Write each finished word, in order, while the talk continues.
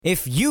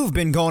If you've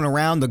been going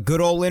around the good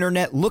old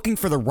internet looking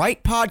for the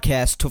right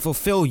podcast to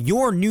fulfill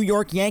your New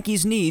York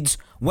Yankees needs,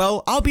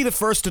 well, I'll be the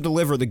first to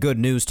deliver the good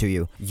news to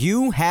you.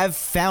 You have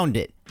found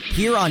it.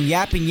 Here on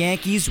Yapping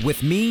Yankees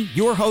with me,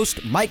 your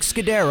host, Mike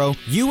Scudero,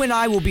 you and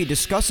I will be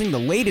discussing the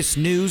latest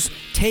news,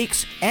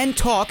 takes, and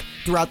talk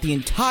throughout the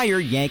entire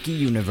Yankee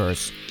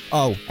universe.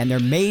 Oh, and there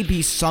may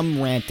be some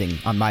ranting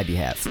on my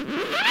behalf.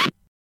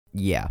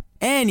 Yeah.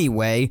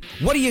 Anyway,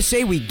 what do you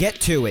say we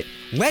get to it?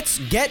 Let's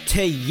get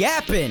to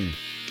yapping!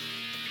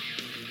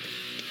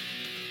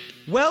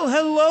 Well,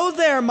 hello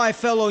there, my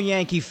fellow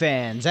Yankee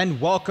fans, and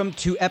welcome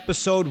to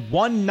episode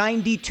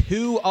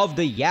 192 of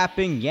the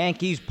Yapping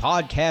Yankees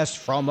podcast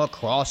from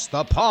across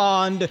the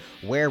pond,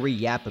 where we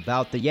yap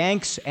about the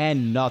Yanks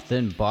and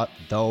nothing but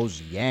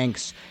those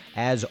Yanks.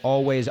 As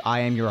always,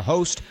 I am your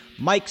host,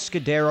 Mike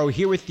Scudero,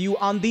 here with you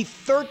on the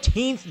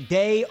 13th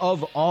day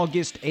of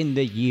August in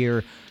the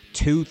year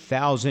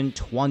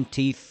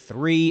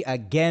 2023,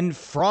 again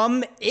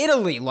from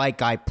Italy,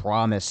 like I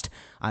promised.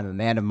 I'm a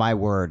man of my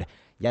word.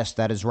 Yes,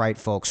 that is right,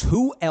 folks.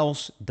 Who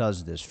else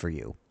does this for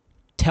you?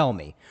 Tell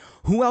me.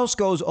 Who else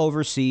goes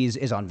overseas,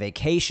 is on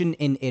vacation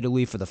in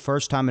Italy for the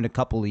first time in a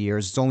couple of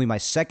years? It's only my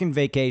second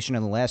vacation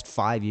in the last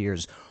 5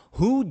 years.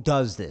 Who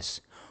does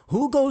this?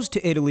 Who goes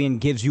to Italy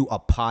and gives you a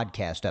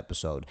podcast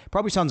episode?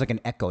 Probably sounds like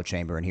an echo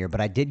chamber in here, but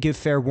I did give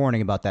fair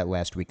warning about that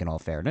last week in all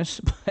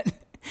fairness. But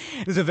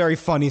it's a very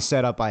funny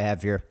setup I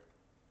have here.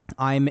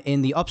 I'm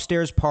in the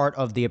upstairs part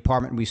of the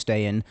apartment we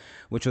stay in,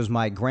 which was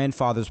my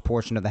grandfather's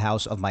portion of the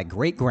house of my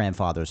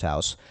great-grandfather's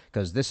house,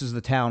 because this is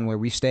the town where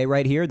we stay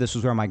right here. This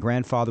is where my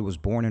grandfather was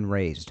born and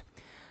raised.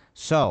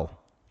 So,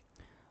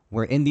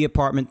 we're in the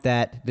apartment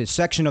the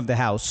section of the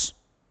house.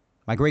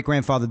 My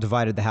great-grandfather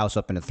divided the house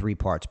up into 3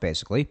 parts,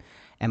 basically,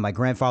 and my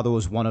grandfather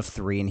was one of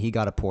 3, and he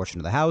got a portion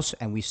of the house,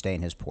 and we stay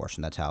in his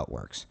portion. That's how it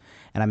works.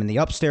 And I'm in the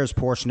upstairs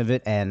portion of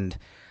it, and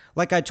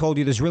like I told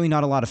you, there's really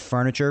not a lot of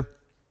furniture.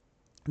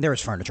 There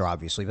is furniture,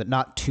 obviously, but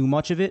not too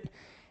much of it,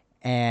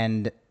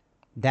 and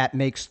that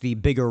makes the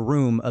bigger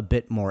room a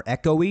bit more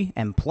echoey.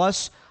 And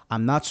plus,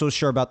 I'm not so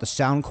sure about the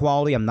sound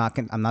quality. I'm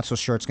not so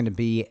sure it's going to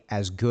be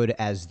as good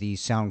as the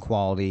sound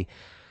quality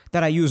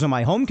that I use on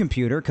my home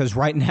computer, because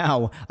right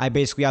now I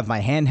basically have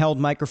my handheld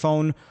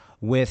microphone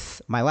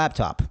with my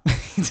laptop.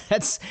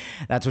 That's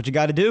what you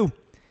got to do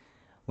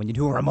when you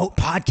do a remote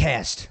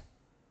podcast.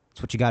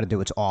 That's what you got to do.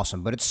 It's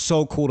awesome, but it's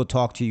so cool to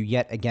talk to you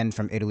yet again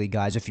from Italy,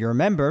 guys. If you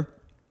remember,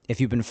 if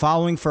you've been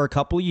following for a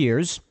couple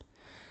years,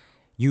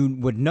 you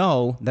would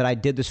know that I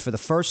did this for the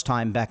first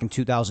time back in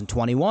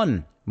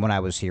 2021 when I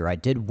was here. I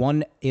did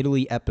one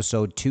Italy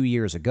episode 2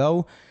 years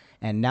ago,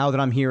 and now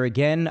that I'm here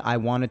again, I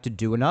wanted to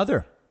do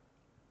another.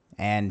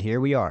 And here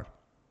we are.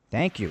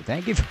 Thank you.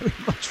 Thank you very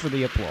much for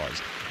the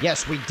applause.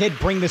 Yes, we did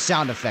bring the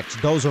sound effects.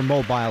 Those are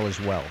mobile as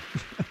well.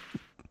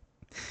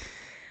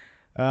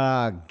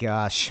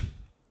 Gosh.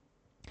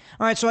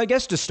 All right, so I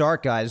guess to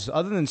start, guys,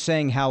 other than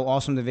saying how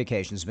awesome the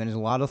vacation's been, it's a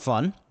lot of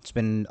fun. It's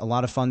been a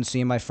lot of fun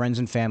seeing my friends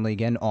and family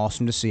again.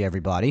 Awesome to see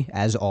everybody,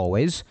 as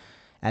always.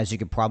 As you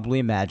could probably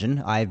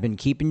imagine, I've been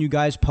keeping you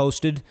guys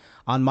posted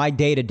on my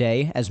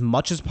day-to-day as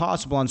much as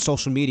possible on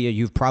social media.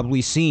 You've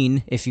probably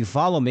seen, if you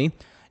follow me,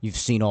 you've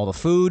seen all the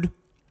food,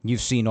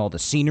 you've seen all the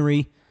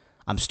scenery.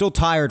 I'm still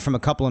tired from a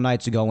couple of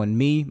nights ago when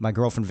me, my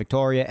girlfriend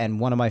Victoria, and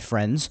one of my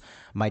friends,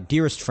 my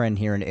dearest friend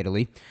here in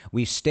Italy,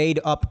 we stayed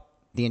up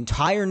the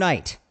entire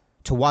night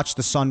to watch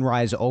the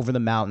sunrise over the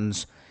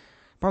mountains.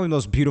 Probably the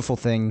most beautiful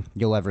thing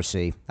you'll ever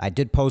see. I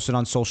did post it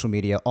on social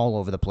media all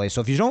over the place.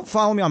 So if you don't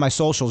follow me on my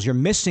socials, you're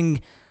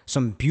missing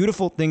some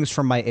beautiful things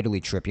from my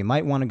Italy trip. You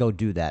might want to go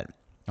do that.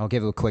 I'll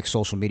give you a quick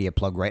social media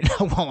plug right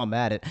now while I'm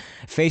at it.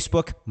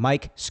 Facebook,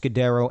 Mike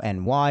Scudero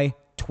NY.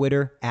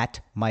 Twitter,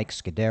 @Mike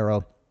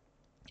Scudero.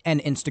 And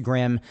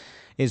Instagram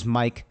is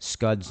Mike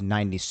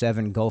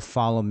Scuds97. Go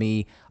follow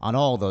me on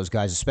all those,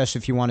 guys, especially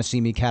if you want to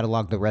see me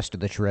catalog the rest of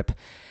the trip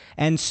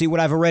and see what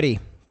I've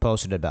already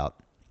posted about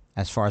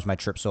as far as my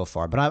trip so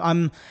far. But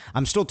I'm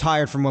still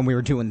tired from when we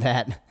were doing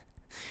that.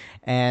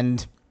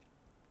 And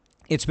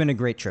it's been a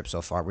great trip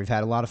so far. We've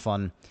had a lot of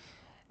fun,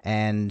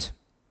 and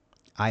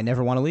I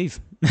never want to leave.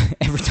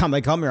 Every time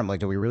I come here, I'm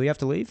like, do we really have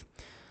to leave?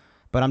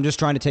 But I'm just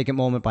trying to take it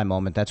moment by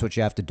moment. That's what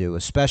you have to do,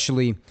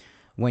 especially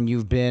when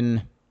you've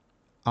been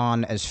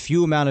on as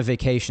few amount of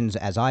vacations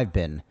as I've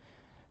been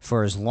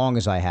for as long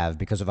as I have,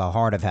 because of how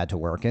hard I've had to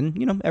work. And,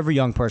 you know, every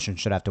young person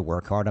should have to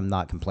work hard. I'm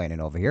not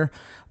complaining over here.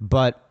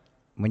 But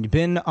when you've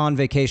been on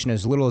vacation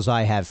as little as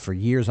I have for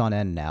years on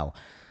end now,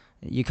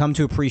 you come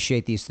to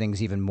appreciate these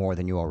things even more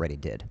than you already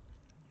did.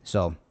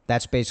 So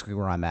that's basically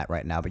where I'm at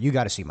right now. But you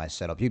got to see my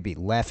setup. You'd be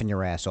laughing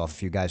your ass off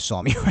if you guys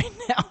saw me right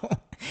now.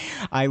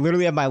 I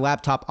literally have my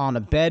laptop on a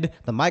bed,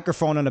 the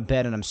microphone on a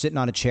bed, and I'm sitting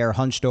on a chair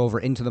hunched over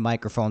into the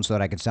microphone so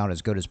that I can sound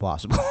as good as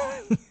possible.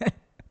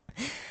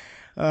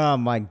 Oh,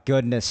 my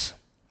goodness.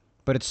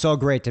 But it's so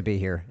great to be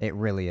here. It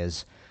really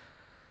is.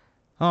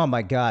 Oh,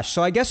 my gosh.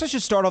 So I guess I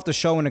should start off the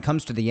show when it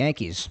comes to the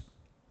Yankees.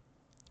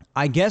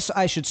 I guess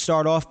I should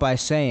start off by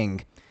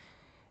saying,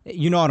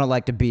 you know I don't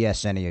like to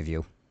BS any of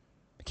you.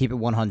 Keep it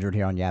 100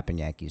 here on Yapping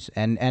Yankees.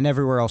 And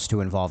everywhere else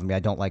to involve me. I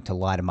don't like to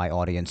lie to my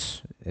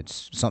audience.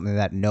 It's something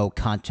that no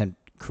content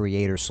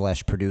creator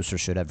 / producer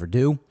should ever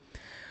do.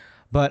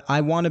 But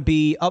I want to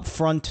be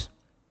upfront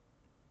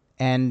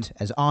and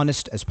as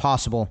honest as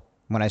possible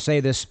when I say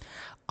this.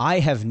 I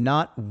have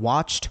not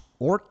watched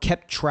or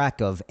kept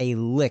track of a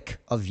lick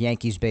of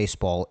Yankees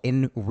baseball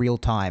in real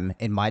time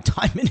in my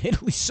time in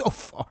Italy so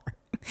far.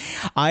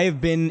 I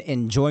have been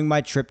enjoying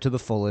my trip to the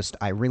fullest.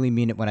 I really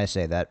mean it when I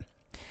say that.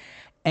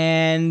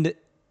 And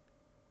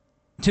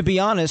to be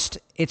honest,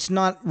 it's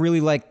not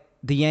really like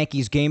the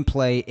Yankees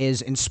gameplay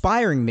is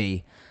inspiring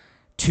me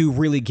to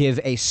really give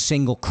a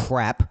single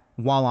crap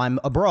while I'm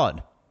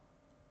abroad.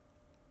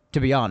 To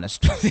be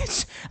honest,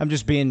 I'm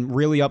just being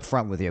really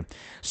upfront with you.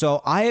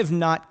 So I have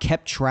not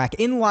kept track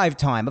in live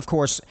time. Of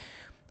course,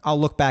 I'll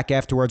look back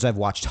afterwards. I've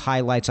watched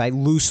highlights. I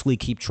loosely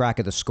keep track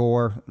of the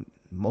score,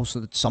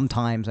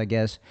 sometimes, I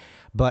guess.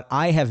 But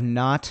I have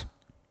not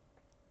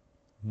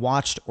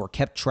watched or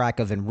kept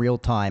track of in real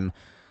time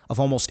of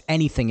almost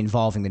anything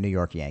involving the New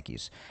York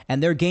Yankees.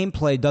 And their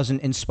gameplay doesn't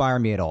inspire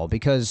me at all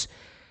because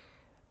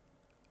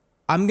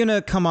I'm going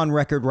to come on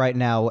record right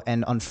now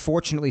and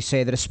unfortunately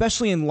say that,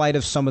 especially in light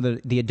of some of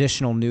the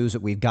additional news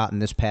that we've gotten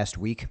this past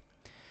week,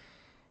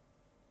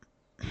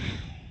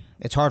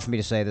 it's hard for me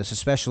to say this,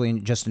 especially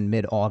just in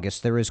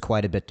mid-August. There is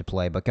quite a bit to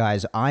play. But,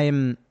 guys, I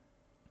am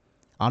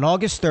on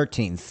August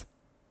 13th,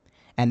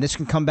 and this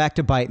can come back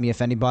to bite me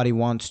if anybody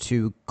wants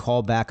to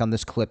call back on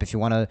this clip. If you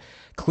want to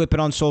clip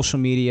it on social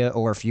media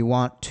or if you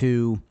want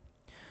to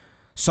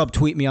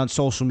subtweet me on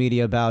social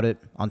media about it,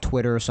 on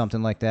Twitter or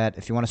something like that.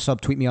 If you want to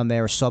subtweet me on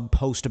there or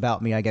sub-post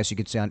about me, I guess you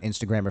could say on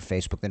Instagram or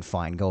Facebook, then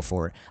fine, go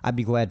for it. I'd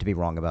be glad to be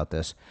wrong about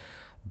this.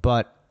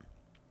 But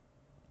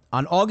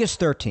on August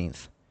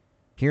 13th,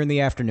 here in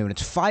the afternoon,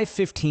 it's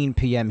 5:15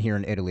 p.m. here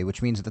in Italy,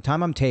 which means at the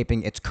time I'm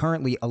taping, it's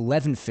currently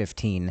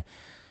 11:15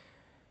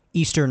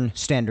 Eastern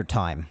Standard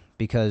Time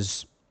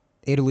because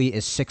Italy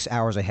is 6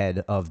 hours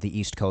ahead of the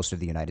East Coast of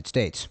the United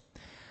States.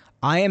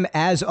 I am,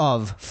 as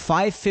of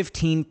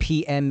 5:15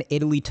 p.m.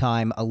 Italy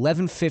time,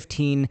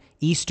 11:15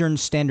 Eastern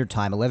Standard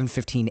Time,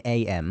 11:15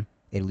 a.m.,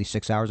 Italy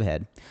 6 hours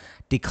ahead,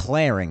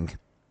 declaring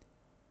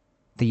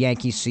the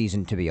Yankees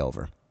season to be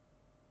over.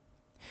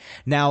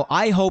 Now,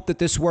 I hope that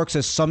this works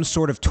as some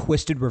sort of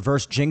twisted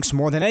reverse jinx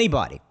more than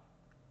anybody.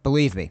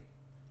 Believe me,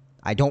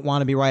 I don't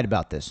want to be right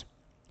about this.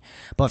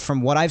 But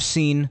from what I've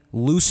seen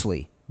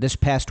loosely this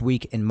past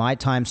week in my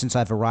time since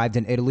I've arrived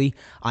in Italy,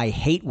 I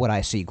hate what I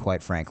see,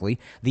 quite frankly.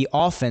 The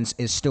offense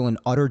is still an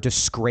utter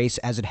disgrace,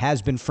 as it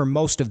has been for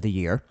most of the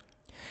year.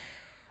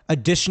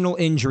 Additional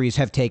injuries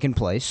have taken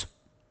place,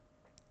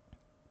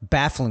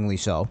 bafflingly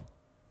so,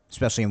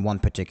 especially in one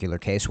particular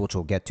case, which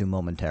we'll get to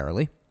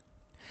momentarily.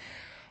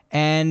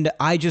 And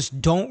I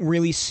just don't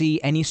really see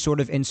any sort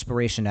of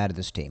inspiration out of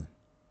this team.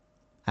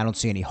 I don't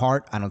see any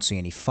heart. I don't see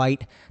any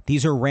fight.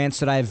 These are rants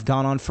that I've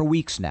gone on for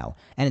weeks now,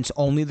 and it's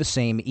only the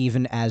same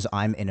even as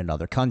I'm in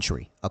another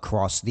country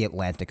across the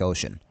Atlantic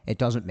Ocean. It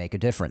doesn't make a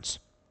difference.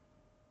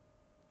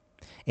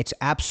 It's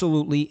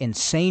absolutely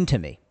insane to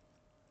me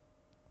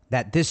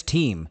that this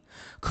team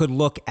could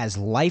look as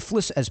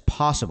lifeless as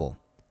possible,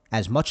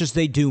 as much as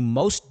they do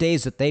most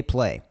days that they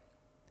play.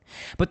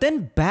 But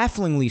then,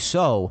 bafflingly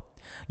so,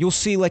 you'll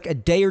see like a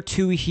day or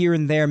two here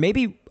and there,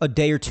 maybe a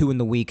day or two in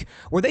the week,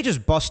 where they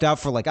just bust out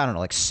for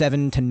like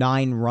 7 to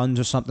 9 runs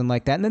or something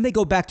like that, and then they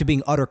go back to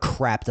being utter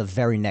crap the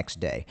very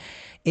next day.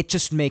 It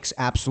just makes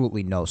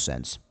absolutely no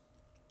sense.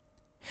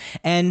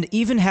 And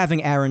even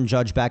having Aaron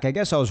Judge back, I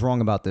guess I was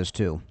wrong about this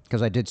too,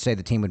 because I did say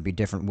the team would be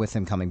different with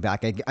him coming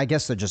back. I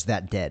guess they're just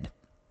that dead.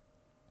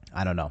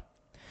 I don't know.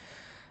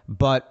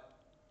 But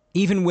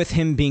even with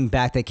him being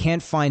back, they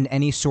can't find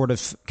any sort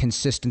of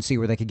consistency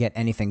where they could get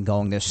anything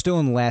going. They're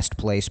still in last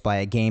place by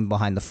a game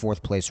behind the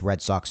 4th place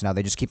Red Sox. Now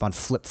they just keep on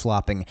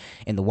flip-flopping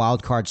in the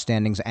wild card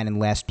standings and in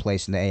last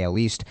place in the AL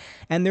East.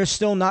 And they're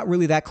still not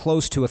really that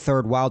close to a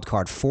third wild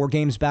card. 4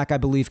 games back, I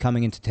believe,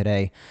 coming into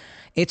today.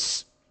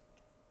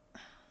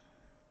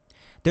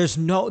 There's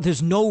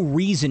no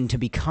reason to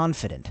be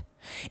confident.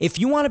 If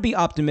you want to be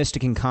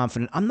optimistic and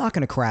confident, I'm not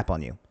going to crap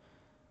on you.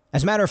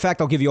 As a matter of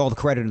fact, I'll give you all the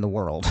credit in the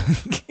world.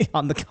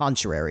 On the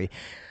contrary.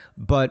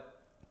 But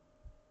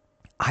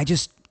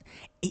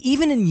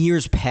even in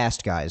years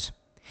past, guys,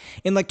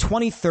 in like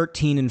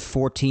 2013 and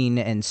 14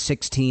 and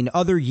 16,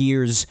 other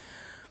years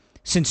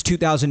since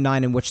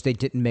 2009 in which they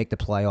didn't make the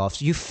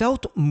playoffs, you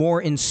felt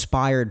more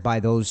inspired by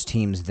those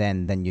teams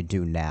then than you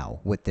do now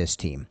with this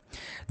team.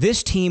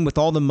 This team, with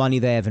all the money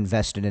they have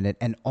invested in it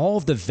and all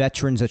of the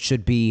veterans that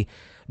should be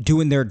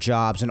doing their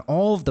jobs and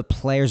all of the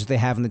players that they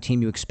have on the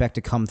team you expect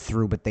to come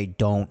through, but they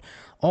don't,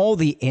 all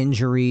the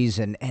injuries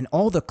and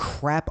all the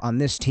crap on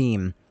this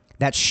team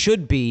that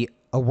should be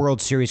a World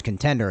Series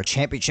contender, a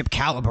championship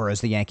caliber,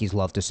 as the Yankees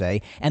love to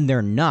say, and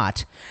they're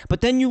not.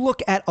 But then you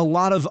look at a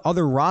lot of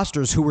other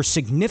rosters who were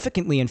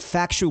significantly and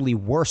factually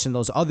worse in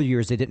those other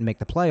years they didn't make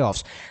the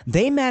playoffs.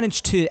 They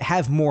managed to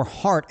have more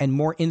heart and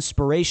more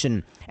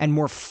inspiration and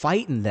more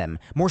fight in them,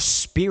 more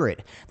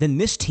spirit than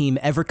this team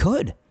ever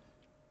could.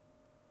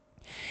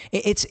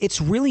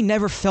 It's really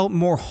never felt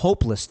more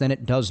hopeless than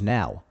it does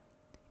now.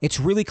 It's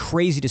really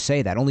crazy to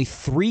say that. Only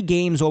 3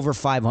 games over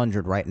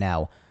 500 right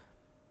now,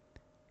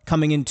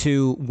 coming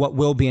into what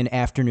will be an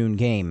afternoon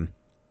game.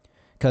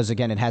 Because,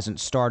 again, it hasn't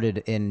started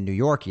in New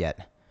York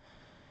yet.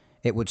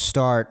 It would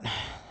start,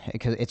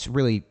 because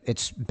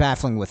it's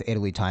baffling with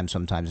Italy time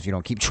sometimes if you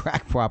don't keep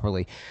track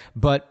properly.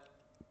 But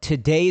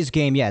today's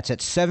game, it's at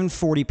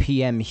 7:40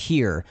 p.m.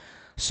 here.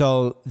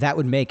 So that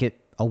would make it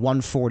a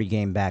 1:40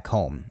 game back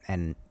home.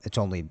 And it's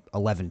only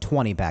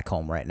 11:20 back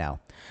home right now.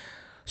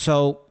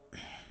 So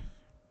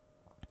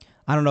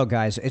I don't know,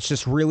 guys. It's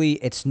just really,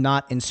 it's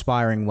not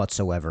inspiring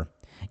whatsoever.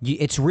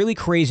 It's really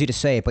crazy to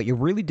say it, but you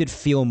really did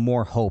feel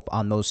more hope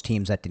on those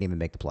teams that didn't even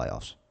make the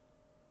playoffs.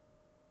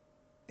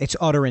 It's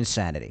utter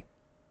insanity.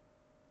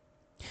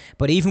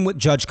 But even with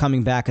Judge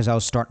coming back, as I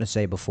was starting to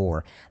say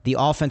before, the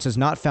offense has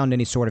not found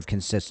any sort of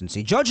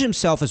consistency. Judge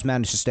himself has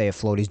managed to stay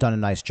afloat. He's done a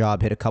nice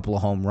job, hit a couple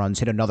of home runs,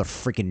 hit another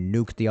freaking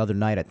nuke the other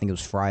night. I think it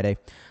was Friday,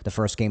 the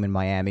first game in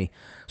Miami.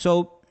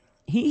 So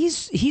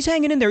he's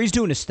hanging in there. He's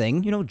doing his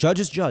thing. Judge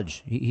is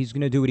Judge. He's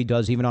going to do what he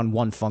does, even on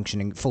one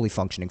fully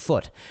functioning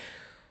foot.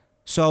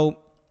 So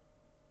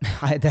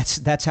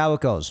that's how it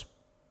goes.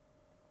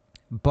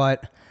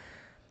 But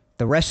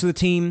the rest of the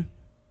team,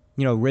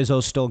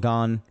 Rizzo's still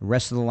gone. The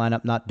rest of the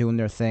lineup not doing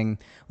their thing.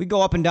 We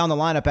go up and down the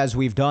lineup as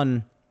we've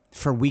done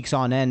for weeks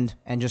on end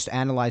and just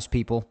analyze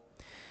people.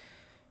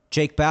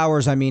 Jake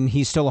Bauers,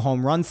 he's still a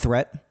home run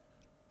threat.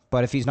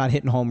 But if he's not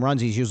hitting home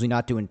runs, he's usually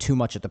not doing too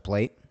much at the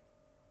plate.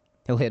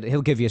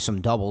 He'll give you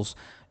some doubles.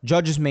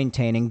 Judge is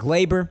maintaining.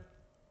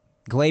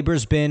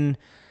 Glaber's been,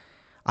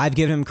 I've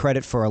given him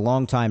credit for a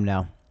long time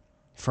now,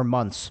 for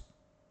months,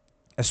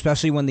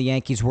 especially when the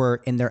Yankees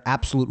were in their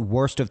absolute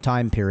worst of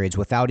time periods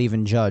without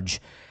even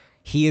Judge.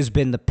 He has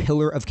been the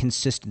pillar of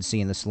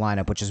consistency in this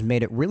lineup, which has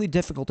made it really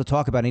difficult to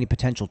talk about any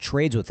potential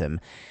trades with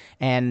him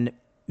and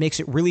makes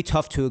it really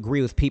tough to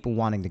agree with people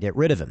wanting to get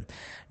rid of him.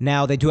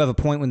 Now, they do have a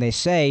point when they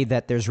say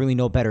that there's really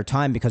no better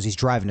time because he's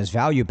driving his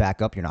value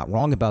back up. You're not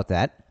wrong about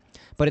that.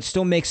 But it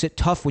still makes it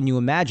tough when you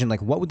imagine,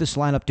 what would this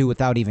lineup do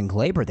without even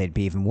Gleyber? They'd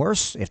be even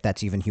worse, if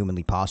that's even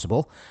humanly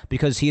possible,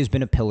 because he has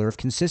been a pillar of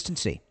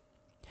consistency.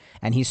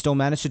 And he's still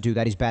managed to do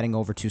that. He's batting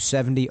over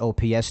 270,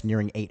 OPS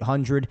nearing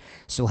 800,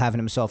 still having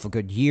himself a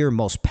good year,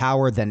 most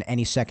power than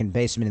any second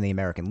baseman in the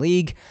American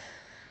League.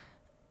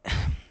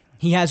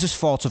 He has his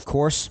faults, of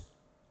course.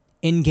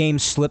 In-game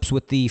slips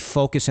with the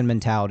focus and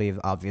mentality,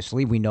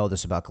 obviously. We know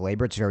this about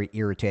Gleyber. It's very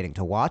irritating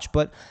to watch,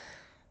 but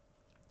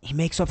he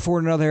makes up for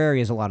it in other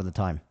areas a lot of the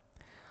time.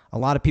 A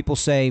lot of people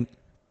say,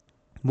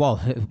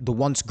 well, the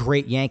once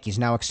great Yankees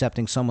now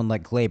accepting someone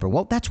like Gleyber.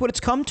 Well, that's what it's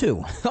come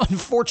to.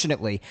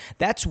 Unfortunately,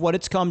 that's what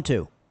it's come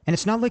to. And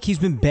it's not like he's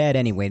been bad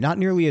anyway, not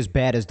nearly as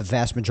bad as the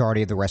vast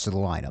majority of the rest of the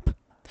lineup.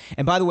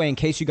 And by the way, in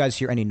case you guys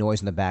hear any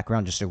noise in the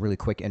background, just a really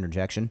quick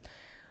interjection.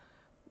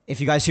 If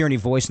you guys hear any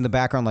voice in the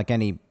background, like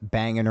any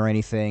banging or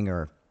anything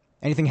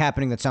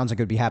happening that sounds like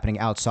it would be happening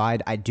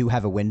outside, I do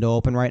have a window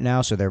open right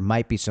now, so there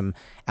might be some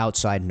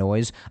outside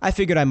noise. I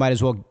figured I might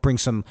as well bring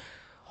some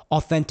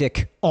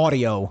authentic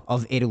audio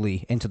of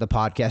Italy into the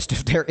podcast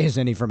if there is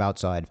any from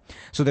outside.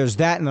 So there's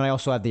that, and then I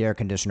also have the air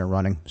conditioner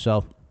running.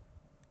 So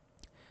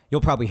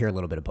you'll probably hear a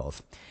little bit of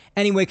both.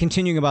 Anyway,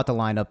 continuing about the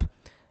lineup,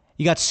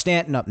 you got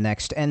Stanton up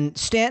next. And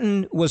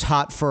Stanton was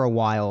hot for a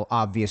while,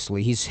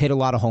 obviously. He's hit a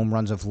lot of home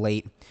runs of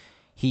late.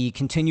 He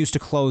continues to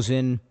close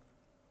in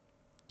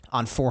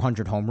on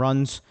 400 home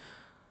runs.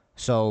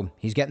 So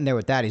he's getting there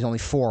with that. He's only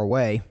 4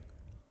 away.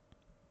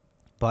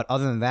 But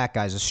other than that,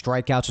 guys, the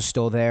strikeouts are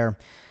still there.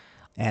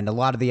 And a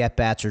lot of the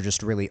at-bats are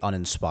just really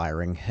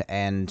uninspiring.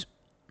 And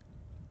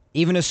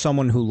even as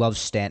someone who loves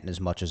Stanton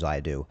as much as I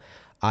do,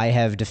 I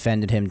have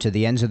defended him to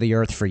the ends of the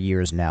earth for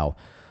years now,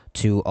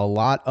 to a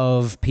lot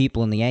of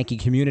people in the Yankee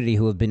community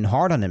who have been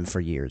hard on him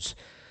for years.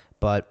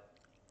 But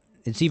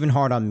it's even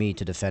hard on me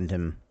to defend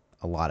him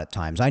a lot at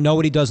times. I know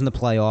what he does in the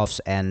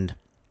playoffs, and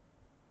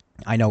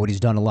I know what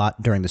he's done a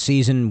lot during the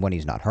season, when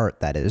he's not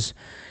hurt, that is.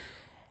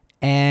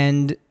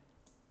 And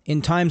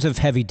in times of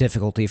heavy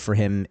difficulty for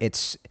him,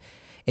 it's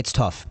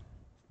tough,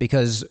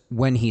 because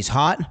when he's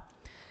hot,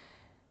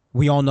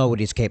 we all know what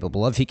he's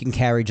capable of. He can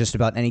carry just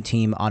about any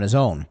team on his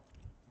own.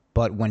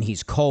 But when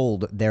he's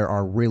cold, there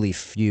are really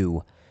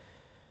few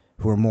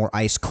who are more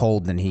ice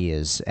cold than he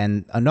is.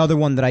 And another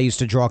one that I used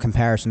to draw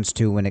comparisons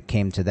to when it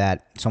came to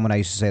that, someone I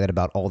used to say that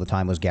about all the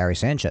time, was Gary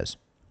Sanchez.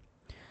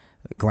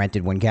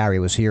 Granted, when Gary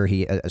was here,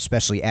 he,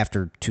 especially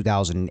after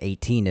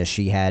 2018-ish,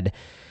 he had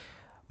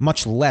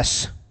much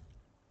less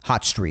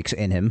hot streaks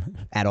in him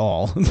at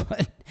all.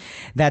 But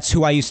that's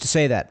who I used to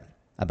say that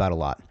about a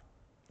lot.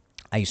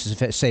 I used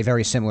to say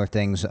very similar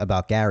things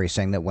about Gary,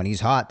 saying that when he's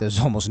hot, there's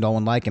almost no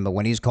one like him, but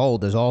when he's cold,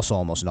 there's also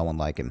almost no one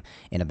like him,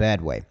 in a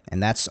bad way.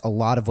 And that's a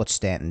lot of what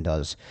Stanton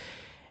does.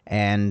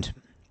 And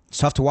it's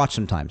tough to watch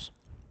sometimes,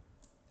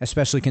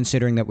 especially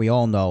considering that we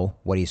all know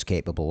what he's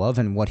capable of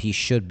and what he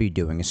should be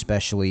doing,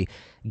 especially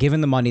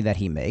given the money that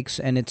he makes,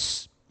 and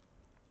it's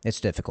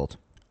difficult.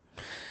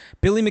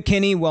 Billy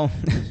McKinney, well,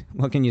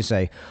 what can you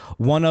say?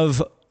 One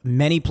of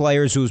many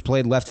players who's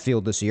played left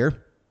field this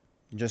year.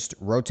 just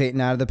rotating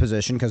out of the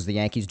position because the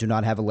Yankees do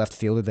not have a left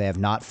fielder. They have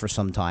not for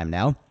some time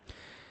now.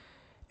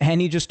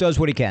 And he just does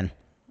what he can.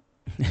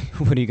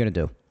 What are you going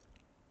to do?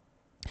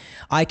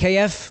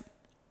 IKF,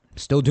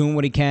 still doing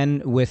what he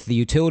can with the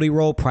utility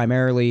role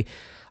primarily.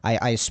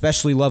 I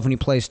especially love when he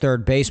plays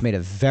third base. Made a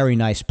very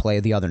nice play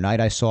the other night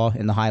I saw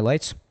in the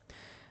highlights.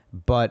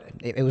 But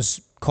it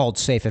was called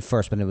safe at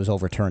first, but it was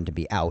overturned to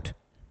be out.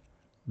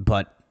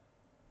 But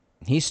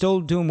he's still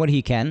doing what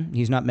he can.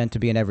 He's not meant to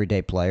be an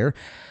everyday player.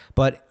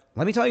 But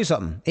let me tell you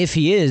something. If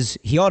he is,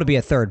 he ought to be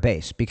at third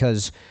base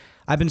because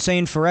I've been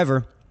saying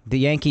forever, the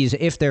Yankees,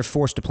 if they're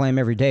forced to play him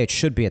every day, it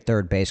should be at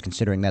third base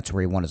considering that's where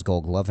he won his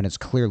Gold Glove, and it's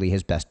clearly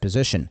his best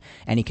position.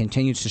 And he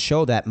continues to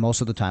show that most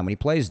of the time when he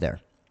plays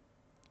there.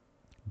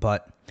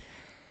 But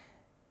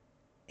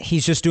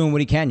he's just doing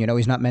what he can.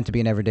 He's not meant to be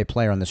an everyday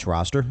player on this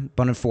roster.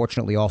 But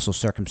unfortunately, also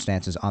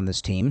circumstances on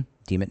this team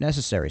deem it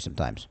necessary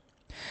sometimes.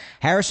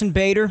 Harrison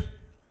Bader,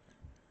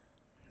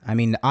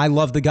 I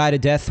love the guy to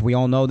death. We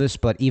all know this,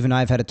 but even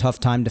I've had a tough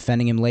time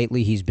defending him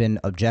lately. He's been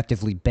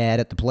objectively bad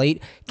at the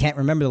plate. Can't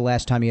remember the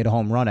last time he had a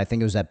home run. I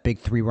think it was that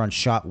big 3-run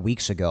shot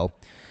weeks ago.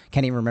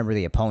 Can't even remember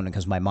the opponent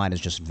because my mind is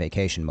just in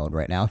vacation mode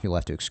right now. You'll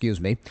have to excuse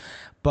me.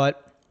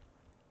 But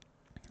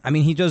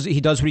he does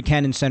what he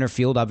can in center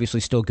field.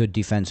 Obviously, still good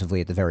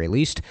defensively at the very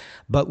least.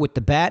 But with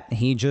the bat,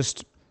 he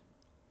just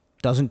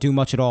doesn't do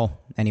much at all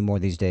anymore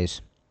these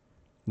days,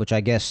 which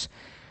I guess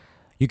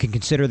you can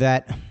consider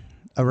that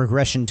a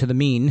regression to the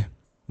mean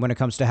when it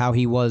comes to how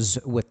he was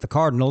with the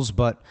Cardinals.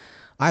 But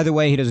either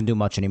way, he doesn't do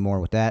much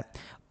anymore with that.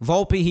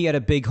 Volpe, he had a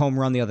big home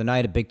run the other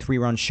night, a big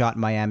 3-run shot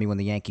in Miami when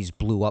the Yankees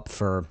blew up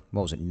for,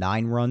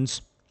 9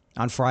 runs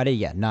on Friday?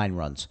 Yeah, 9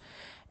 runs.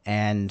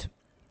 And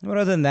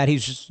other than that,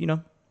 he's just,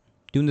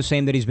 doing the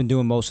same that he's been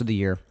doing most of the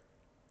year.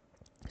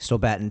 Still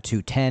batting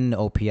 .210,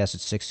 OPS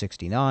at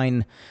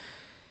 .669.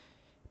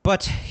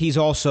 But he's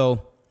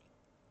also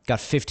got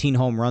 15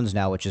 home runs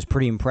now, which is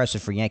pretty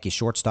impressive for Yankee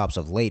shortstops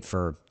of late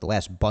for the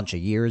last bunch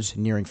of years,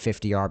 nearing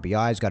 50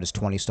 RBIs, got his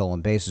 20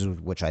 stolen bases,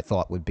 which I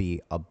thought would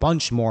be a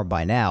bunch more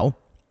by now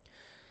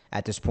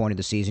at this point of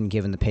the season,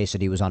 given the pace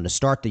that he was on to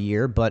start the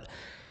year. But,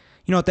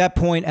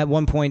 at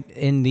one point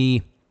in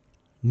the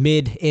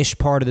mid-ish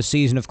part of the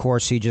season, of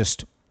course, he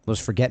just was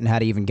forgetting how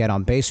to even get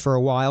on base for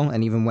a while,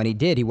 and even when he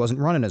did, he wasn't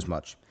running as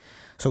much.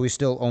 So he's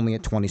still only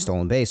at 20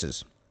 stolen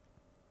bases.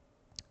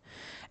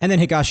 And then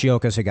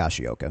Higashioka's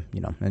Higashioka,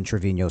 and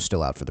Trevino's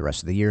still out for the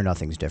rest of the year.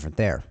 Nothing's different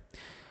there.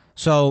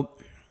 So,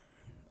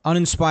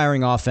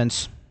 uninspiring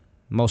offense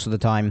most of the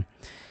time.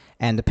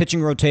 And the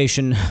pitching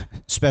rotation,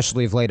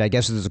 especially of late, I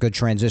guess this is a good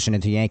transition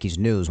into Yankees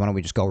news. Why don't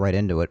we just go right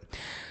into it?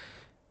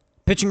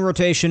 Pitching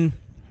rotation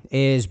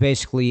is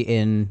basically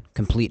in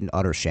complete and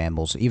utter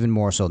shambles, even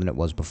more so than it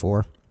was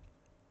before.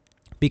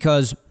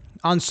 Because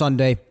on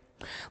Sunday,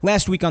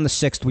 last week on the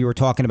 6th, we were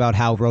talking about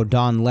how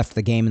Rodon left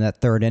the game in that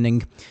third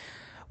inning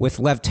with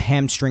left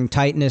hamstring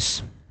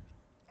tightness,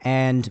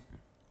 and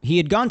he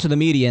had gone to the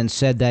media and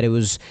said that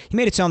he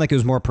made it sound like it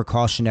was more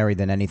precautionary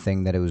than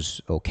anything, that it was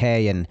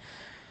okay, and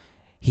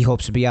he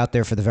hopes to be out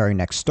there for the very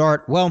next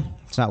start. Well,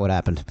 it's not what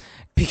happened,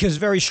 because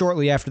very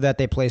shortly after that,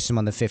 they placed him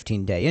on the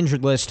 15-day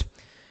injured list,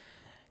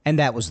 and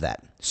that was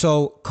that.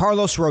 So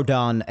Carlos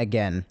Rodon,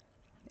 again,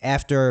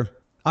 after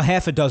a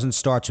half a dozen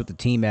starts with the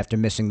team after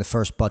missing the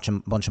first bunch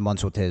of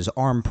months with his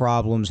arm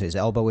problems, his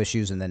elbow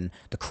issues, and then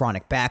the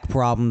chronic back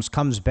problems,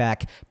 comes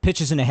back,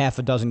 pitches in a half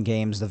a dozen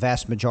games, the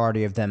vast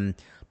majority of them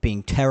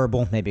being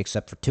terrible, maybe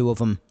except for 2 of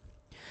them.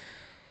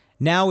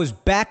 Now is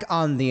back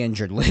on the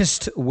injured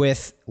list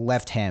with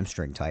left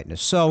hamstring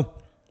tightness. So,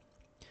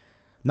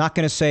 not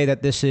going to say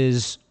that this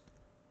is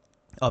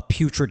a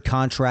putrid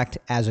contract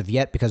as of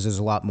yet because there's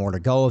a lot more to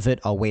go of it.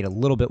 I'll wait a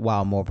little bit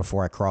while more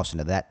before I cross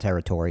into that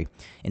territory,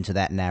 into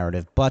that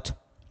narrative. But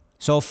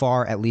so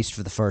far, at least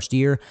for the first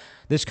year,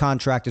 this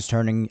contract is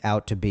turning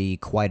out to be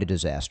quite a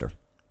disaster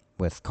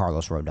with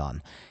Carlos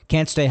Rodon.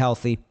 Can't stay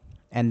healthy.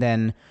 And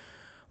then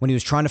when he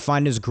was trying to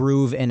find his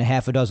groove in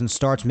half a dozen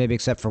starts, maybe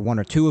except for 1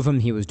 or 2 of them,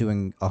 he was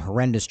doing a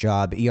horrendous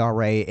job.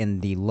 ERA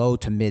in the low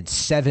to mid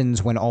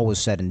 7s when all was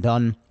said and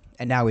done.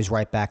 And now he's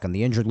right back on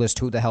the injured list.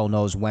 Who the hell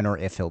knows when or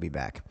if he'll be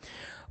back?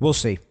 We'll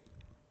see.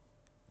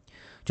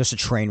 Just a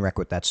train wreck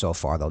with that so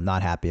far, though.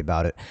 Not happy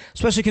about it.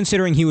 Especially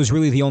considering he was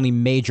really the only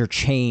major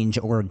change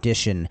or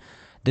addition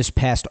this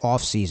past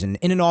offseason.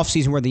 In an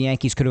offseason where the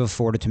Yankees could have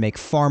afforded to make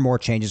far more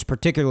changes,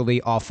 particularly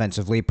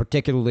offensively,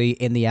 particularly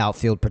in the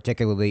outfield,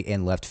 particularly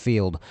in left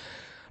field.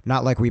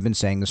 Not like we've been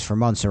saying this for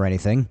months or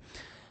anything.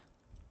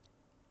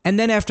 And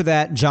then after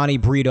that, Johnny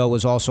Brito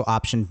was also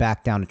optioned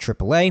back down to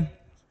AAA.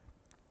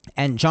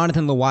 And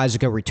Jonathan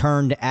Loáisiga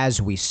returned, as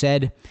we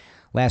said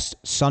last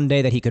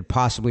Sunday, that he could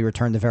possibly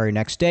return the very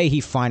next day.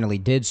 He finally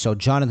did, so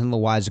Jonathan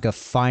Loáisiga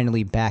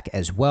finally back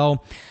as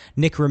well.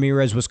 Nick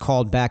Ramirez was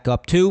called back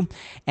up too.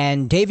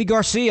 And Davy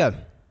Garcia,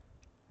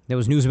 there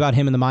was news about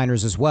him in the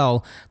minors as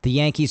well. The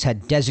Yankees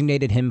had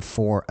designated him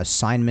for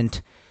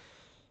assignment.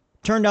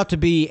 Turned out to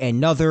be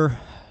another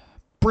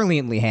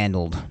brilliantly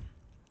handled,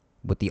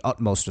 with the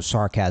utmost of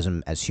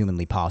sarcasm as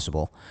humanly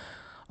possible,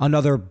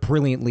 another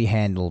brilliantly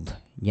handled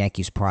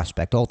Yankees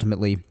prospect.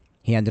 Ultimately,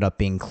 he ended up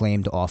being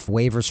claimed off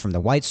waivers from the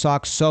White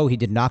Sox, so he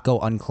did not go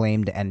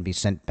unclaimed and be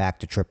sent back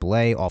to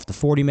AAA off the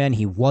 40-man.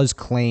 He was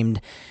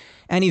claimed,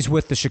 and he's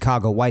with the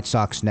Chicago White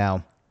Sox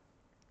now,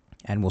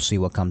 and we'll see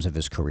what comes of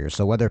his career.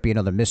 So whether it be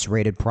another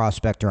misrated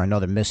prospect or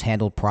another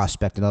mishandled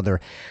prospect, another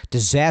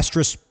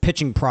disastrous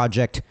pitching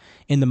project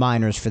in the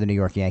minors for the New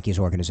York Yankees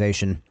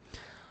organization,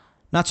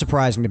 not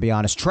surprising, to be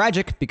honest.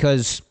 Tragic,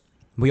 because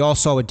we all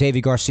saw what Davy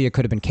Garcia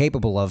could have been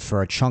capable of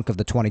for a chunk of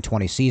the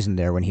 2020 season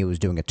there when he was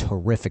doing a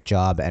terrific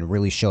job and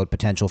really showed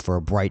potential for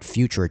a bright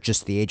future at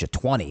just the age of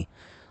 20.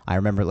 I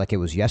remember it like it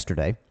was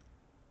yesterday.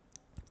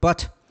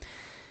 But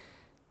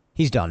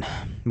he's done,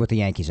 with the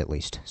Yankees at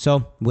least.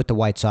 So, with the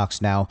White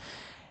Sox now.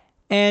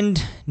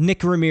 And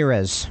Nick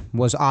Ramirez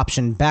was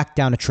optioned back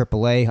down to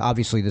AAA.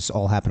 Obviously, this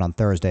all happened on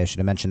Thursday. I should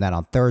have mentioned that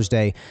on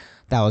Thursday.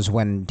 That was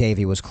when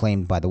Davey was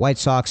claimed by the White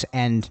Sox,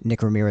 and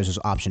Nick Ramirez was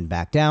optioned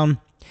back down.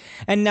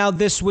 And now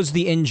this was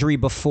the injury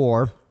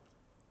before,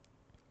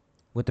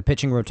 with the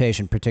pitching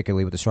rotation,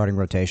 particularly with the starting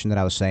rotation that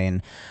I was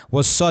saying,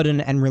 was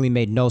sudden and really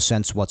made no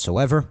sense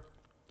whatsoever,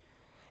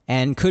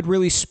 and could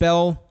really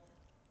spell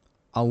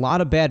a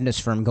lot of badness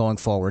for him going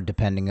forward,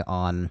 depending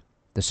on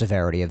the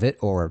severity of it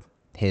or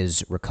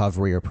his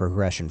recovery or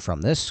progression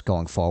from this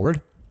going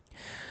forward.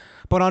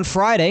 But on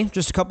Friday,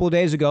 just a couple of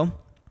days ago,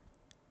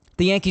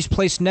 the Yankees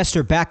placed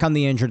Nestor back on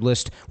the injured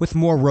list with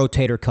more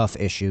rotator cuff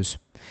issues,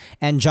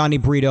 and Johnny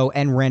Brito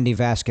and Randy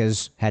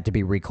Vasquez had to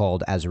be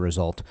recalled as a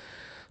result.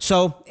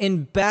 So,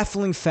 in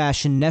baffling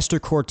fashion, Nestor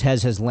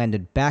Cortez has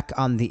landed back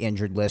on the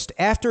injured list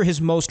after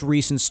his most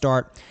recent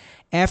start,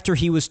 after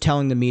he was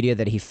telling the media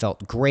that he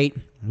felt great,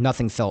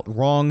 nothing felt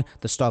wrong,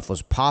 the stuff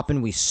was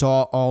popping, we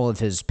saw all of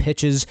his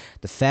pitches,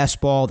 the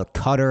fastball, the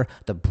cutter,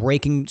 the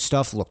breaking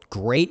stuff looked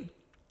great.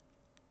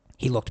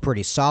 He looked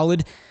pretty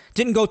solid.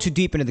 Didn't go too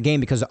deep into the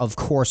game because, of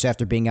course,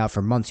 after being out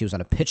for months, he was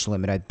on a pitch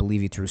limit. I believe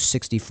he threw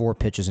 64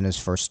 pitches in his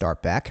first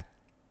start back.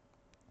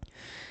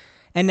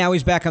 And now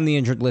he's back on the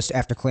injured list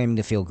after claiming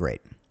to feel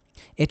great.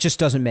 It just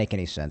doesn't make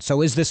any sense.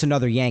 So is this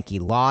another Yankee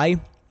lie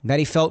that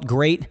he felt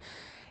great?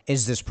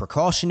 Is this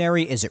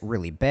precautionary? Is it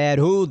really bad?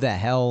 Who the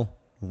hell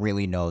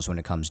really knows when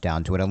it comes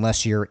down to it,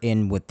 unless you're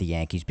in with the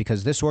Yankees?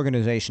 Because this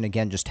organization,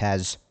 again, just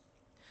has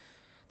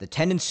the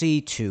tendency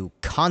to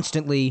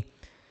constantly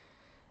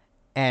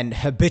and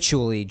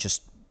habitually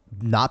just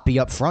not be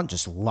upfront,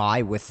 just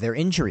lie with their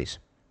injuries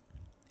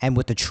and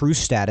with the true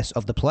status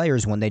of the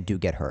players when they do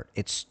get hurt.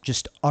 It's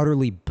just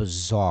utterly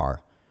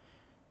bizarre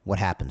what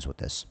happens with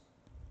this.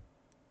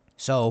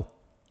 So,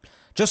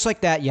 just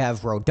like that, you have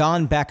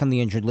Rodon back on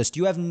the injured list.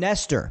 You have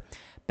Nestor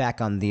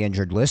back on the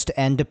injured list,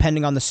 and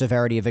depending on the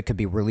severity of it, could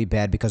be really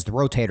bad because the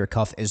rotator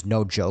cuff is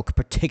no joke,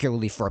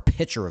 particularly for a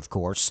pitcher, of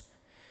course.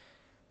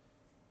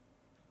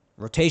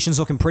 Rotation's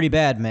looking pretty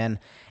bad, man.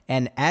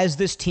 And as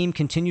this team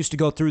continues to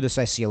go through this,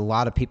 I see a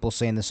lot of people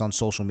saying this on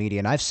social media.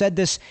 And I've said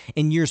this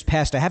in years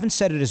past. I haven't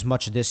said it as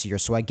much this year,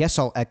 so I guess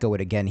I'll echo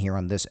it again here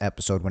on this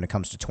episode when it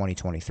comes to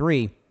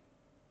 2023.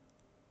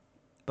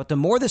 But the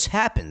more this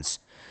happens,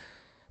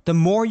 the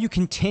more you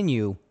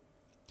continue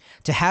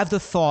to have the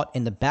thought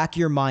in the back of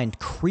your mind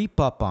creep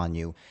up on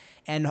you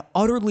and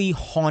utterly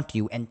haunt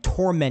you and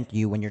torment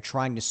you when you're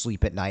trying to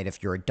sleep at night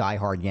if you're a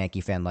diehard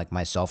Yankee fan like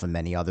myself and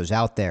many others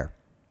out there.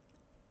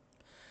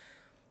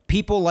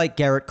 People like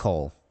Garrett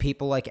Cole,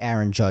 people like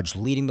Aaron Judge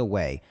leading the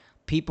way,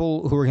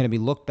 people who are going to be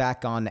looked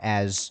back on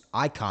as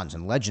icons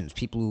and legends,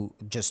 people who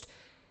just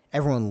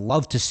everyone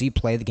loved to see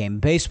play the game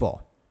of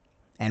baseball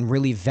and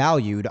really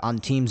valued on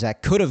teams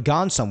that could have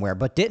gone somewhere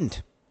but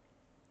didn't.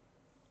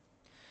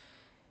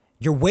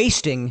 You're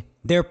wasting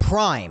their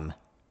prime.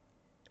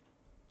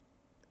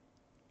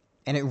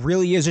 And it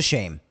really is a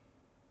shame.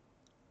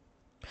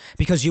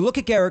 Because you look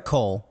at Garrett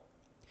Cole,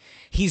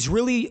 he's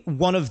really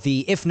one of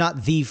the, if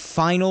not the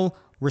final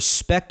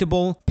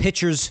respectable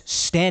pitchers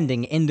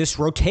standing in this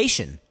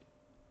rotation.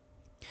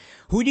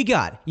 Who do you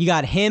got? You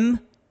got him,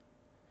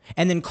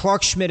 and then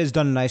Clark Schmidt has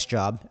done a nice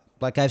job.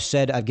 Like I've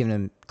said, I've given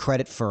him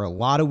credit for a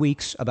lot of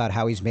weeks about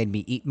how he's made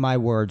me eat my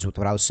words with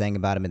what I was saying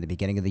about him in the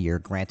beginning of the year.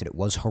 Granted, it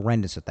was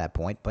horrendous at that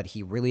point, but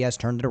he really has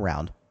turned it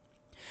around.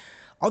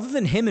 Other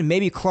than him and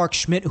maybe Clark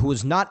Schmidt, who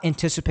was not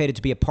anticipated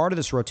to be a part of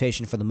this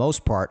rotation for the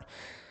most part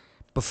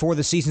before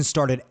the season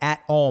started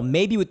at all,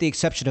 maybe with the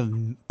exception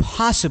of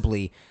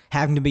possibly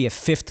having to be a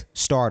fifth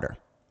starter.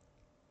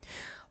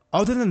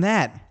 Other than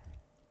that,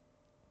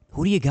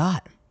 who do you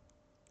got?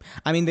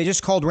 I mean, they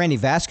just called Randy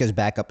Vasquez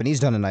back up, and he's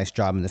done a nice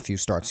job in the few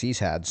starts he's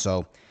had,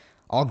 so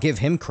I'll give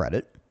him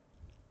credit.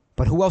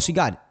 But who else you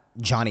got?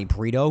 Johnny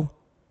Brito?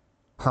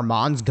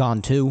 Herman's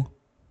gone too.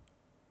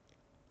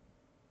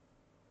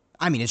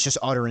 I mean, it's just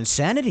utter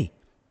insanity.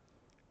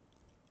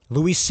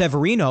 Luis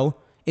Severino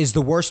is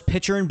the worst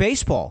pitcher in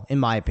baseball, in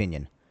my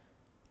opinion.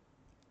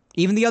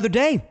 Even the other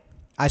day,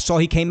 I saw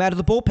he came out of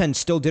the bullpen,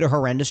 still did a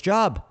horrendous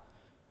job.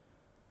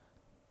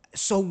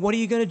 So what are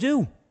you going to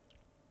do?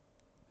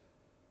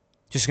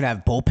 Just going to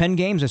have bullpen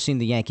games? I've seen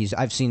the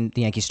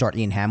Yankees start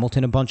Ian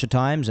Hamilton a bunch of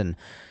times, and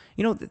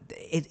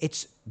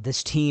it's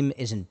this team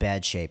is in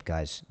bad shape,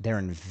 guys. They're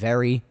in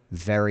very,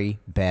 very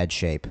bad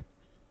shape.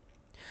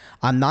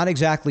 I'm not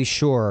exactly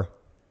sure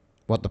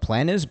what the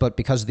plan is, but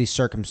because of these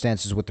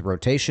circumstances with the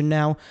rotation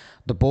now,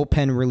 the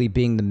bullpen really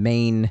being the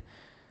main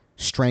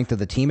strength of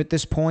the team at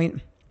this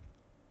point,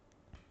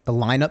 the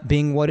lineup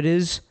being what it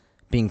is,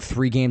 being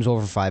 3 games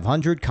over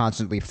 500,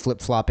 constantly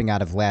flip-flopping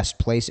out of last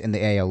place in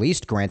the AL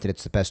East. Granted,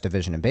 it's the best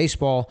division in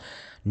baseball.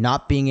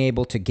 Not being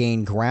able to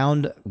gain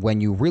ground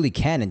when you really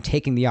can and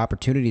taking the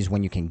opportunities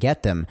when you can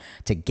get them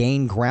to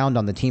gain ground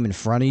on the team in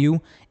front of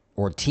you,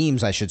 or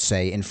teams, I should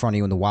say, in front of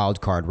you in the wild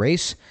card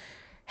race.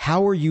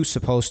 How are you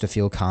supposed to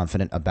feel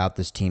confident about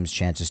this team's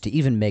chances to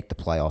even make the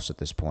playoffs at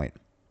this point?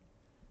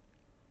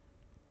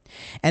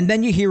 And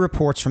then you hear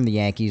reports from the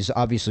Yankees.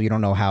 Obviously, you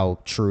don't know how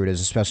true it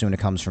is, especially when it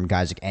comes from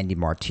guys like Andy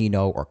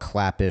Martino or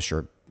Clappish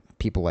or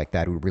people like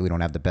that who really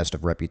don't have the best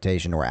of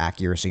reputation or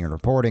accuracy in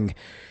reporting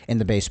in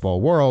the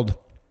baseball world.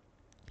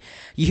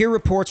 You hear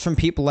reports from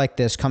people like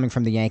this coming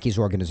from the Yankees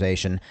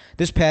organization.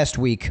 This past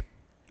week,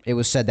 it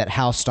was said that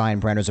Hal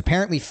Steinbrenner is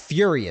apparently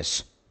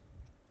furious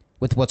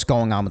with what's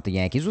going on with the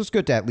Yankees. It was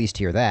good to at least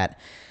hear that.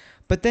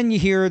 But then you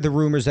hear the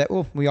rumors that,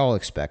 well, we all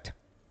expect,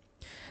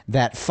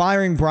 that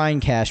firing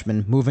Brian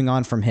Cashman, moving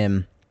on from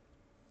him,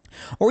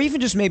 or even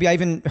just maybe I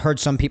even heard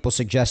some people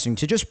suggesting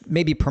to just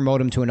maybe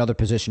promote him to another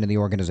position in the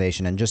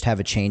organization and just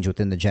have a change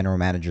within the general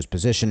manager's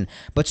position,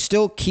 but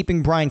still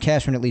keeping Brian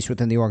Cashman at least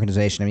within the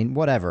organization. I mean,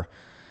 whatever.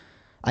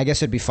 I guess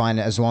it'd be fine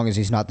as long as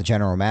he's not the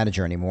general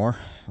manager anymore.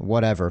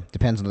 Whatever.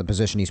 Depends on the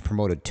position he's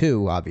promoted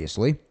to,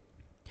 obviously.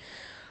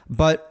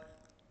 But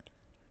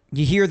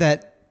you hear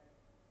that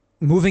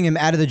moving him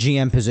out of the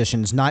GM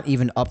position is not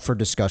even up for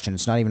discussion.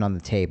 It's not even on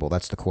the table.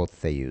 That's the quote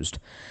that they used.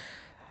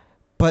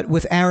 But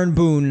with Aaron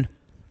Boone,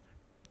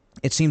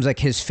 it seems like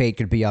his fate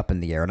could be up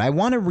in the air. And I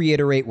want to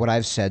reiterate what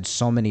I've said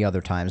so many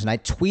other times. And I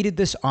tweeted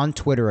this on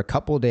Twitter a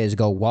couple of days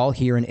ago while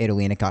here in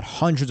Italy, and it got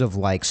hundreds of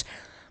likes.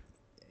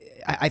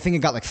 I think it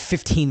got like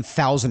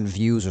 15,000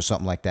 views or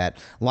something like that.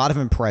 A lot of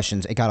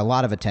impressions. It got a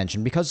lot of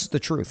attention because it's the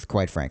truth,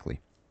 quite frankly.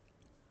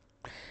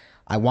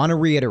 I want to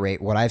reiterate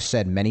what I've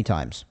said many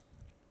times.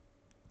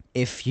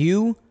 If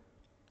you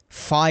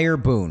fire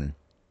Boone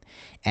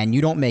and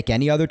you don't make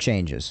any other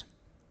changes,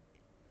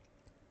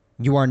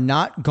 you are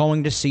not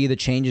going to see the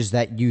changes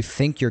that you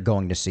think you're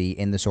going to see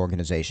in this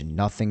organization.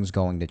 Nothing's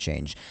going to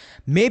change.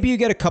 Maybe you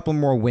get a couple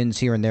more wins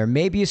here and there.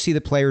 Maybe you see the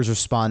players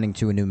responding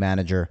to a new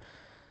manager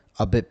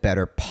a bit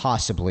better,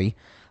 possibly.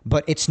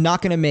 But it's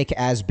not going to make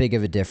as big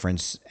of a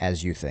difference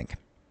as you think.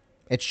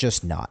 It's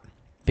just not.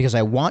 Because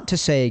I want to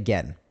say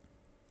again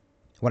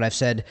what I've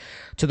said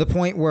to the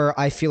point where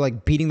I feel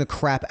like beating the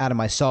crap out of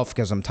myself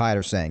because I'm tired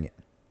of saying it.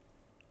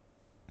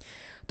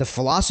 The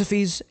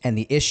philosophies and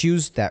the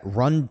issues that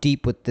run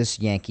deep with this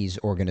Yankees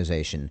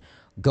organization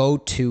go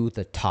to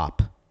the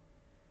top.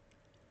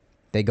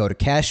 They go to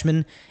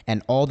Cashman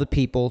and all the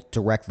people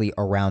directly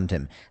around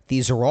him.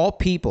 These are all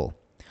people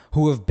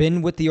who have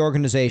been with the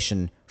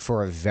organization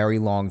for a very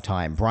long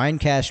time. Brian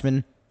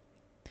Cashman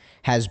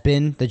has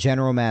been the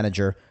general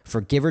manager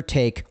for give or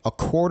take a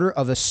quarter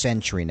of a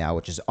century now,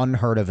 which is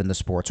unheard of in the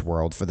sports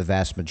world for the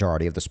vast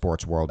majority of the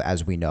sports world,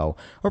 as we know,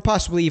 or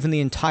possibly even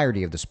the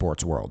entirety of the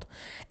sports world.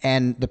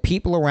 And the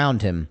people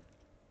around him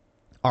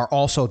are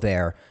also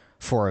there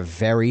for a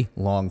very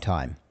long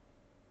time.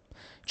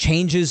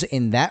 Changes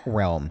in that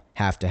realm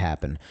have to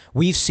happen.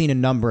 We've seen a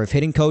number of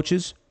hitting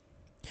coaches.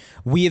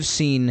 We have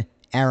seen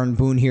Aaron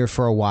Boone here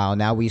for a while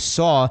now. We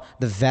saw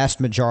the vast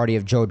majority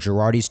of Joe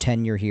Girardi's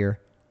tenure here.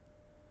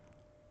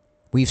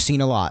 We've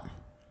seen a lot.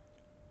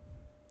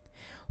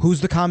 Who's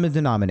the common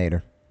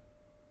denominator?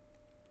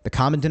 The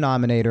common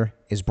denominator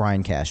is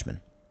Brian Cashman.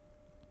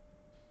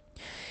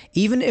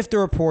 Even if the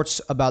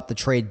reports about the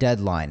trade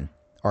deadline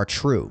are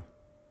true,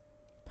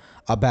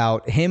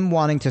 about him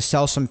wanting to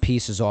sell some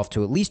pieces off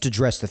to at least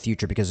address the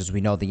future, because as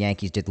we know, the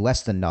Yankees did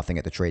less than nothing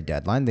at the trade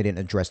deadline. They didn't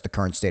address the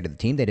current state of the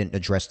team. They didn't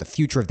address the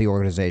future of the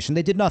organization.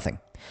 They did nothing.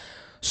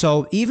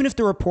 So even if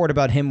the report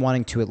about him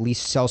wanting to at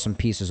least sell some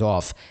pieces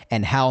off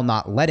and Hal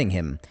not letting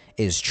him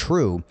is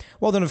true,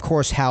 well, then, of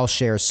course, Hal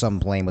shares some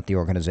blame with the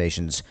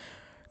organization's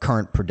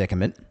current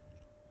predicament.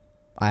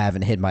 I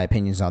haven't hid my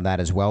opinions on that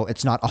as well.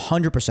 It's not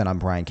 100% on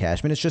Brian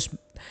Cashman. It's just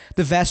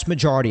the vast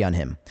majority on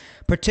him,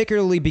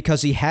 particularly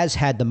because he has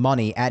had the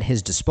money at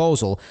his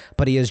disposal,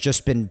 but he has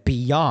just been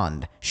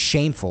beyond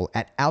shameful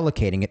at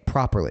allocating it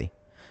properly.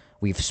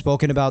 We've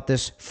spoken about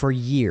this for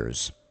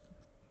years,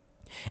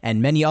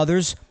 and many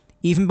others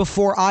even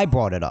before I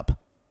brought it up.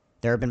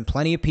 There have been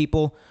plenty of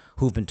people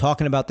who've been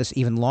talking about this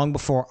even long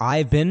before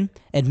I've been,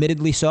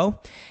 admittedly so,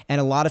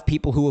 and a lot of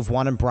people who have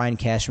wanted Brian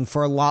Cashman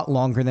for a lot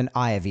longer than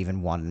I have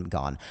even wanted him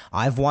gone.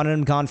 I've wanted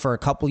him gone for a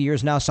couple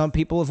years now. Some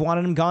people have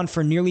wanted him gone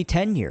for nearly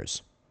 10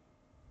 years.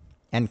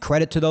 And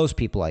credit to those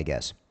people, I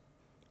guess.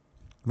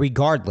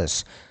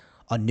 Regardless,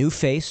 a new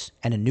face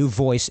and a new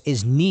voice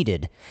is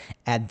needed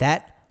at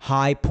that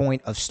high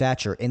point of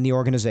stature in the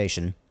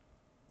organization.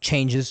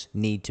 Changes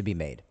need to be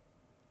made.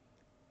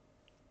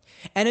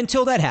 And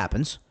until that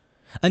happens,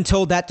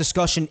 until that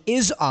discussion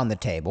is on the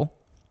table,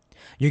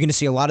 You're going to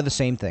see a lot of the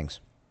same things.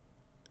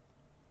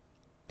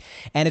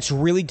 And it's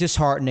really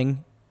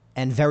disheartening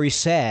and very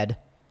sad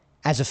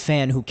as a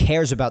fan who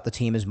cares about the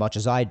team as much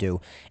as I do,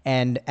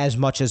 and as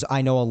much as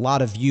I know a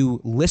lot of you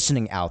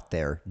listening out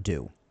there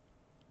do.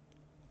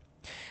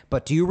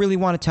 But do you really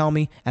want to tell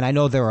me, and I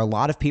know there are a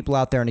lot of people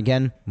out there, and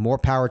again, more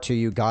power to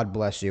you, God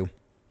bless you.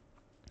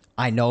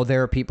 I know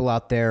there are people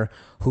out there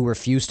who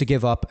refuse to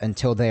give up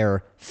until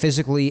they're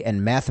physically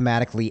and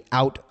mathematically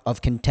out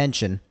of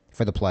contention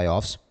for the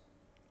playoffs.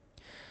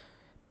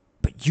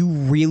 But you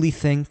really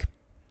think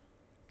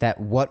that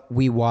what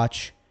we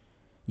watch,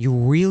 you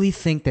really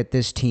think that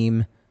this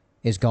team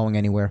is going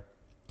anywhere?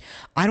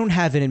 I don't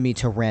have it in me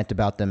to rant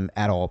about them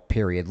at all,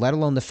 period, let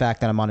alone the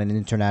fact that I'm on an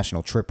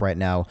international trip right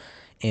now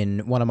in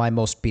one of my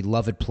most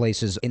beloved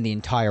places in the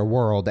entire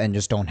world and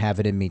just don't have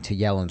it in me to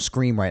yell and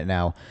scream right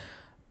now.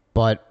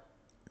 But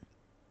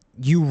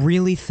you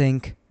really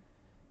think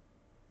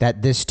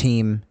that this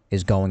team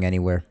is going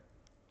anywhere?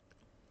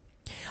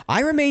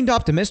 I remained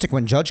optimistic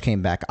when Judge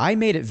came back. I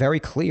made it very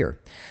clear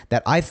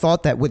that I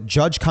thought that with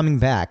Judge coming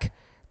back,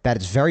 that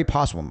it's very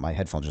possible. My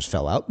headphone just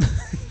fell out.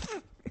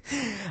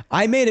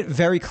 I made it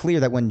very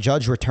clear that when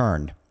Judge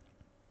returned,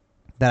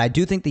 that I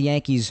do think the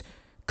Yankees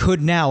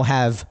could now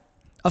have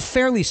a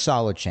fairly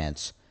solid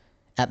chance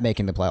at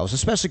making the playoffs,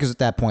 especially because at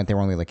that point they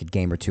were only like a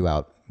game or two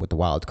out with the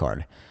wild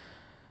card.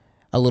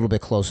 A little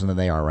bit closer than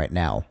they are right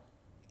now.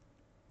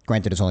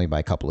 Granted, it's only by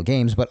a couple of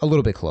games, but a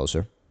little bit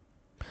closer.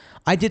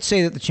 I did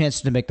say that the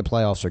chances to make the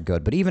playoffs are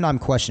good, but even I'm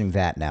questioning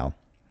that now.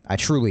 I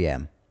truly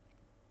am.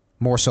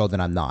 More so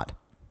than I'm not.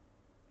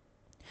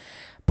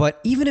 But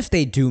even if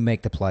they do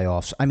make the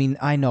playoffs, I mean,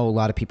 I know a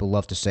lot of people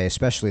love to say,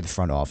 especially the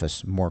front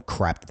office, more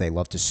crap that they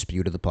love to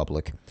spew to the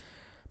public.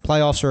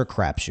 Playoffs are a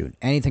crapshoot.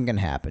 Anything can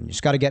happen. You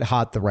just got to get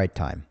hot at the right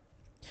time.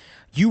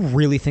 You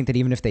really think that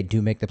even if they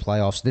do make the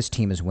playoffs, this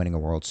team is winning a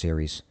World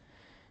Series?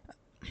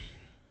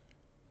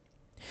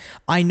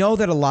 I know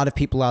that a lot of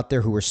people out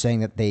there who are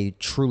saying that they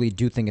truly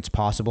do think it's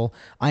possible.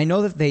 I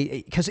know that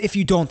because if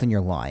you don't, then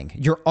you're lying.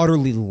 You're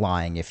utterly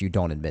lying if you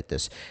don't admit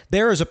this.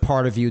 There is a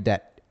part of you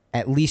that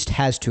at least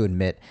has to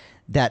admit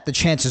that the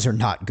chances are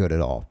not good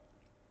at all.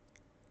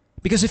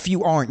 Because if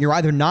you aren't, you're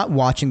either not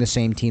watching the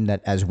same team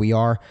as we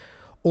are,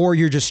 or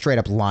you're just straight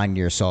up lying to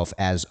yourself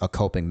as a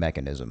coping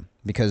mechanism.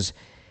 Because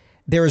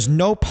there is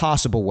no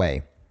possible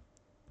way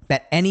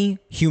that any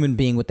human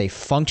being with a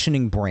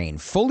functioning brain,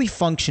 fully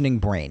functioning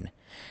brain,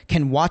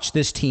 can watch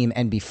this team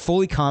and be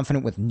fully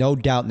confident with no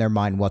doubt in their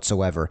mind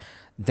whatsoever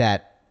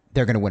that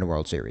they're going to win a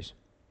World Series.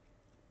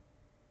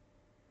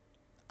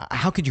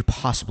 How could you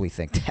possibly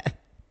think that?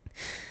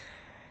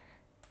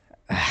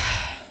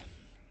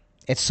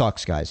 It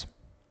sucks, guys.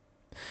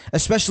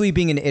 Especially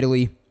being in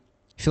Italy,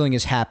 feeling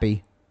as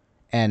happy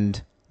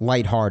and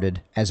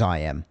lighthearted as I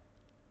am.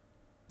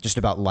 Just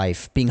about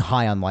life, being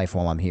high on life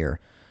while I'm here.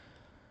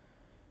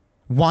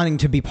 Wanting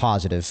to be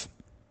positive.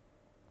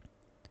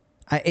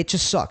 It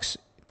just sucks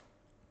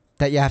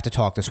that you have to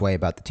talk this way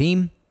about the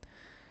team,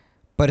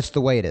 but it's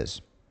the way it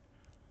is.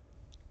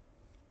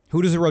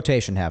 Who does the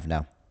rotation have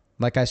now?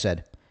 Like I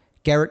said,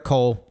 Garrett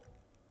Cole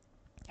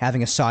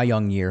having a Cy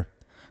Young year.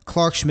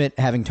 Clark Schmidt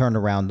having turned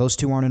around. Those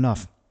two aren't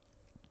enough.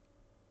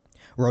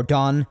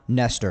 Rodon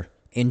Nestor,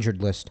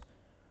 injured list.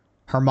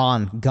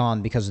 Herman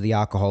gone because of the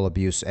alcohol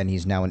abuse, and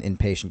he's now in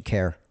inpatient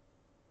care.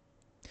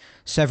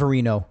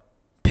 Severino,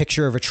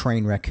 picture of a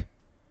train wreck.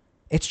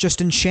 It's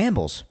just in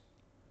shambles.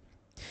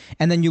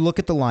 And then you look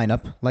at the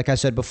lineup. Like I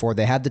said before,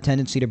 they have the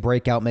tendency to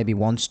break out maybe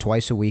once,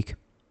 twice a week.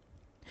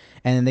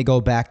 And then they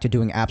go back to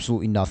doing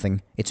absolutely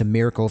nothing. It's a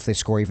miracle if they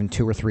score even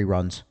 2 or 3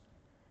 runs.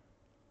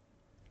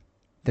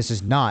 This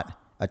is not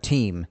a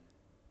team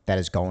that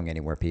is going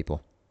anywhere,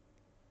 people.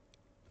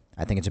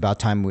 I think it's about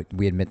time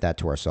we admit that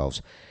to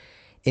ourselves.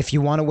 If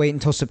you want to wait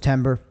until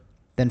September,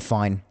 then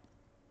fine.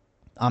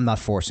 I'm not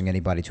forcing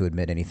anybody to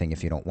admit anything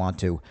if you don't want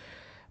to.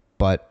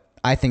 But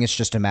I think it's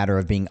just a matter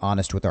of being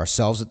honest with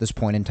ourselves at this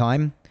point in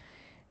time.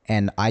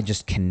 And I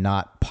just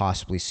cannot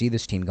possibly see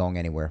this team going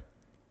anywhere.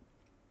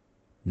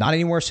 Not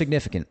anywhere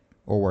significant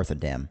or worth a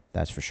damn,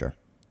 that's for sure.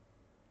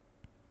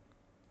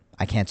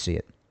 I can't see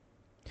it.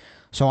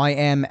 So I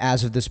am,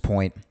 as of this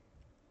point,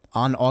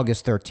 on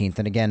August 13th.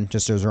 And again,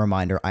 just as a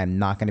reminder, I'm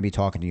not going to be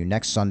talking to you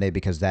next Sunday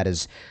because that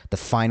is the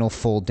final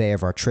full day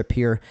of our trip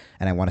here.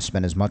 And I want to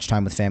spend as much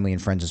time with family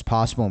and friends as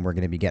possible. And we're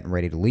going to be getting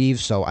ready to leave.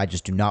 So I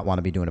just do not want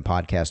to be doing a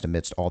podcast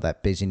amidst all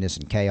that busyness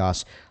and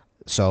chaos.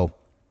 So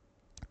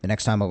the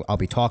next time I'll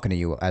be talking to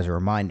you, as a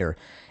reminder,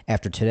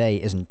 after today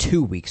is in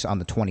 2 weeks on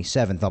the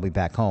 27th. I'll be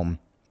back home.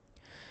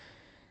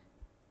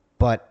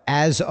 But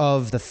as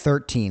of the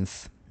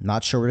 13th,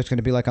 not sure what it's going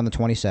to be like on the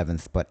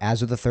 27th, but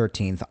as of the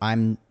 13th,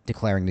 I'm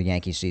declaring the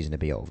Yankees season to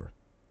be over.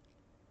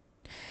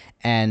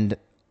 And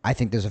I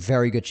think there's a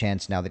very good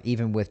chance now that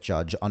even with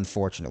Judge,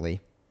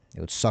 unfortunately, it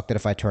would suck that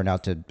if I turned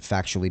out to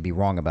factually be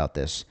wrong about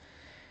this,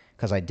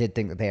 because I did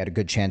think that they had a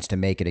good chance to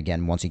make it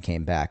again once he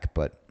came back,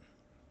 but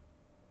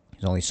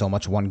there's only so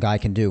much one guy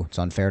can do. It's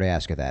unfair to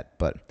ask her that.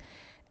 But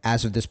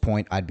as of this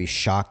point, I'd be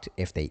shocked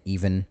if they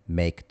even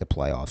make the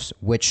playoffs,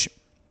 which,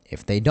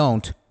 if they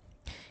don't,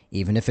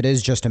 Even if it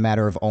is just a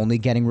matter of only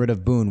getting rid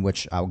of Boone,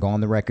 which I'll go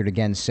on the record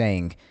again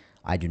saying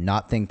I do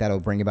not think that'll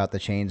bring about the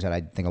change that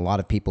I think a lot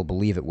of people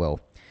believe it will.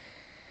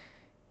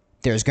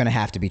 There's going to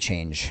have to be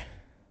change.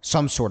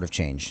 Some sort of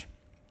change.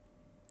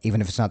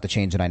 Even if it's not the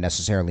change that I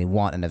necessarily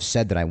want and have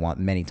said that I want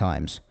many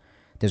times.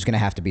 There's going to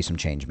have to be some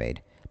change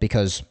made.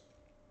 Because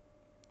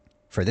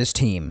for this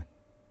team,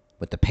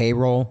 with the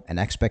payroll and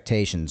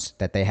expectations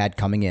that they had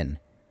coming in,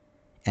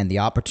 and the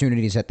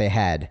opportunities that they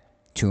had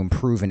to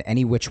improve in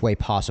any which way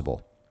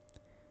possible,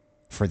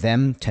 for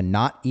them to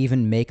not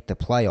even make the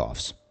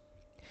playoffs,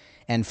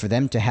 and for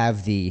them to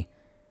have the,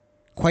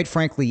 quite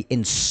frankly,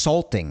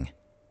 insulting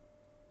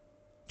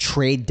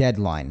trade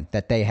deadline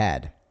that they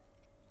had,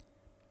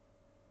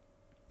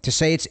 to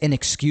say it's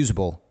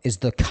inexcusable is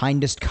the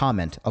kindest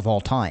comment of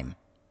all time.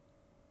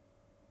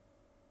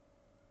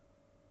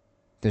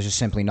 There's just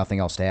simply nothing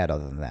else to add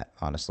other than that,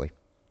 honestly.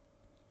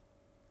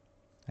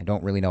 I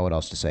don't really know what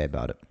else to say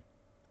about it.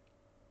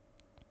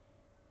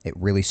 It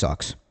really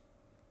sucks.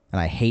 And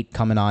I hate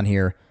coming on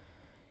here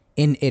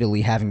in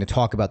Italy having to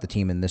talk about the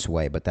team in this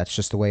way, but that's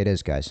just the way it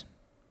is, guys.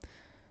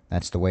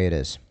 That's the way it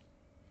is.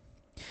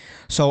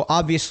 So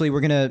obviously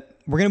we're gonna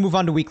move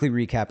on to weekly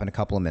recap in a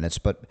couple of minutes,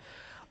 but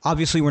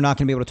obviously we're not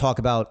going to be able to talk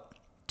about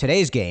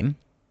today's game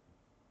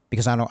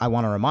because I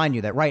want to remind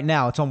you that right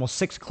now it's almost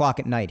 6 o'clock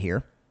at night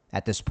here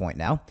at this point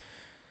now.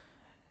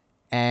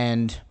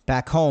 And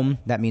back home,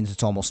 that means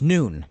it's almost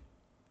noon.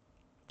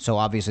 So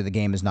obviously the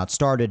game has not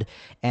started,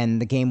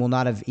 and the game will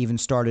not have even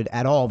started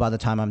at all by the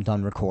time I'm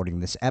done recording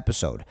this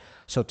episode.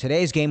 So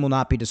today's game will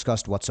not be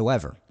discussed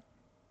whatsoever.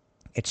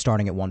 It's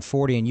starting at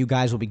 1:40, and you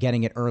guys will be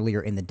getting it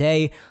earlier in the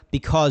day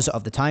because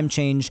of the time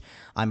change.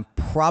 I'm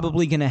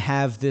probably going to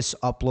have this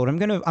upload. I'm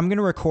going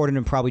to record it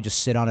and probably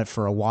just sit on it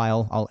for a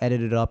while. I'll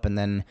edit it up and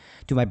then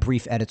do my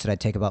brief edits that I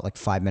take about like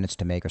 5 minutes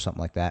to make or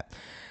something like that.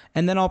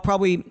 And then I'll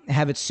probably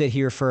have it sit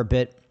here for a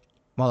bit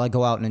while I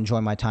go out and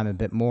enjoy my time a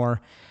bit more.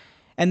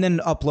 And then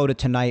upload it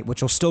tonight,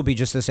 which will still be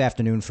just this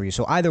afternoon for you.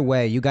 So either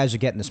way, you guys are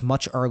getting this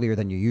much earlier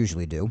than you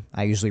usually do.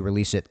 I usually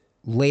release it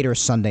later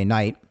Sunday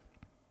night.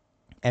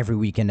 Every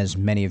weekend, as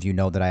many of you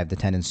know that I have the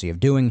tendency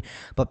of doing.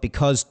 But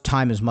because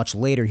time is much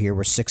later here,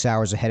 we're 6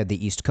 hours ahead of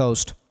the East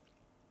Coast,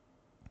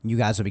 you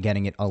guys will be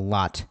getting it a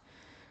lot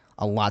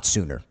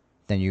sooner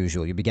than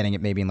usual. You'll be getting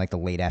it maybe in like the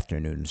late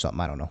afternoon or something.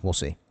 I don't know. We'll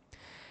see.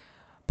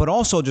 But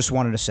also just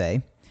wanted to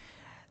say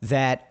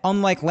that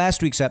unlike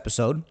last week's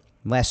episode,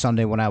 last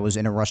Sunday when I was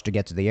in a rush to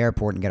get to the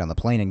airport and get on the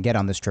plane and get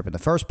on this trip in the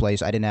first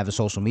place, I didn't have a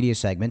social media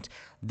segment.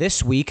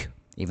 This week,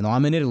 even though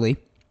I'm in Italy,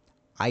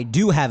 I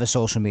do have a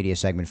social media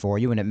segment for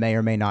you, and it may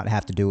or may not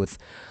have to do with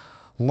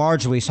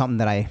largely something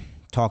that I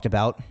talked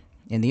about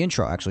in the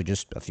intro, actually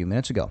just a few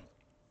minutes ago.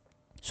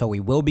 So we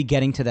will be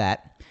getting to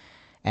that,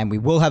 and we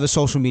will have a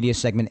social media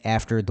segment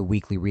after the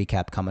weekly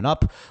recap coming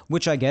up,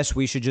 which I guess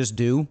we should just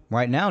do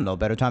right now. No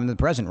better time than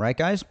the present, right,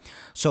 guys?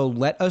 So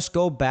let us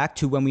go back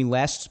to when we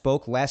last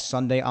spoke last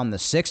Sunday on the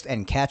 6th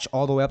and catch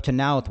all the way up to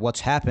now with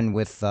what's happened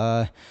with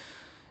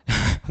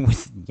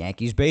with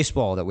Yankees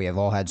baseball that we have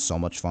all had so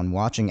much fun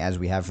watching, as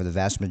we have for the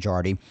vast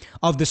majority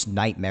of this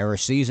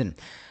nightmarish season.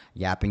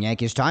 Yapping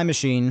Yankees time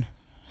machine.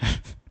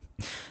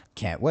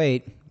 Can't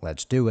wait.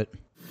 Let's do it.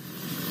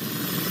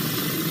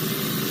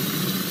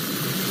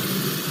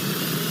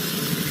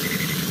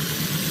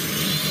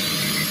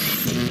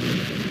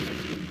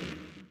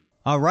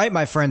 All right,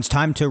 my friends,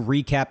 time to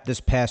recap this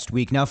past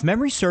week. Now, if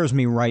memory serves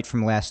me right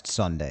from last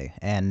Sunday,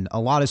 and a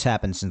lot has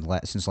happened since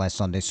last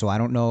Sunday, so I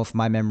don't know if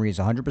my memory is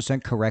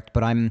 100% correct,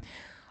 but I'm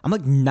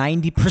like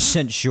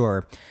 90%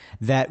 sure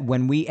that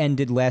when we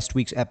ended last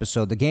week's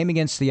episode, the game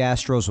against the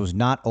Astros was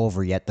not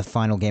over yet, the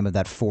final game of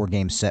that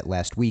 4-game set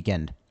last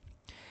weekend.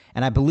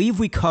 And I believe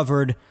we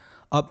covered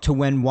up to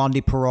when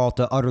Wandy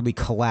Peralta utterly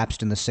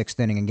collapsed in the 6th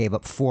inning and gave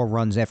up 4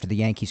 runs after the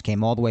Yankees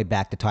came all the way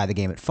back to tie the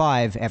game at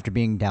 5 after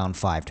being down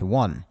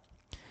 5-1.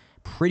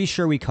 Pretty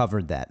sure we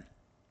covered that.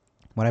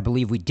 What I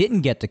believe we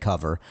didn't get to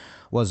cover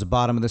was the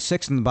bottom of the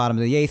 6th and the bottom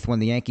of the 8th when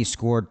the Yankees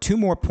scored 2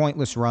 more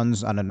pointless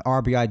runs on an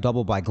RBI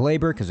double by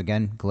Glaber, because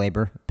again,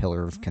 Glaber,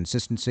 pillar of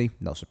consistency,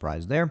 no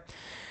surprise there.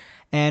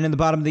 And in the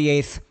bottom of the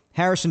 8th,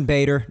 Harrison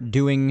Bader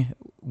doing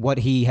what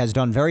he has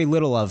done very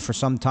little of for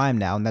some time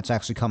now, and that's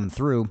actually coming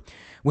through,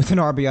 with an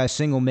RBI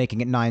single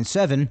making it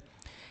 9-7.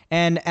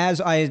 And as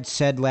I had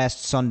said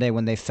last Sunday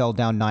when they fell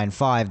down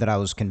 9-5 that I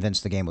was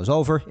convinced the game was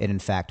over, it in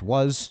fact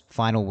was.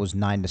 Final was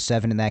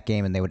 9-7 in that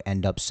game, and they would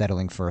end up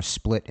settling for a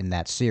split in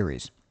that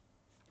series.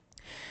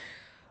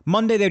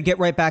 Monday, they'd get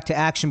right back to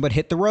action, but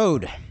hit the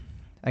road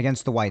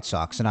against the White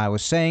Sox. And I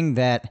was saying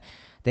that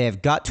they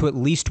have got to at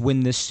least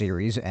win this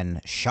series,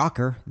 and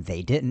shocker,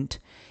 they didn't,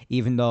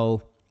 even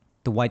though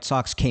the White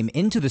Sox came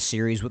into the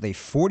series with a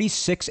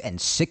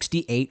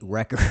 46-68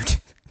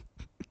 record.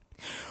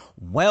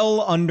 Well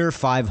under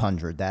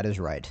 500, that is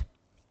right.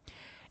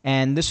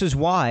 And this is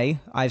why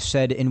I've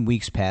said in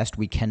weeks past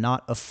we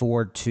cannot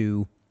afford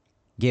to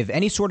give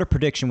any sort of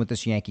prediction with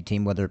this Yankee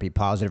team, whether it be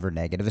positive or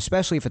negative,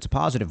 especially if it's a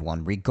positive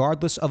one,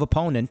 regardless of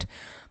opponent,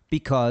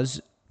 because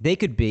they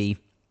could be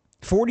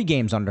 40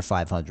 games under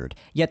 500.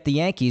 Yet the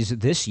Yankees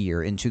this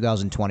year in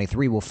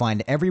 2023 will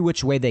find every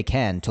which way they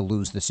can to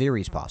lose the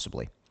series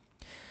possibly.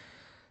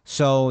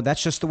 So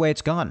that's just the way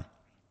it's gone.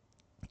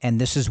 And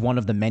this is one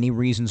of the many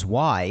reasons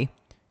why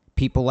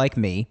people like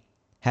me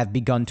have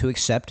begun to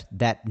accept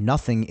that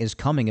nothing is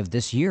coming of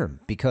this year,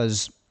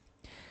 because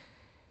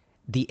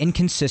the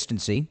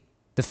inconsistency,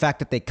 the fact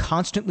that they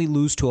constantly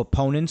lose to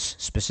opponents,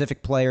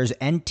 specific players,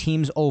 and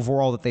teams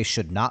overall that they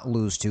should not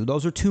lose to,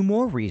 those are two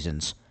more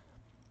reasons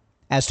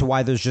as to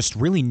why there's just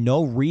really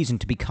no reason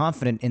to be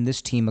confident in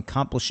this team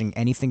accomplishing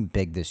anything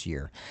big this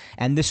year.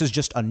 And this is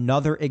just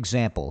another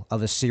example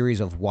of a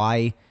series of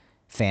why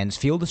fans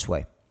feel this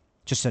way.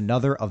 Just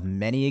another of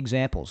many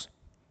examples.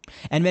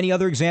 And many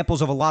other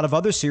examples of a lot of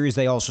other series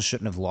they also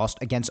shouldn't have lost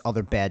against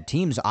other bad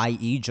teams,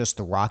 i.e. just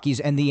the Rockies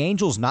and the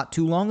Angels not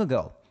too long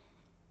ago.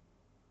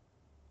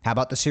 How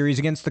about the series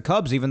against the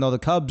Cubs? Even though the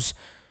Cubs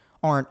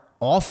aren't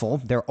awful,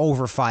 they're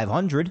over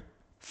 500.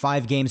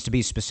 5 games to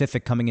be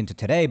specific coming into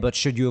today, but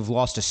should you have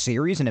lost a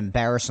series, and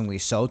embarrassingly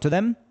so, to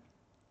them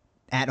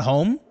at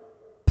home?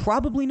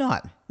 Probably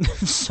not.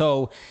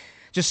 So,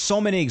 just so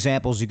many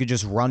examples. You could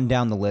just run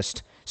down the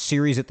list.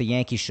 Series that the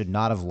Yankees should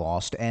not have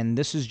lost, and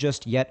this is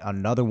just yet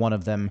another one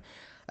of them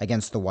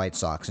against the White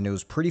Sox. And it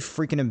was pretty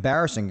freaking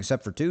embarrassing,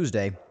 except for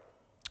Tuesday,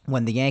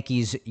 when the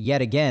Yankees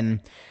yet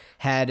again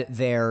had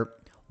their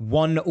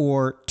 1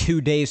 or 2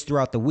 days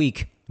throughout the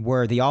week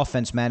where the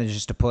offense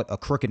manages to put a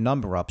crooked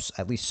number up,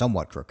 at least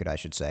somewhat crooked, I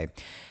should say.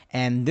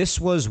 And this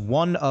was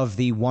one of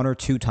the 1 or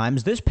 2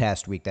 times this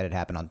past week that it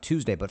happened on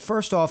Tuesday. But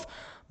first off,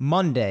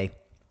 Monday,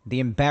 the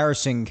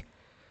embarrassing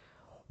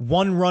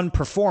 1-run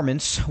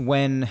performance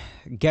when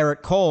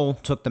Garrett Cole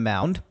took the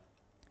mound.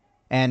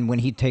 And when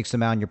he takes the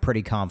mound, you're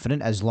pretty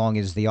confident. As long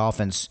as the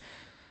offense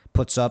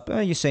puts up,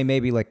 you say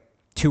maybe like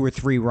 2 or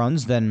 3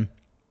 runs, then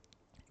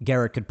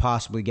Garrett could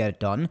possibly get it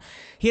done.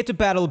 He had to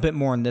battle a bit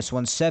more in this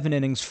one. 7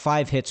 innings,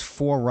 5 hits,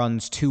 4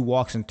 runs, 2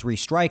 walks, and 3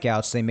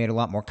 strikeouts. They made a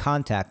lot more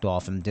contact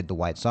off him, did the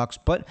White Sox.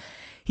 But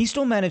he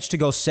still managed to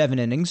go 7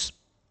 innings.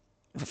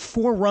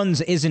 4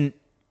 runs isn't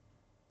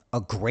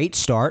a great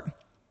start.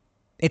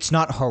 It's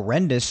not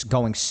horrendous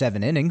going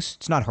 7 innings.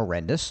 It's not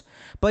horrendous.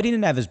 But he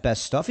didn't have his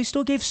best stuff. He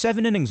still gave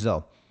 7 innings,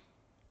 though.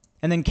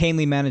 And then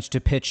Canely managed to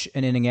pitch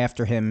an inning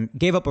after him.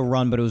 Gave up a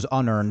run, but it was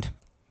unearned,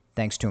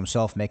 thanks to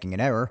himself making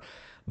an error.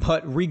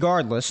 But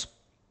regardless,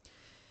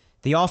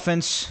 the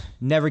offense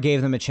never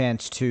gave them a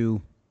chance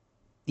to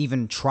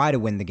even try to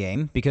win the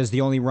game, because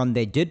the only run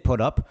they did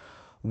put up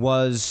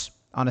was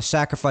on a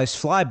sacrifice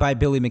fly by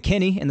Billy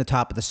McKinney in the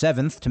top of the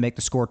 7th to make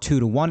the score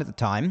 2-1 at the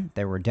time.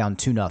 They were down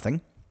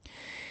 2-0.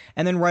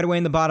 And then right away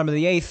in the bottom of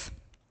the 8th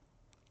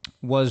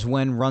was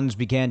when runs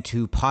began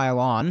to pile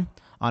on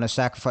a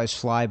sacrifice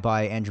fly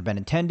by Andrew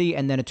Benintendi,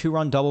 and then a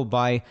 2-run double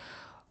by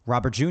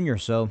Robert Jr.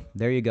 So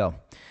there you go.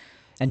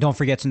 And don't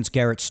forget, since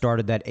Garrett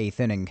started that 8th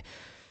inning,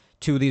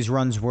 2 of these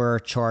runs were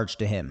charged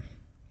to him.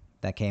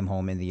 That came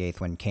home in the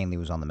 8th when Canely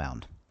was on the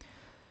mound.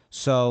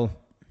 So,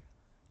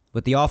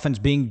 with the offense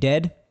being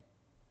dead,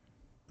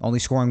 only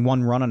scoring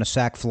 1 run on a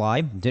sac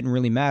fly, didn't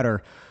really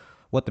matter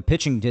what the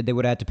pitching did. They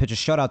would have had to pitch a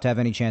shutout to have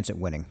any chance at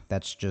winning.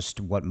 That's just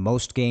what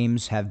most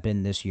games have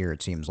been this year,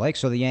 it seems like.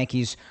 So the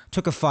Yankees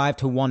took a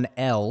 5-1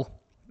 L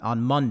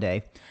on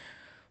Monday.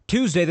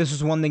 Tuesday, this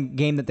was one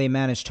game that they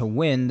managed to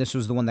win. This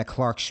was the one that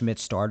Clark Schmidt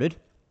started.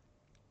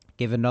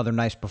 Gave another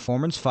nice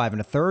performance, 5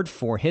 1/3,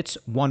 4 hits,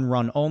 1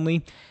 run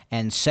only,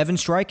 and 7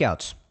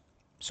 strikeouts.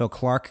 So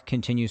Clark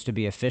continues to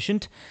be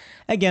efficient.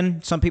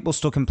 Again, some people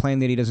still complain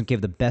that he doesn't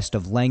give the best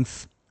of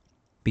length.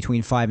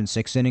 Between 5 and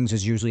 6 innings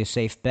is usually a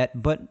safe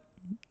bet, but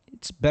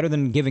it's better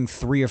than giving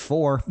 3 or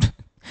 4.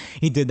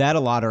 He did that a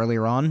lot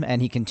earlier on,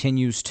 and he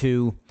continues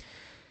to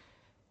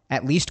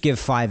at least give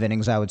 5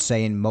 innings, I would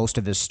say, in most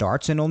of his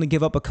starts, and only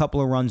give up a couple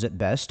of runs at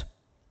best.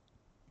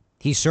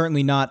 He's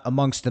certainly not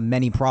amongst the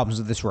many problems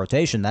of this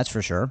rotation, that's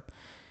for sure.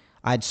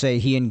 I'd say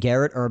he and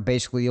Garrett are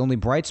basically the only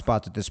bright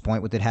spots at this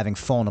point, with it having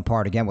fallen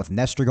apart again, with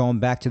Nestor going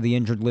back to the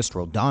injured list,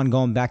 Rodon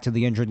going back to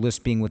the injured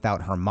list, being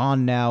without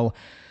Herman now.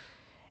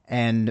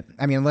 And,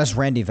 I mean, unless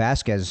Randy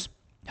Vasquez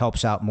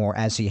helps out more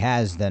as he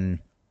has, then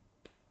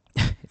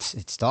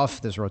it's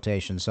tough, this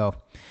rotation. So,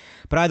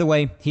 but either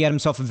way, he had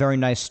himself a very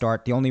nice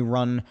start. The only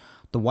run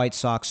the White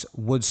Sox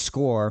would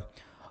score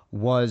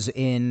was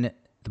in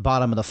the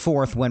bottom of the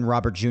 4th when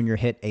Robert Jr.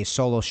 hit a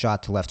solo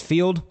shot to left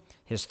field,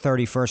 his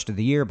 31st of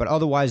the year. But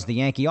otherwise, the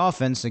Yankee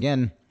offense,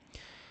 again,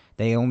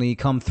 they only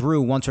come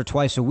through once or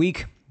twice a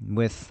week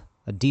with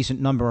a decent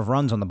number of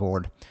runs on the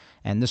board.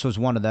 And this was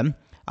one of them.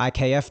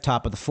 IKF,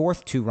 top of the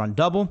 4th, 2-run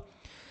double.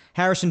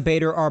 Harrison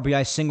Bader,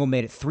 RBI single,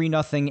 made it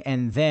 3-0.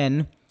 And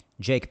then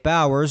Jake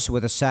Bowers,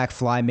 with a sac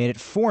fly, made it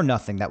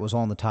 4-0. That was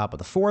all in the top of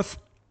the 4th.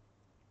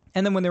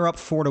 And then when they were up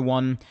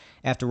 4-1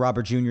 after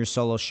Robert Jr.'s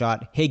solo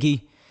shot,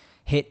 Higgy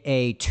hit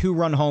a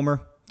 2-run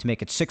homer to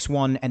make it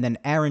 6-1, and then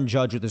Aaron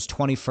Judge, with his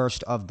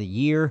 21st of the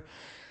year,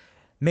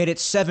 made it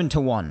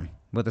 7-1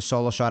 with a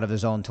solo shot of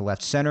his own to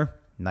left center.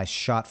 Nice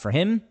shot for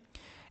him.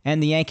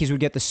 And the Yankees would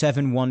get the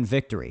 7-1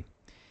 victory.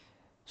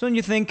 So then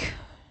you think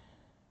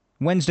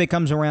Wednesday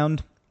comes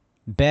around,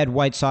 bad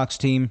White Sox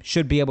team,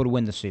 should be able to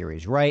win the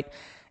series, right?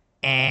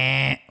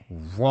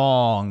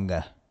 Wrong.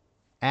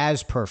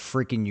 As per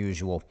freaking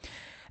usual.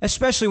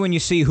 Especially when you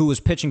see who was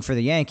pitching for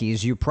the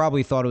Yankees, you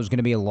probably thought it was going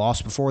to be a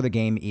loss before the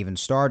game even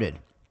started.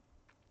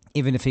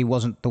 Even if he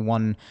wasn't the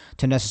one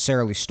to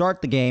necessarily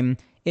start the game,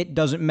 it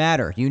doesn't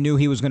matter. You knew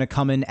he was going to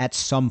come in at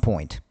some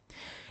point.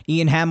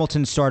 Ian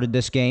Hamilton started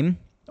this game,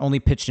 only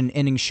pitched an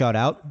inning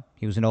shutout.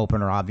 He was an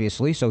opener,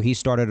 obviously, so he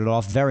started it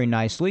off very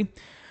nicely.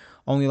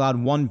 Only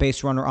allowed one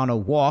base runner on a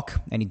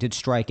walk, and he did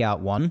strike out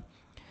one.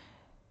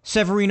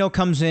 Severino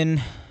comes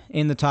in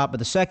the top of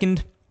the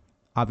second.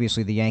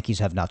 Obviously, the Yankees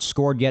have not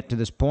scored yet to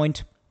this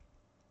point.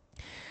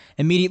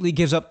 Immediately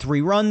gives up 3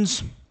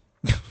 runs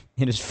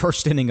in his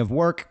first inning of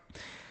work.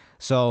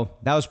 So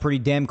that was pretty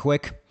damn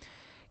quick.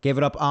 Gave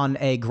it up on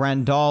a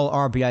Grandal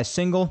RBI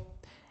single.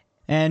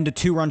 And a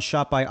 2-run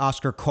shot by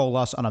Oscar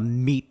Colas on a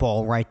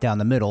meatball right down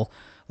the middle,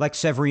 like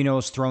Severino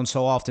has thrown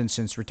so often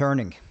since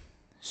returning.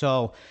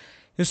 So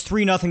it was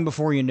 3-0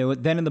 before you knew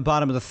it. Then in the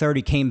bottom of the third,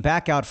 he came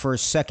back out for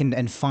his second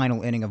and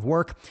final inning of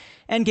work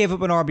and gave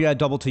up an RBI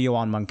double to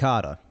Yoan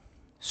Moncada.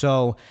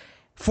 So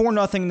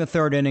 4-0 in the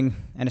third inning,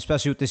 and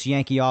especially with this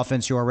Yankee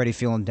offense, you're already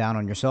feeling down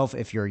on yourself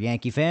if you're a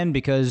Yankee fan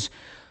because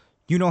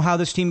you know how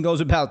this team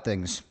goes about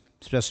things,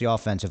 especially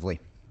offensively.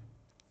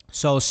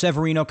 So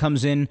Severino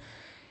comes in,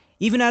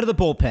 even out of the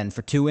bullpen,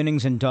 for 2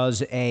 innings and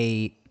does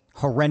a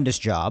horrendous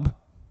job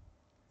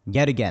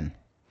yet again.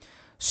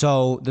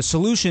 So the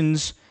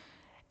solutions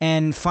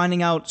and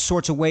finding out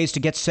sorts of ways to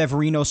get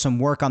Severino some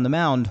work on the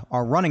mound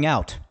are running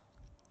out.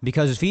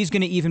 Because if he's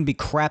going to even be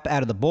crap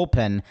out of the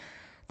bullpen,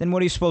 then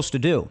what are you supposed to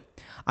do?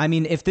 I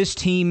mean, if this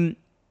team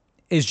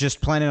is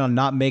just planning on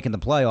not making the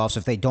playoffs,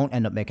 if they don't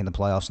end up making the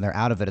playoffs and they're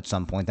out of it at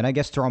some point, then I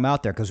guess throw him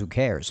out there because who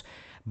cares?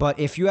 But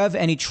if you have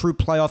any true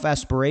playoff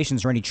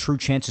aspirations or any true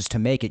chances to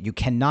make it, you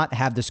cannot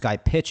have this guy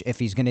pitch if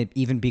he's going to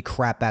even be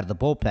crap out of the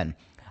bullpen.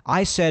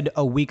 I said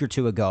a week or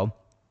two ago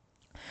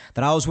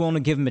that I was willing to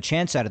give him a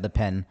chance out of the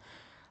pen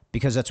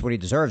because that's what he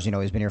deserves. You know,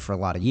 he's been here for a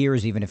lot of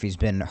years, even if he's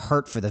been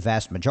hurt for the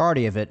vast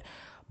majority of it.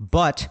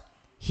 But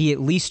he at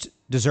least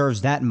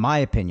deserves that, in my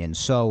opinion.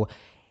 So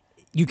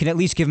you can at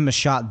least give him a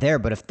shot there.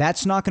 But if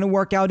that's not going to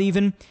work out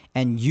even,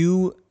 and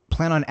you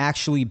plan on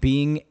actually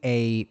being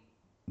a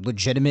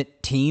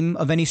legitimate team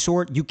of any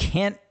sort, you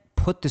can't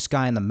put this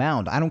guy on the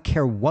mound. I don't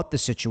care what the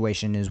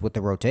situation is with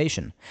the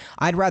rotation.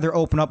 I'd rather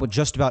open up with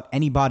just about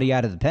anybody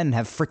out of the pen and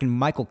have freaking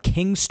Michael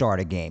King start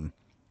a game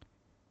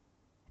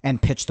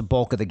and pitch the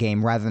bulk of the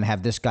game rather than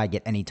have this guy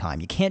get any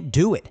time. You can't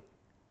do it.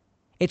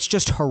 It's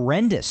just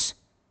horrendous.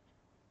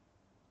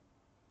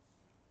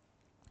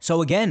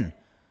 So again,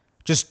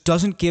 just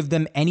doesn't give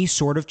them any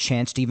sort of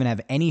chance to even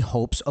have any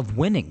hopes of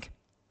winning.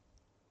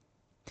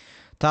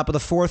 Top of the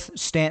fourth,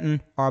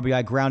 Stanton,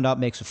 RBI groundout,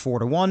 makes it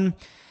 4-1.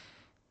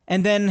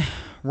 And then,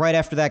 right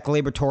after that,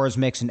 Gleyber Torres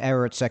makes an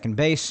error at second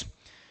base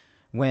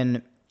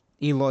when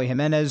Eloy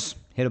Jimenez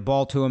hit a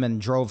ball to him and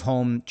drove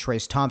home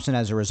Trace Thompson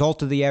as a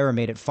result of the error,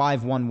 made it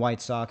 5-1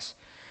 White Sox.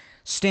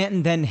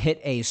 Stanton then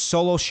hit a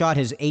solo shot,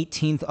 his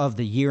 18th of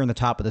the year, in the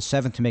top of the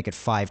seventh to make it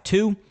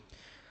 5-2.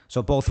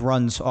 So both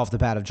runs off the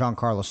bat of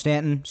Giancarlo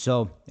Stanton.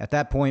 So at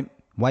that point,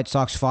 White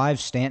Sox 5,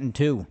 Stanton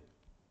 2.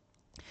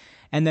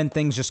 And then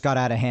things just got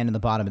out of hand in the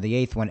bottom of the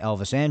eighth when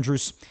Elvis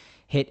Andrus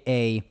hit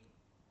a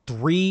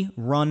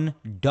 3-run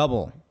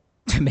double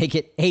to make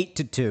it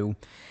 8-2.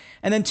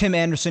 And then Tim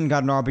Anderson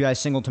got an RBI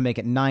single to make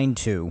it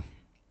 9-2.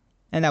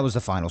 And that was the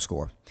final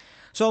score.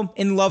 So,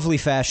 in lovely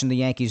fashion, the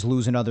Yankees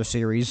lose another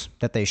series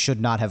that they should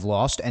not have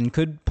lost and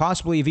could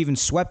possibly have even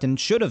swept and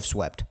should have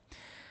swept.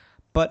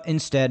 But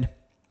instead,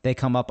 they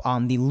come up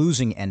on the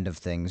losing end of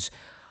things,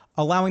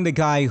 allowing the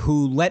guy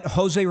who let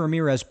Jose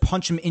Ramirez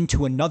punch him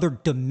into another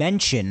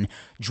dimension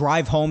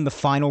drive home the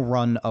final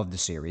run of the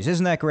series.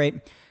 Isn't that great?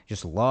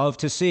 Just love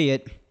to see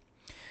it.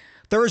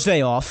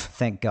 Thursday off,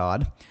 thank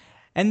God.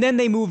 And then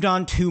they moved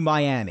on to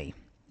Miami.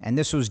 And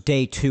this was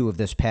day 2 of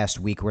this past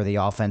week where the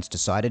offense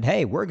decided,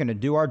 hey, we're going to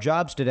do our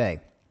jobs today.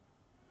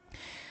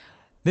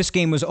 This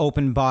game was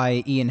opened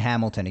by Ian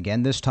Hamilton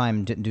again. This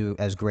time didn't do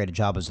as great a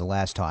job as the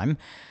last time.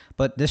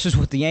 But this is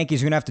what the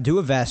Yankees are going to have to do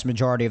a vast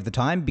majority of the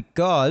time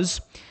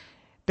because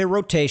their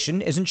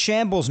rotation is in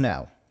shambles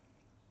now.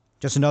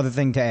 Just another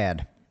thing to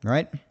add,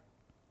 right?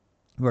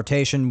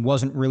 Rotation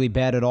wasn't really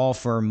bad at all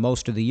for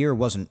most of the year.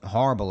 Wasn't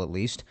horrible, at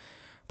least.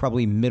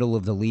 Probably middle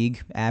of the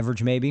league,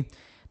 average maybe.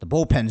 The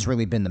bullpen's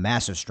really been the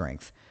massive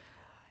strength.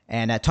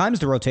 And at times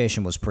the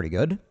rotation was pretty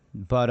good,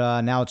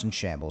 but now it's in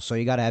shambles. So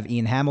you got to have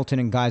Ian Hamilton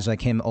and guys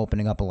like him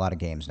opening up a lot of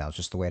games now. It's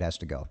just the way it has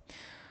to go.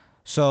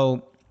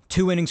 So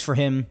 2 innings for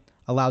him,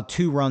 allowed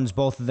 2 runs,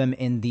 both of them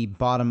in the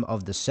bottom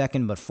of the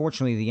second. But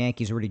fortunately, the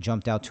Yankees already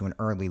jumped out to an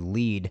early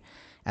lead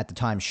at the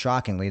time,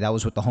 shockingly. That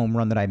was with the home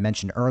run that I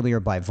mentioned earlier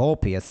by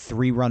Volpe, a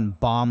 3-run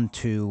bomb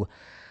to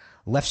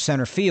left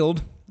center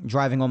field,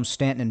 driving home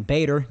Stanton and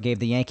Bader, gave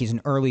the Yankees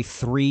an early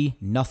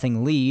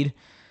 3-0 lead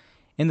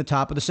in the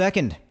top of the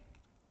second.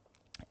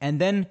 And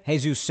then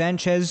Jesus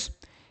Sanchez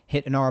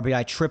hit an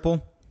RBI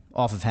triple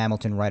off of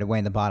Hamilton right away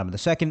in the bottom of the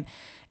second.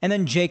 And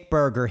then Jake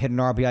Berger hit an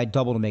RBI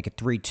double to make it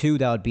 3-2.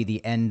 That would be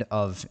the end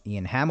of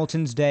Ian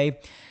Hamilton's day.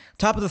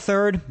 Top of the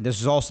third,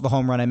 this is also the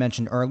home run I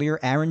mentioned earlier,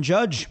 Aaron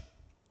Judge.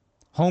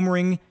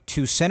 Homering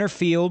to center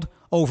field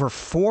over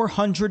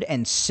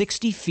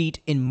 460 feet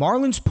in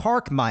Marlins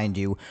Park, mind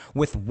you,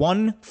 with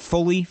one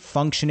fully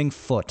functioning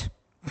foot.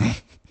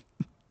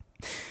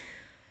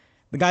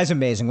 The guy's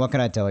amazing. What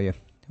can I tell you?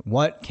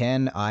 What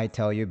can I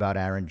tell you about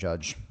Aaron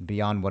Judge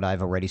beyond what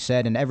I've already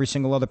said and every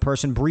single other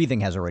person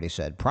breathing has already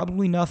said?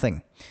 Probably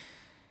nothing.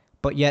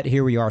 But yet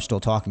here we are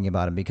still talking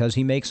about him because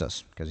he makes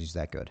us, because he's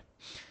that good.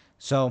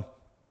 So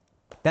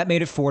that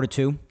made it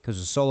 4-2 because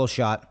it's a solo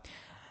shot.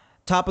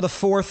 Top of the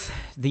fourth,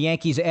 the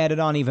Yankees added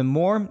on even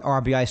more.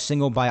 RBI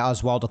single by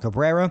Oswaldo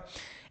Cabrera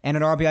and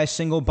an RBI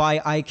single by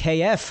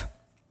IKF.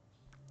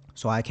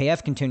 So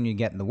IKF continued to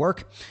get in the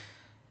work.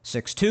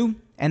 6-2.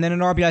 And then an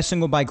RBI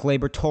single by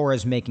Gleyber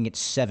Torres, making it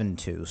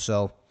 7-2.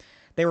 So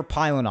they were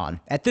piling on.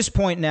 At this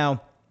point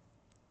now,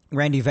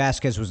 Randy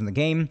Vasquez was in the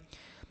game.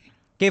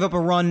 Gave up a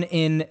run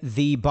in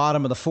the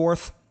bottom of the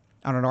fourth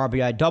on an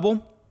RBI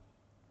double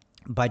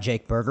by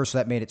Jake Berger. So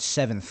that made it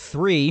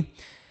 7-3.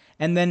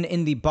 And then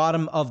in the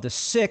bottom of the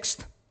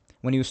sixth,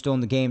 when he was still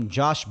in the game,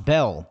 Josh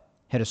Bell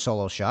hit a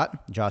solo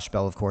shot. Josh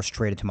Bell, of course,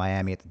 traded to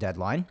Miami at the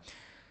deadline.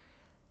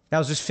 That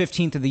was his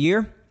 15th of the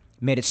year.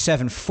 Made it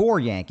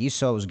 7-4 Yankees,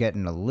 so it was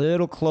getting a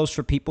little close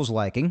for people's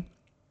liking.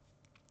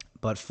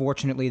 But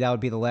fortunately, that would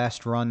be the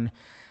last run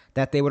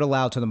that they would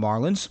allow to the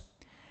Marlins.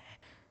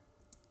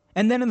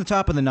 And then in the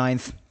top of the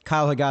ninth,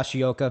 Kyle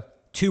Higashioka,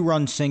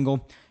 2-run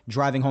single,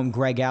 driving home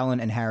Greg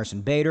Allen and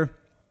Harrison Bader.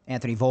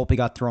 Anthony Volpe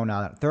got thrown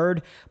out at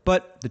third,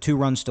 but the 2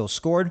 runs still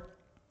scored.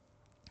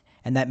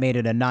 And that made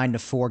it a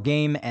 9-4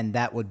 game, and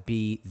that would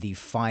be the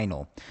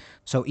final.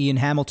 So Ian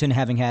Hamilton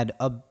having had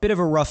a bit of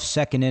a rough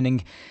second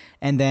inning,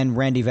 and then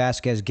Randy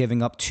Vasquez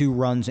giving up 2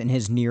 runs in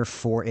his near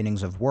 4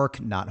 innings of work.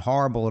 Not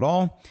horrible at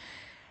all.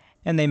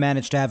 And they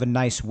managed to have a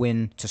nice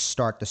win to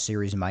start the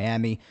series in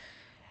Miami.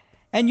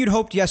 And you'd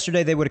hoped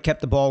yesterday they would have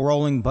kept the ball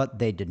rolling, but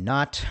they did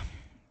not,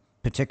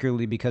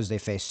 particularly because they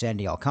faced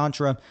Sandy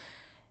Alcantara.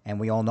 And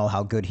we all know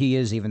how good he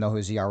is, even though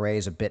his ERA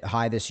is a bit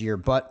high this year,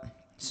 but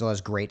still has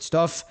great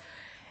stuff.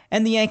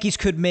 And the Yankees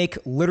could make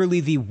literally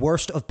the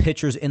worst of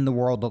pitchers in the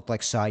world look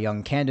like Cy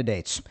Young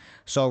candidates.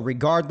 So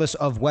regardless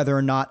of whether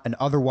or not an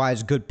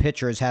otherwise good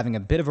pitcher is having a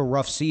bit of a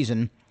rough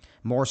season,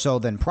 more so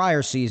than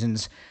prior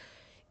seasons,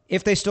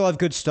 if they still have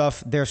good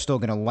stuff, they're still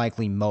going to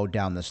likely mow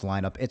down this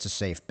lineup. It's a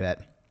safe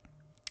bet.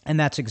 And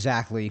that's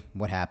exactly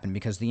what happened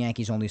because the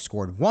Yankees only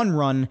scored 1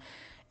 run,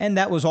 and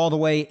that was all the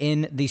way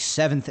in the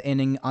 7th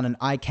inning on an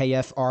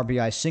IKF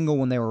RBI single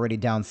when they were already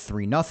down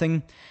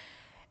 3-0.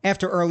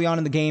 After early on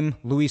in the game,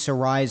 Luis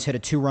Ariz hit a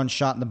 2-run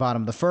shot in the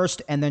bottom of the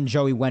first, and then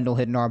Joey Wendell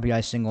hit an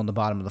RBI single in the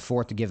bottom of the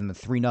fourth to give them a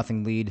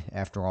 3-0 lead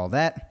after all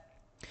that.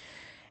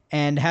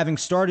 And having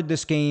started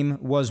this game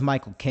was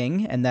Michael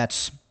King, and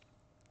that's,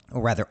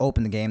 or rather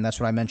open the game,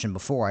 that's what I mentioned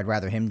before. I'd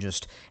rather him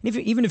just,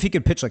 even if he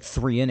could pitch like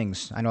 3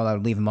 innings, I know that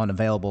would leave him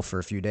unavailable for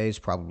a few days,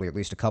 probably at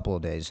least a couple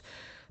of days.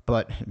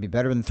 But it'd be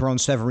better than throwing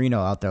Severino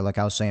out there like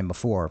I was saying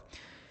before.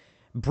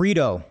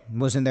 Brito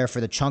was in there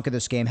for the chunk of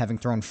this game, having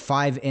thrown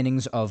 5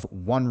 innings of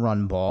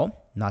 1-run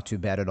ball. Not too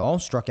bad at all.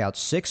 Struck out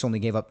 6, only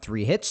gave up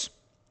 3 hits.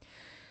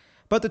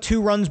 But the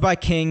 2 runs by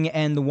King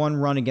and the 1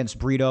 run against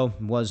Brito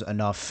was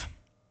enough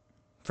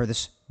for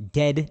this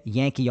dead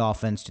Yankee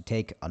offense to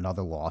take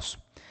another loss.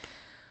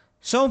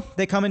 So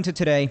they come into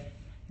today,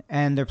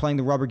 and they're playing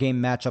the rubber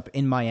game matchup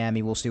in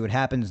Miami. We'll see what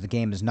happens. The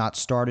game is not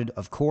started,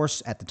 of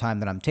course, at the time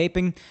that I'm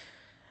taping.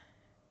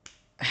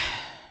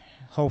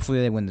 Hopefully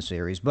they win the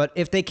series. But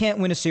if they can't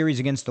win a series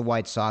against the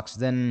White Sox,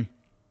 then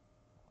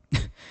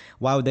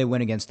why would they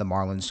win against the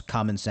Marlins?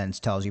 Common sense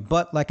tells you.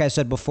 But like I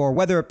said before,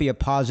 whether it be a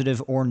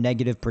positive or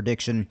negative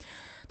prediction,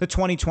 the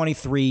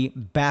 2023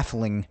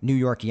 baffling New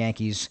York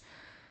Yankees,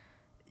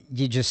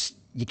 you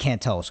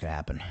can't tell what's going to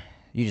happen.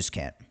 You just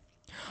can't.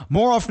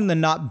 More often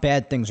than not,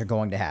 bad things are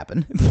going to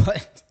happen.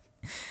 But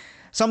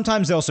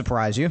sometimes they'll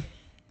surprise you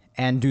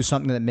and do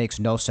something that makes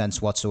no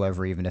sense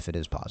whatsoever, even if it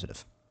is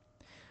positive.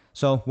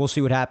 So we'll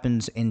see what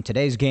happens in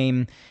today's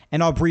game,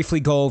 and I'll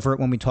briefly go over it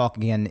when we talk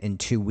again in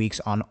 2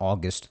 weeks on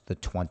August the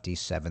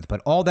 27th.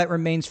 But all that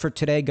remains for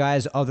today,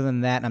 guys. Other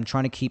than that, I'm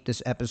trying to keep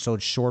this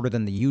episode shorter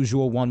than the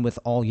usual one with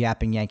all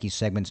Yapping Yankees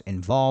segments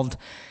involved,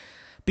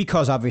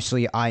 because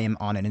obviously I am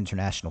on an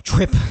international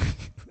trip.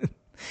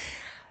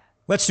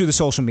 Let's do the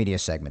social media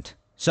segment.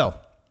 So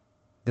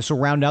this will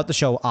round out the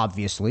show,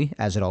 obviously,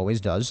 as it always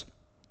does.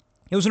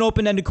 It was an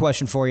open-ended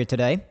question for you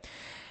today,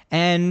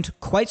 and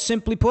quite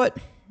simply put,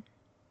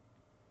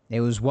 it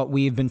was what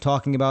we've been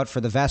talking about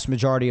for the vast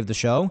majority of the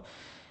show.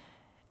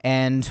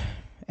 And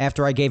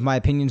after I gave my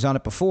opinions on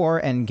it before,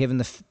 and given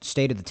the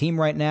state of the team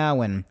right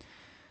now and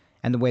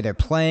the way they're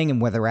playing and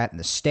where they're at in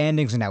the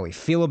standings and how we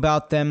feel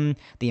about them,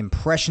 the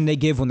impression they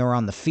give when they're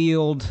on the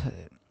field,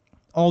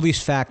 all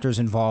these factors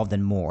involved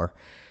and more.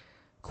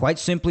 Quite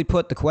simply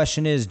put, the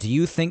question is, do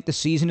you think the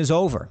season is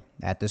over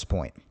at this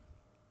point?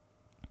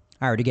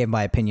 I already gave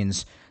my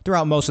opinions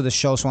throughout most of the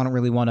show, so I don't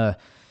really want to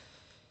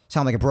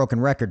sound like a broken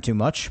record too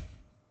much.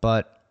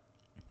 But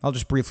I'll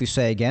just briefly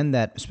say again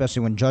that,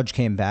 especially when Judge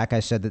came back, I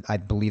said that I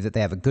believe that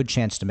they have a good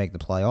chance to make the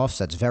playoffs.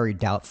 That's very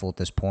doubtful at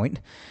this point.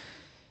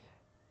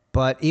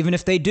 But even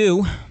if they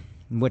do,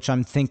 which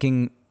I'm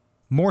thinking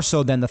more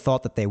so than the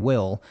thought that they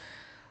will,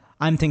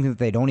 I'm thinking that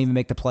they don't even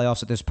make the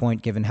playoffs at this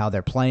point, given how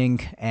they're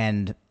playing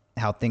and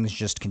how things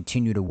just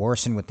continue to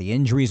worsen with the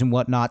injuries and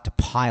whatnot to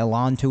pile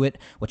onto it,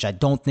 which I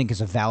don't think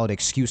is a valid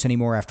excuse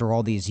anymore after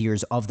all these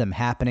years of them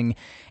happening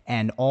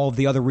and all of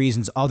the other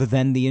reasons other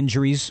than the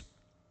injuries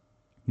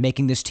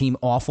making this team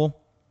awful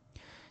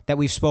that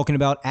we've spoken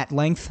about at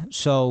length.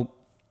 So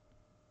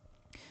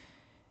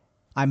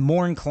I'm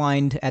more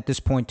inclined at this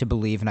point to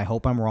believe, and I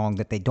hope I'm wrong,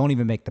 that they don't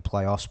even make the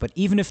playoffs. But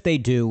even if they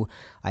do,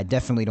 I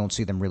definitely don't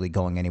see them really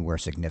going anywhere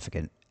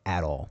significant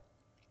at all.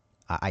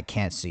 I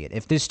can't see it.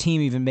 If this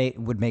team even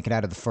would make it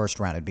out of the first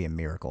round, it'd be a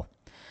miracle.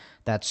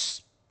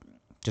 That's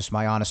just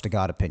my honest to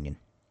God opinion.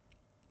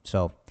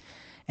 So,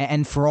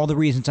 and for all the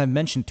reasons I've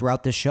mentioned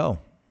throughout this show,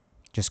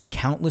 just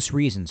countless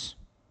reasons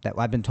that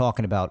I've been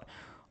talking about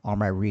are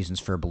my reasons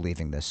for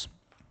believing this.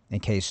 In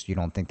case you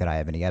don't think that I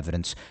have any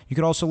evidence, you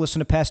could also listen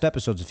to past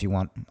episodes if you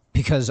want,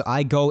 because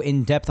I go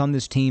in depth on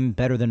this team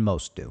better than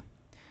most do.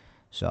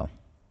 So,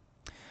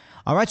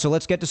 all right, so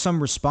let's get to some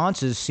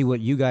responses, see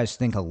what you guys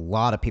think. A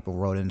lot of people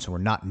wrote in, so we're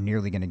not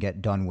nearly going to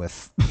get done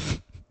with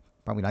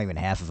probably not even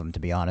half of them, to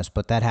be honest.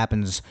 But that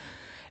happens,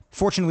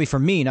 fortunately for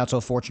me, not so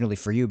fortunately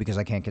for you, because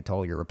I can't get to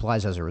all your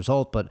replies as a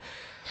result. But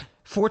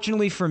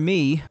fortunately for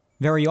me,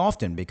 very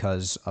often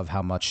because of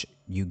how much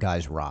you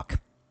guys rock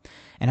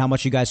and how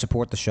much you guys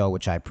support the show,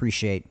 which I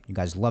appreciate. You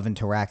guys love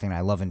interacting, and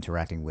I love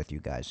interacting with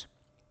you guys.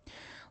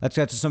 Let's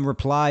get to some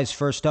replies.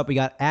 First up, we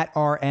got at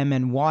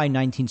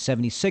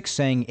RMNY1976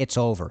 saying, it's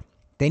over.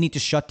 They need to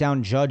shut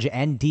down Judge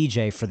and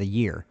DJ for the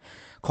year.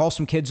 Call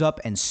some kids up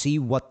and see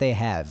what they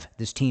have.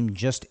 This team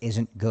just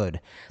isn't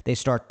good. They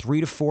start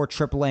 3 to 4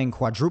 AAA and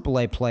quadruple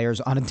A players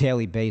on a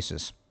daily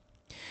basis.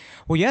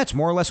 Well, yeah, it's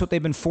more or less what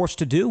they've been forced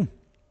to do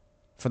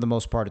for the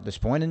most part at this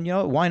point. And,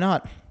 why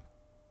not?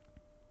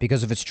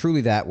 Because if it's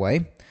truly that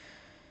way,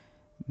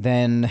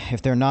 then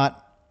if they're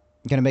not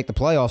going to make the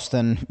playoffs,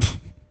 then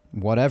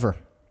whatever,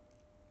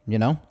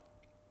 Yeah,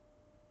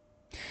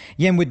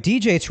 and with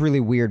DJ, it's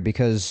really weird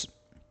because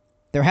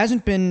there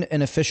hasn't been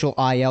an official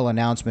IL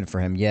announcement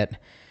for him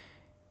yet.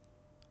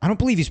 I don't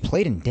believe he's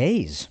played in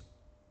days.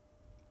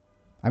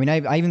 I mean,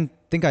 I even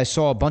think I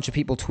saw a bunch of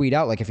people tweet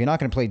out, like, if you're not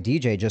going to play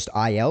DJ, just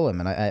IL him,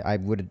 and I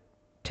would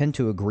tend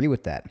to agree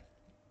with that.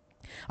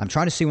 I'm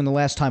trying to see when the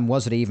last time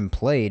was that he even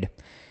played,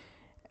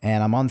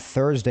 and I'm on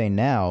Thursday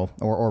now,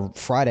 or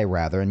Friday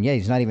rather, and yeah,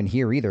 he's not even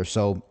here either,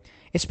 so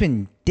it's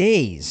been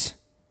days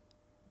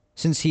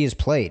since he has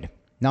played.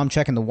 Now I'm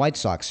checking the White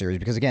Sox series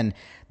because, again,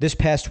 this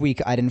past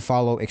week I didn't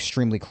follow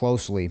extremely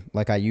closely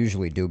like I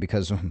usually do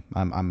because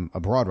I'm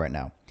abroad right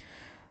now.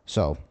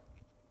 So,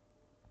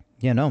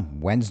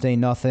 Wednesday,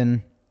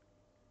 nothing.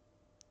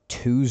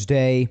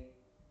 Tuesday,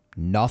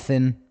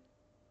 nothing.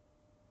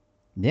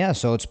 Yeah,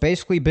 so it's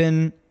basically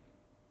been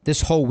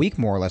this whole week,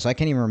 more or less. I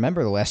can't even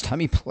remember the last time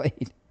he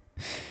played.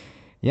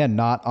 Yeah,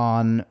 not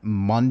on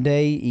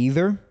Monday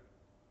either.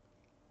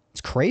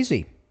 It's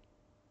crazy.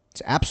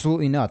 It's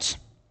absolutely nuts.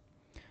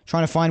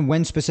 Trying to find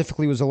when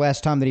specifically was the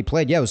last time that he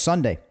played. Yeah, it was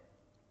Sunday.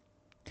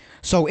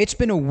 So it's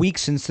been a week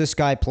since this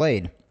guy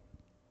played.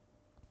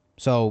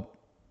 So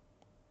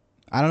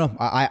I don't know.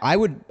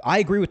 I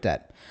agree with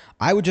that.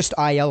 I would just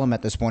IL him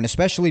at this point,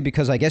 especially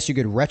because I guess you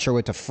could retro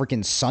it to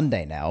freaking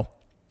Sunday now.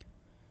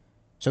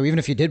 So even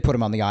if you did put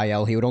him on the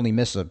IL, he would only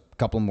miss a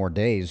couple more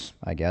days,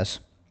 I guess.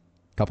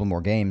 A couple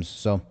more games.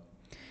 So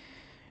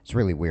it's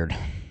really weird.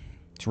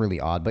 It's really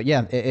odd. But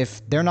yeah,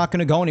 if they're not going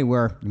to go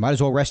anywhere, you might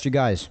as well rest you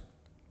guys.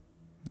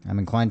 I'm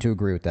inclined to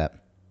agree with that.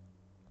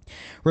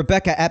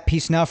 Rebecca at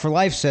Peace Now for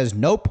Life says,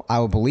 nope, I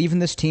will believe in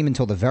this team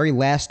until the very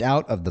last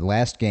out of the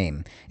last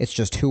game. It's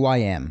just who I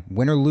am.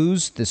 Win or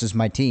lose, this is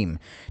my team.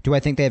 Do I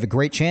think they have a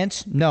great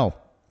chance? No,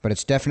 but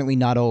it's definitely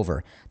not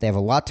over. They have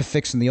a lot to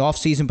fix in the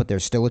offseason, but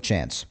there's still a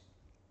chance.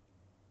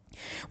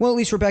 Well, at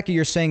least, Rebecca,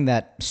 you're saying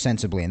that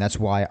sensibly, and that's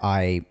why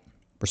I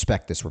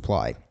respect this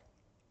reply.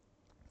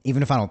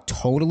 Even if I don't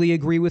totally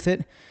agree with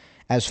it,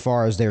 as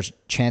far as there's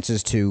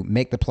chances to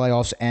make the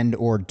playoffs and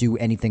or do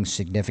anything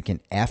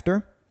significant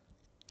after,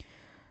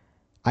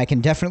 I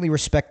can definitely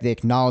respect the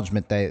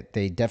acknowledgement that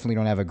they definitely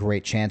don't have a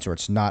great chance or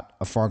it's not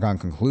a foregone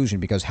conclusion,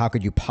 because how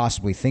could you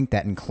possibly think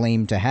that and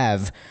claim to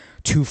have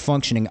 2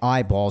 functioning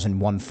eyeballs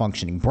and 1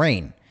 functioning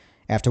brain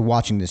after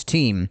watching this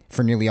team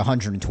for nearly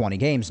 120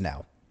 games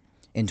now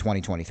in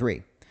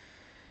 2023?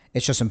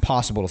 It's just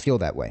impossible to feel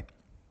that way.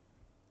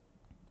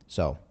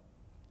 So,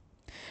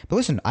 but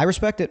listen, I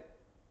respect it.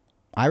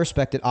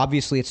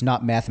 Obviously, it's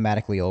not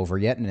mathematically over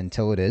yet, and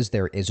until it is,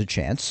 there is a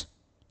chance.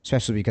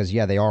 Especially because,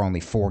 yeah, they are only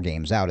 4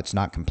 games out. It's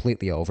not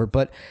completely over.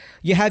 But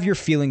you have your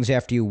feelings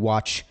after you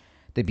watch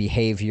the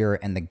behavior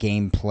and the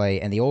gameplay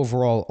and the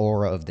overall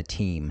aura of the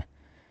team.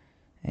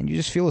 And you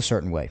just feel a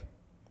certain way,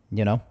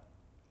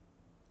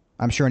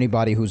 I'm sure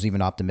anybody who's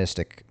even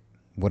optimistic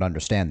would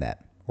understand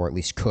that. Or at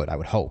least could, I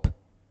would hope.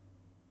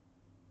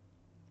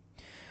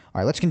 All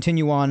right, let's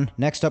continue on.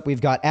 Next up,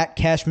 we've got at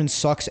Cashman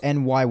Sucks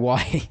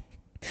NYY.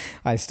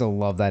 I still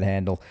love that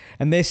handle.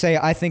 And they say,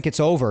 I think it's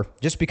over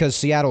just because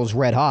Seattle's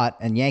red hot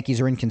and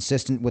Yankees are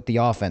inconsistent with the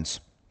offense.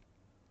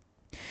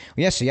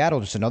 Well, yes,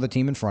 Seattle, just another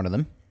team in front of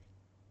them.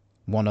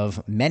 One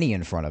of many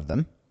in front of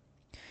them.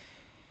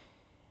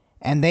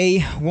 And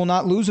they will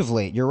not lose of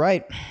late. You're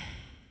right.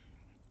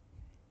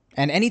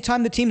 And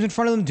anytime the teams in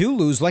front of them do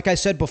lose, like I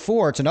said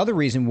before, it's another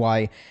reason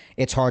why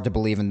it's hard to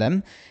believe in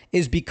them,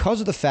 is because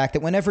of the fact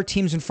that whenever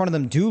teams in front of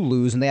them do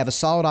lose and they have a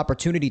solid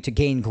opportunity to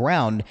gain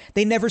ground,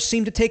 they never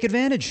seem to take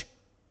advantage.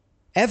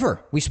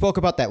 Ever. We spoke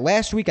about that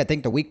last week, I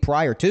think the week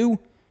prior too.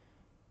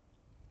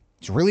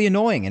 It's really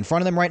annoying. In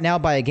front of them right now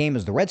by a game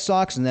is the Red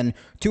Sox, and then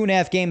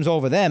 2.5 games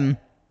over them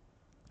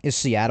is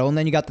Seattle, and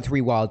then you got the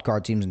 3 wild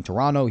card teams in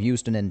Toronto,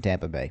 Houston, and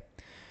Tampa Bay.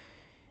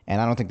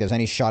 And I don't think there's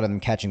any shot of them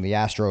catching the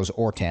Astros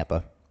or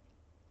Tampa.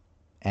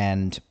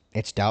 And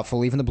it's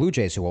doubtful even the Blue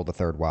Jays, who hold the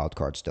 3rd wild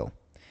card still.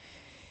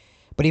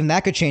 But even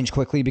that could change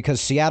quickly because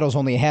Seattle's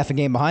only a half a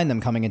game behind them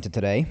coming into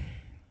today.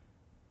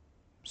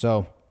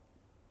 So,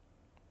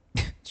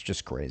 it's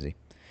just crazy.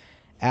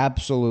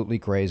 Absolutely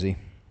crazy.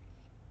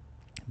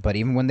 But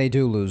even when they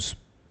do lose,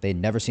 they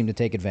never seem to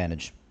take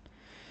advantage.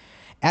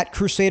 At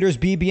Crusaders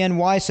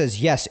BBNY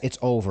says, yes, it's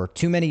over.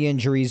 Too many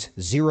injuries,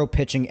 0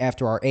 pitching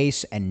after our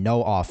ace, and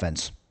no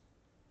offense.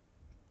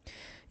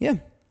 Yeah.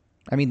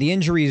 I mean, the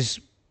injuries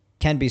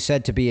can be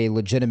said to be a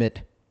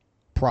legitimate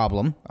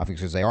problem,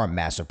 obviously because they are a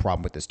massive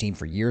problem with this team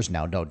for years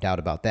now, no doubt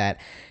about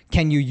that.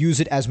 Can you use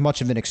it as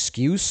much of an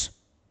excuse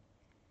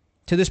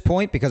to this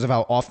point because of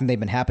how often they've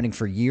been happening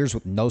for years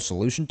with no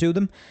solution to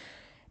them?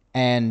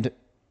 And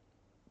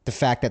the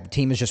fact that the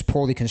team is just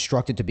poorly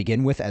constructed to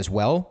begin with as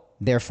well,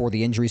 therefore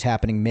the injuries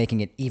happening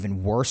making it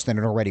even worse than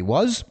it already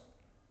was?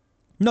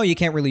 No, you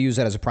can't really use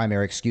that as a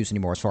primary excuse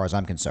anymore as far as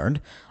I'm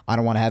concerned. I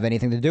don't want to have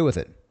anything to do with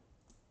it.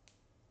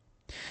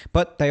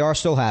 But they are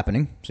still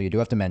happening, so you do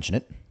have to mention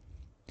it.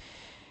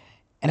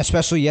 And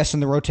especially, yes, in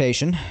the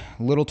rotation,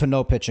 little to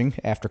no pitching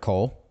after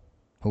Cole,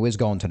 who is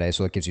going today,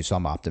 so it gives you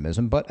some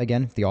optimism. But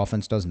again, the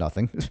offense does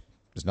nothing.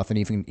 There's nothing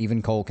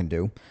even Cole can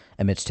do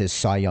amidst his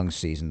Cy Young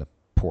season. The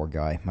poor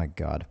guy, my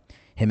God.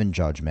 Him and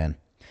Judge, man.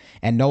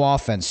 And no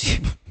offense.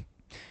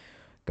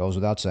 Goes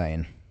without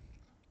saying.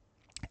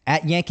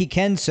 At Yankee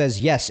Ken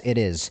says, yes, it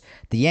is.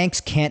 The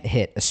Yanks can't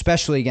hit,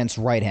 especially against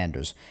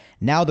right-handers.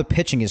 Now the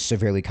pitching is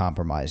severely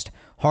compromised.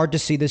 Hard to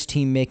see this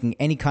team making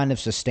any kind of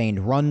sustained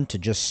run to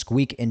just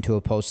squeak into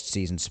a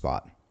postseason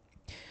spot.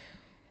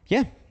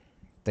 Yeah,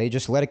 they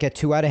just let it get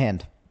too out of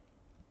hand.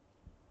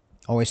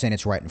 Always saying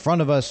it's right in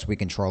front of us, we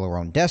control our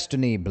own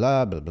destiny,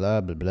 blah, blah,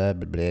 blah, blah, blah,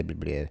 blah, blah, blah,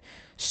 blah.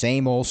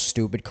 Same old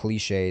stupid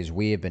cliches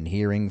we have been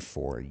hearing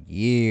for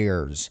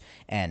years.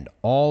 And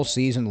all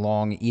season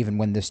long, even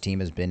when this team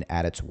has been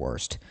at its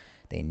worst.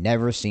 They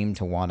never seem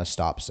to want to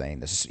stop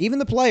saying this. Even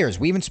the players,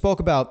 we even spoke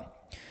about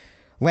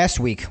last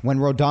week when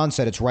Rodon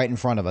said it's right in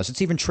front of us.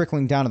 It's even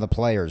trickling down to the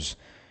players.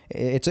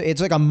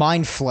 It's like a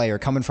mind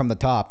flayer coming from the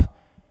top.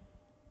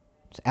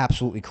 It's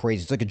absolutely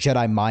crazy. It's like a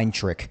Jedi mind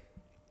trick.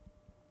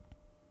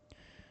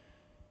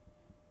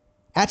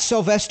 At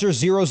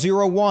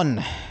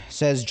Sylvester001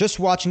 says, just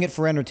watching it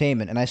for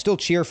entertainment, and I still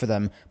cheer for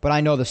them, but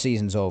I know the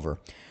season's over.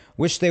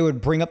 Wish they would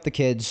bring up the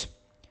kids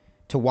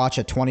to watch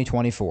at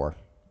 2024.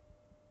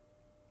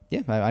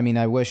 Yeah, I mean,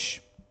 I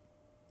wish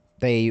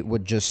they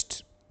would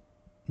just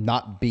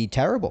not be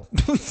terrible.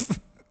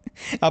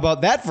 How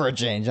about that for a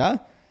change, huh?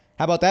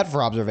 How about that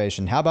for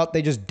observation? How about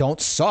they just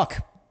don't suck?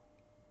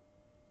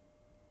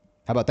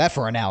 How about that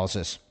for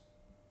analysis?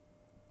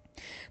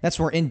 That's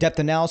where in-depth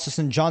analysis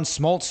and John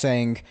Smoltz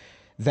saying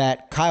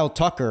that Kyle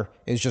Tucker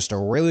is just a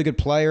really good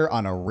player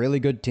on a really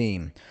good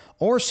team.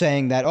 Or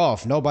saying that, oh,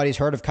 if nobody's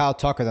heard of Kyle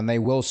Tucker, then they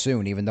will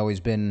soon, even though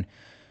he's been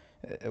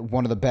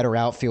one of the better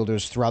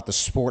outfielders throughout the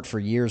sport for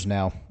years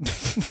now.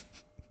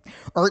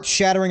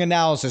 Earth-shattering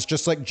analysis,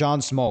 just like John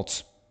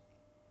Smoltz.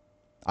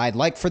 I'd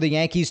like for the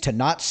Yankees to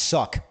not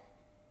suck.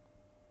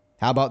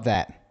 How about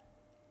that?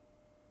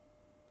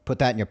 Put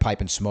that in your pipe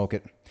and smoke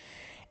it.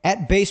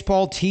 At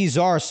Baseball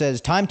T-Czar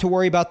says, time to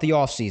worry about the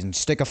offseason.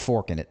 Stick a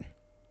fork in it.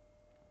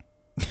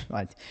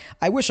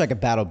 I wish I could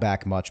battle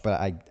back much, but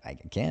I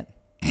can't.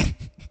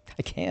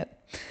 I can't.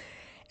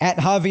 At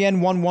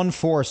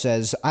Javier114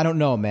 says, I don't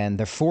know, man.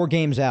 They're 4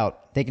 games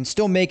out. They can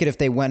still make it if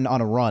they went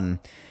on a run.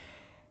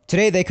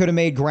 Today, they could have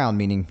made ground,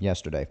 meaning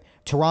yesterday.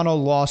 Toronto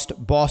lost.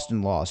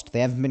 Boston lost. They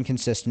haven't been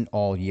consistent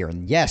all year.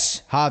 And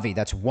yes, Javi,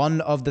 that's one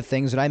of the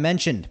things that I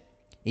mentioned.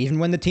 Even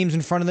when the teams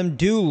in front of them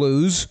do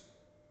lose,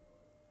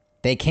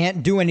 they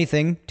can't do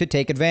anything to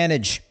take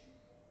advantage.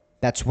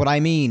 That's what I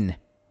mean.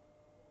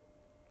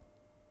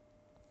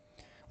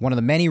 One of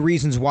the many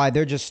reasons why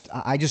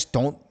I just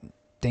don't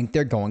think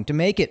they're going to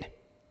make it.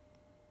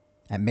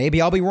 And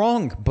maybe I'll be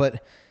wrong,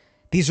 but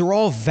these are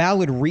all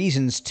valid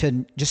reasons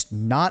to just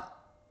not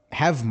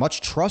have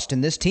much trust in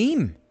this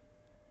team.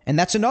 And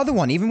that's another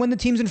one. Even when the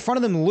teams in front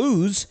of them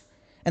lose,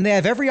 and they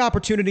have every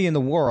opportunity in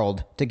the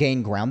world to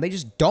gain ground, they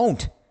just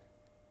don't.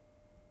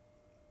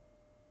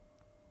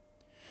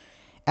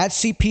 At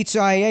C Pizza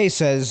IA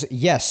says,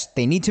 yes,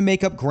 they need to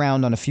make up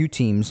ground on a few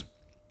teams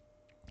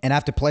and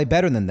have to play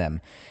better than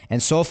them.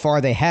 And so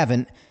far they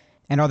haven't.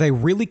 And are they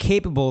really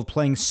capable of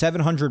playing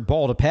 700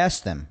 ball to pass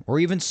them? Or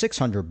even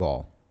 600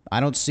 ball? I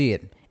don't see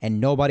it.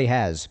 And nobody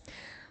has.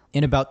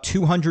 In about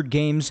 200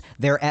 games,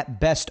 they're at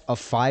best a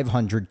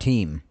 500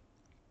 team.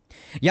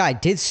 Yeah, I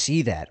did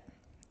see that.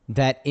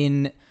 That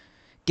in,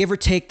 give or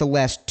take, the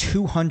last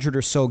 200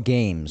 or so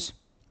games,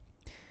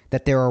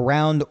 that they're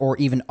around or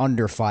even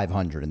under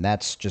 500. And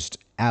that's just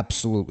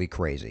absolutely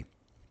crazy.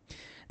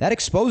 That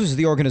exposes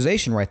the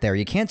organization right there.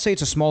 You can't say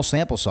it's a small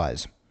sample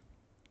size.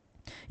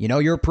 You know,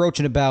 you're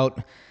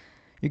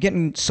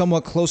getting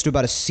somewhat close to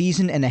about a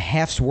season and a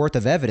half's worth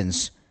of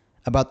evidence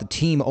about the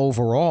team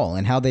overall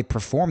and how they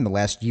performed the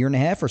last year and a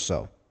half or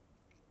so.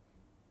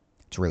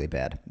 It's really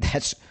bad.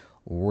 That's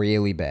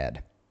really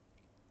bad.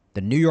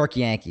 The New York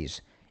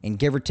Yankees, in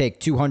give or take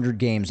 200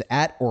 games,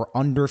 at or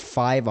under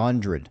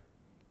 500.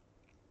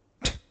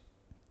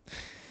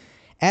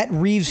 At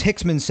Reeves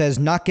Hicksman says,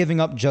 not giving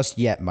up just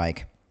yet,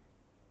 Mike.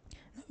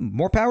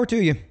 More power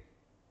to you.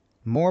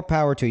 More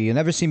power to you. You'll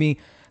never see me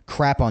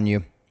crap on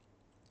you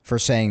for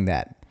saying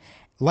that.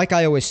 Like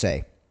I always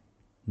say,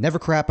 never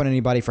crap on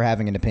anybody for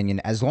having an opinion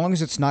as long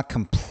as it's not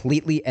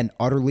completely and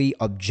utterly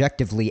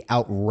objectively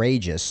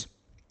outrageous.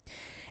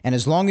 And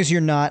as long as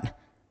you're not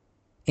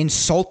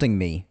insulting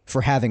me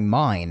for having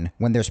mine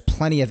when there's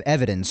plenty of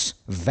evidence,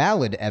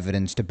 valid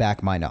evidence to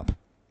back mine up.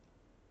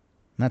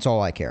 That's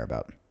all I care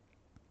about.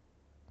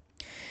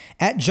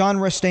 At John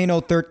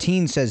Restano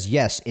 13 says,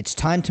 yes, it's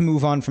time to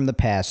move on from the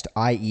past,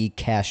 i.e.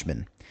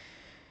 Cashman.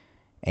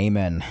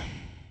 Amen.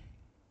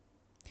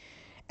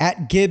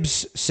 At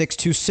Gibbs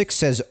 626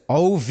 says,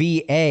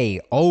 OVA,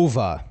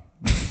 OVA.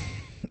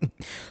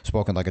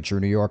 Spoken like a true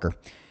New Yorker.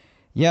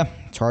 Yeah,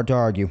 it's hard to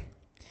argue.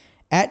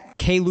 At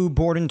Kalu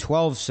Borden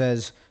 12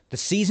 says, the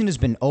season has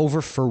been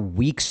over for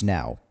weeks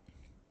now.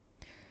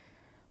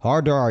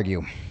 Hard to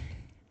argue.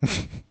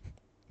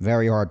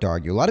 Very hard to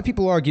argue. A lot of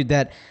people argued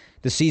that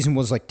the season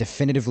was like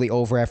definitively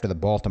over after the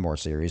Baltimore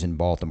series in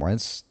Baltimore.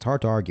 It's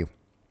hard to argue.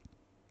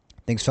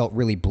 Things felt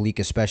really bleak,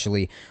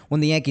 especially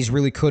when the Yankees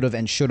really could have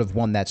and should have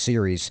won that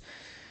series.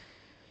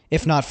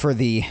 If not for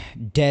the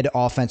dead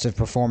offensive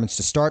performance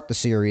to start the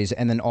series,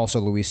 and then also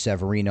Luis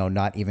Severino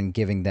not even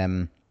giving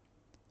them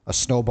a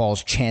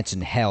snowball's chance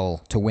in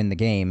hell to win the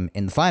game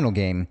in the final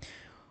game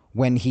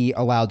when he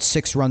allowed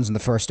 6 runs in the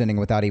first inning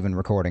without even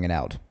recording an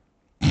out.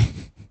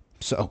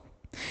 So,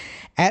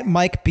 at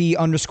Mike B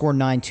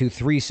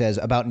 _923 says,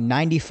 about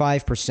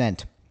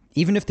 95%.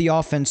 Even if the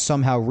offense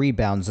somehow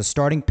rebounds, the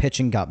starting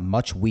pitching got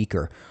much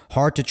weaker.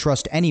 Hard to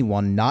trust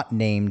anyone not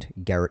named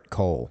Garrett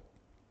Cole.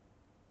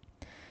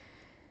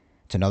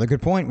 It's another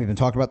good point. We've been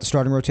talking about the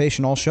starting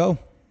rotation all show.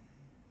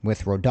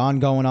 With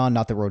Rodon going on,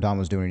 not that Rodon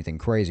was doing anything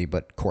crazy,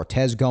 but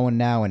Cortez going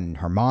now and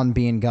Herman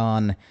being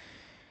gone.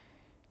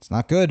 It's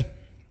not good.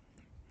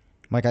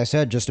 Like I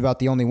said, just about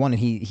the only one.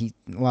 And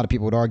a lot of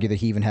people would argue that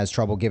he even has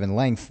trouble giving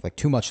length, like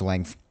too much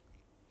length,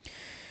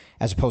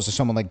 as opposed to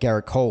someone like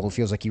Garrett Cole, who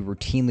feels like he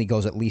routinely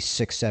goes at least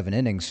 6-7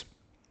 innings,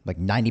 like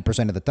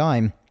 90% of the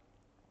time.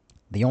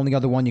 The only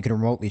other one you can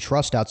remotely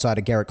trust outside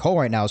of Garrett Cole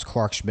right now is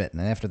Clark Schmidt.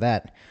 And after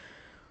that,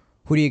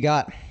 who do you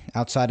got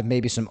outside of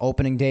maybe some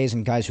opening days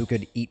and guys who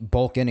could eat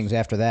bulk innings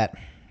after that?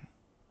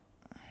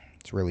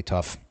 It's really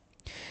tough.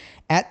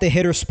 At the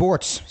Hitter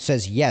Sports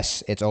says,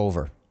 yes, it's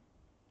over.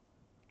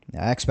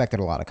 I expected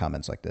a lot of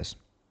comments like this.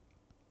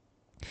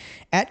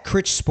 At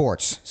Critch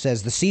Sports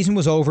says, the season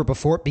was over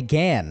before it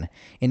began.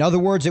 In other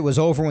words, it was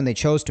over when they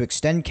chose to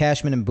extend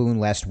Cashman and Boone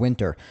last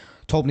winter.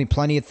 Told me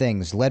plenty of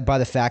things, led by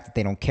the fact that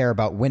they don't care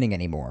about winning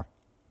anymore.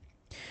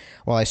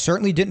 While I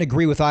certainly didn't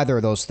agree with either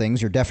of those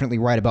things, you're definitely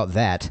right about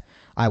that.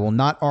 I will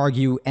not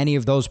argue any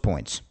of those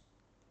points.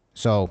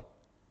 So,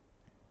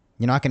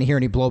 you're not going to hear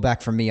any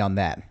blowback from me on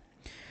that.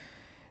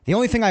 The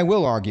only thing I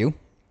will argue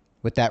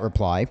with that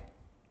reply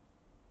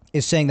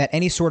is saying that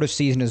any sort of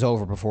season is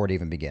over before it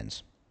even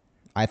begins.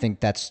 I think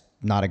that's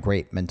not a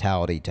great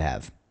mentality to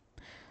have.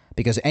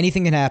 Because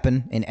anything can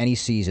happen in any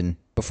season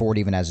before it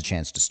even has a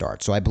chance to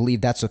start. So I believe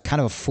that's a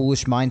kind of a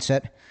foolish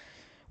mindset,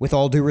 with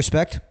all due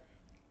respect.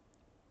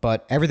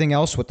 But everything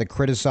else with the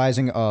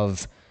criticizing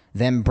of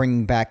them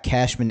bringing back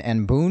Cashman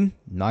and Boone,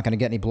 not going to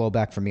get any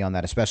blowback from me on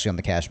that, especially on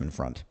the Cashman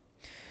front.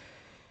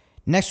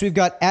 Next, we've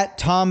got at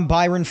Tom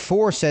Byron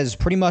 4 says,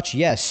 pretty much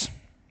yes.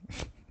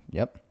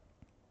 Yep.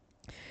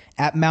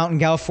 At Mountain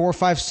Gal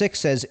 456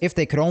 says, if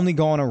they could only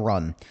go on a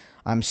run.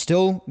 I'm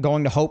still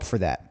going to hope for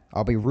that.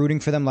 I'll be rooting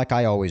for them like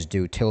I always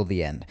do till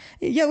the end.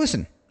 Yeah,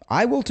 listen,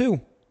 I will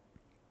too.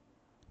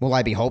 Will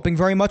I be hoping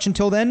very much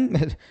until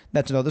then?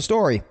 That's another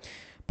story.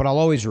 But I'll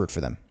always root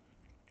for them.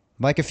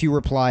 Like a few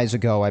replies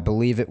ago, I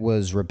believe it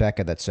was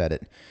Rebecca that said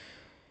it.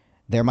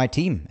 They're my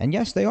team. And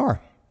yes, they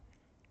are.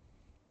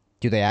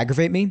 Do they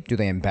aggravate me? Do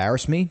they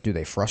embarrass me? Do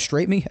they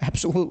frustrate me?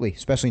 Absolutely,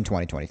 especially in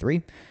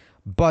 2023.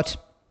 But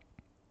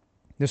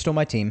they're still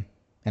my team,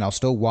 and I'll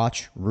still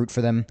watch, root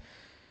for them.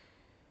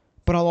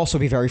 But I'll also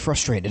be very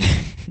frustrated.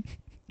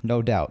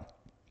 No doubt.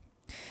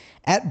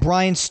 At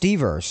Brian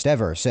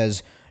Stever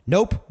says,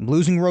 Nope,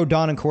 losing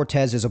Rodon and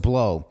Cortez is a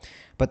blow,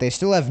 but they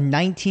still have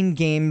 19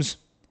 games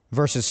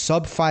versus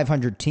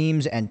sub-500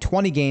 teams and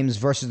 20 games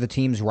versus the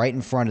teams right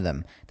in front of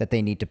them that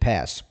they need to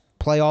pass.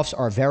 Playoffs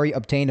are very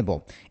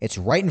obtainable. It's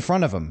right in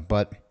front of them,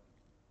 but...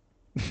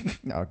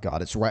 oh,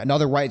 God, it's right.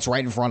 It's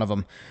right in front of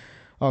them.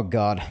 Oh,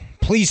 God.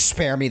 Please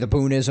spare me the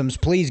Boonisms.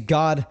 Please,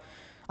 God.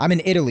 I'm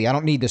in Italy. I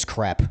don't need this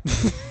crap.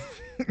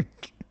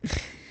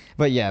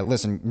 But, yeah,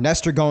 listen,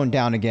 Nestor going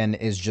down again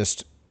is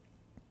just...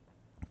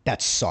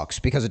 that sucks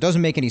because it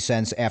doesn't make any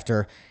sense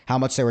after how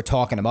much they were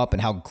talking him up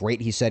and how great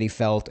he said he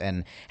felt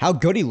and how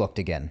good he looked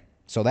again.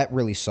 So that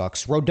really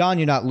sucks. Rodon,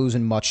 you're not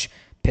losing much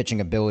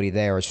pitching ability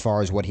there as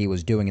far as what he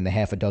was doing in the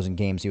half a dozen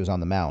games he was on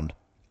the mound.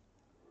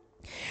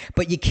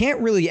 But you can't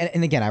really,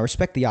 and again, I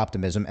respect the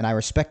optimism and I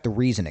respect the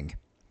reasoning,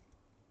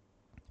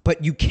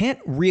 but you can't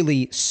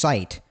really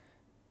cite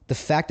the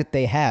fact that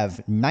they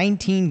have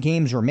 19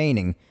 games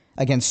remaining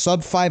against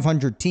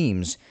sub-500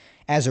 teams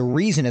as a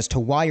reason as to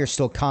why you're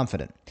still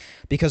confident.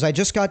 Because I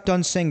just got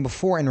done saying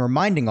before and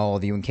reminding all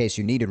of you, in case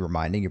you needed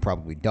reminding, you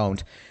probably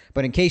don't,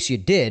 but in case you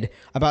did,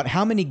 about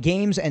how many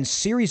games and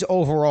series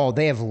overall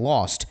they have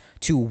lost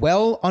to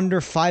well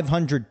under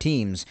 500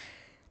 teams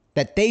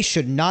that they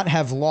should not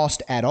have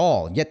lost at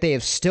all, yet they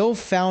have still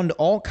found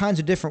all kinds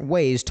of different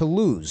ways to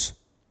lose.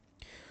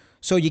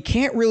 So you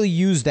can't really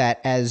use that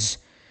as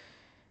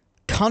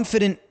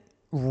confident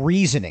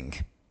reasoning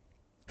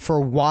for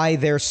why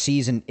their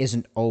season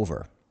isn't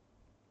over.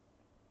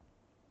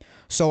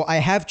 So I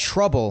have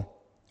trouble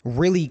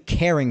really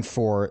caring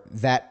for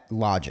that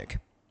logic.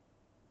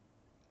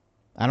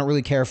 I don't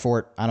really care for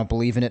it. I don't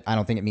believe in it. I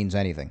don't think it means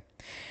anything.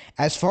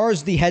 As far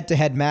as the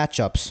head-to-head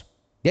matchups,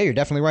 yeah, you're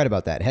definitely right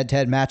about that.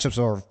 Head-to-head matchups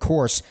are, of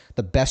course,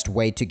 the best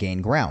way to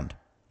gain ground.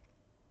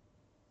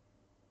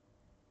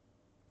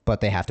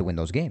 But they have to win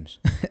those games.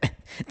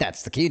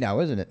 That's the key now,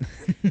 isn't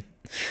it?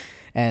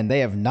 And they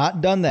have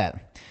not done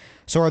that.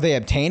 So are they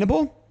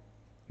obtainable?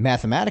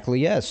 Mathematically,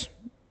 yes.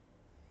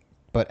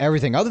 But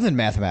everything other than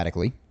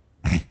mathematically...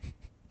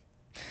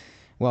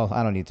 well,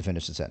 I don't need to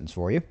finish the sentence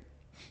for you.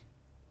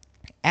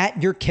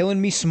 At You're Killing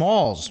Me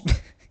Smalls.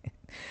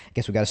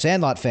 Guess we got a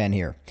Sandlot fan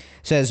here.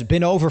 Says,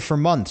 been over for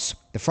months.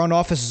 The front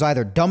office is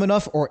either dumb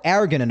enough or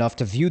arrogant enough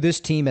to view this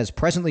team as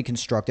presently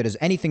constructed as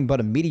anything but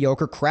a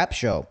mediocre crap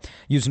show.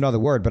 Use another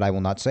word, but I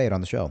will not say it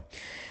on the show.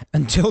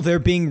 Until they're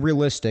being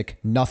realistic,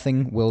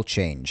 nothing will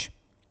change.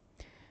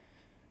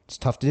 It's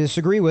tough to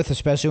disagree with,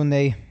 especially when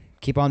they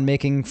keep on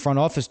making front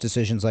office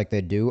decisions like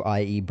they do,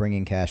 i.e.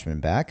 bringing Cashman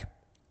back.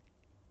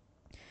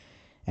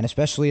 And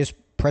especially as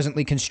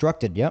presently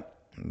constructed, yep.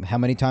 How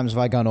many times have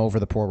I gone over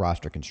the poor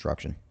roster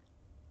construction?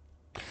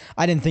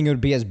 I didn't think it would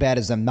be as bad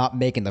as them not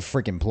making the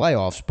freaking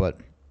playoffs, but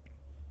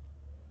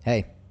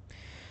hey,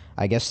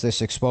 I guess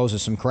this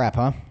exposes some crap,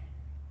 huh?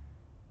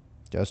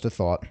 Just a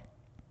thought.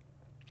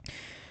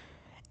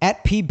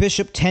 At P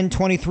Bishop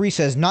 1023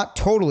 says, not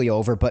totally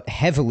over, but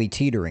heavily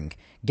teetering.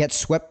 Get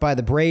swept by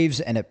the Braves,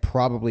 and it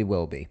probably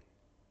will be.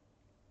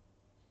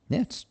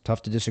 Yeah, it's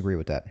tough to disagree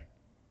with that.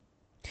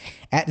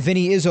 At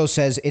Vinny Izzo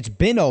says, it's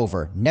been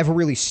over, never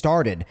really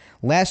started.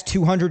 Last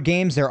 200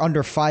 games, they're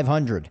under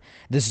 500.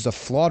 This is a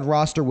flawed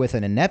roster with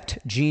an inept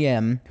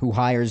GM who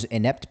hires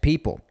inept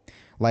people,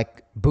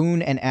 like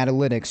Boone and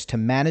Analytics, to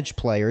manage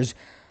players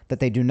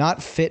that they do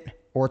not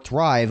fit or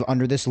thrive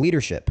under this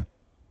leadership.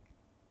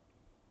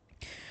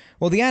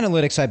 Well, the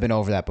analytics, I've been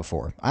over that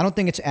before. I don't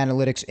think it's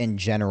analytics in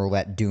general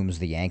that dooms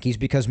the Yankees,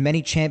 because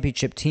many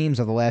championship teams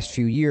of the last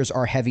few years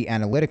are heavy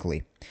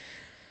analytically.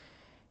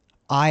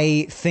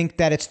 I think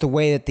that it's the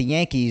way that the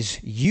Yankees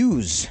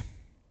use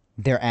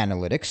their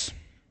analytics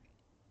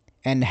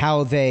and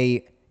how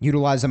they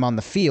utilize them on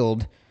the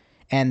field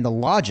and the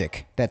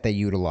logic that they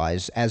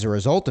utilize as a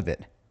result of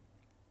it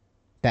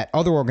that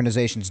other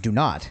organizations do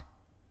not.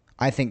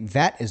 I think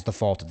that is the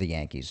fault of the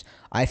Yankees.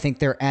 I think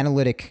their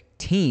analytic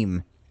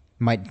team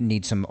might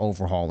need some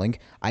overhauling.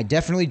 I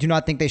definitely do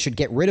not think they should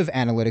get rid of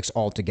analytics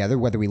altogether.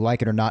 Whether we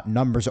like it or not,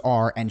 numbers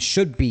are and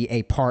should be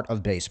a part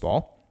of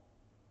baseball.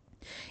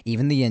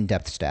 Even the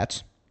in-depth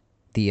stats,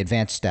 the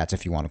advanced stats,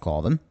 if you want to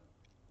call them.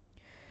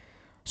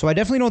 So I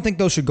definitely don't think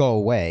those should go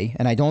away,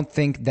 and I don't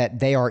think that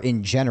they are,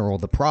 in general,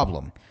 the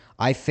problem.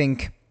 I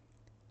think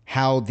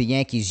how the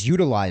Yankees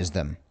utilize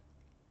them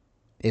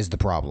is the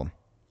problem.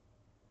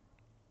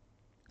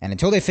 And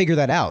until they figure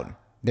that out,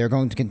 they're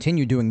going to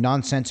continue doing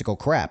nonsensical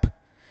crap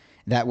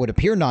that would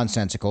appear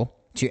nonsensical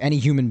to any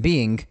human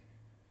being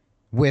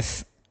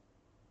with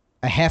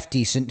a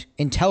half-decent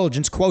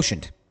intelligence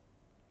quotient.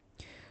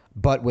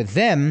 But with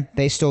them,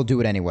 they still do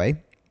it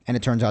anyway, and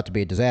it turns out to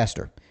be a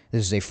disaster.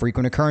 This is a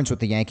frequent occurrence with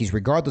the Yankees,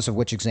 regardless of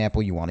which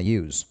example you want to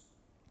use.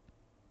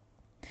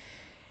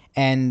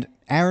 And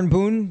Aaron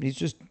Boone,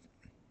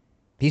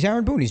 he's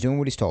Aaron Boone. He's doing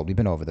what he's told. We've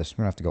been over this. We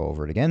don't have to go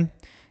over it again.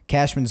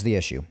 Cashman's the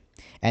issue.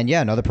 And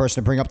yeah, another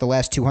person to bring up the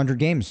last 200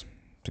 games.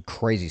 It's a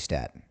crazy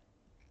stat.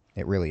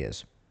 It really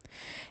is.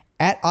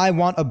 At I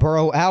Want a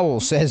Burrow Owl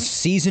says,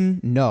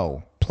 season,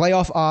 no.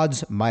 Playoff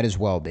odds might as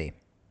well be.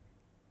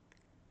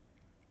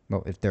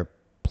 Well, if their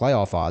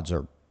playoff odds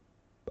are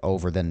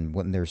over, then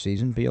wouldn't their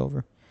season be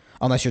over?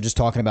 Unless you're just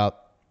talking about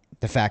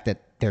the fact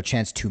that their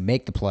chance to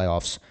make the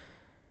playoffs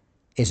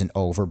isn't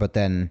over, but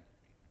then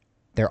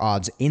their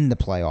odds in the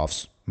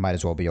playoffs might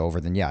as well be over,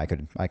 then yeah, I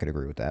could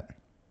agree with that.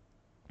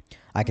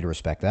 I could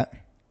respect that.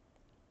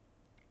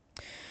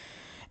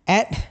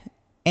 At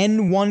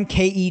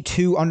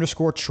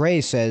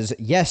N1KE2_Trey says,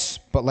 yes,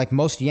 but like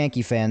most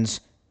Yankee fans,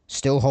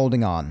 still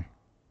holding on.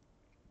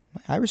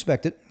 I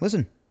respect it.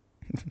 Listen,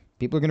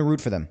 people are going to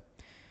root for them.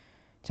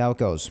 That's how it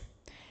goes.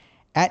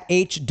 At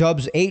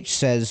HDubsH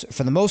says,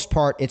 for the most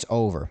part, it's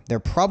over. They're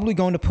probably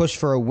going to push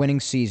for a winning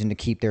season to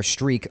keep their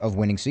streak of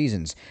winning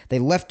seasons. They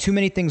left too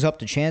many things up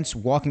to chance,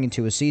 walking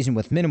into a season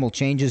with minimal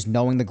changes,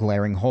 knowing the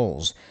glaring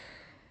holes.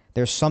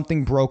 There's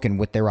something broken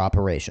with their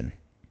operation.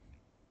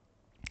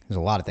 There's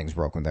a lot of things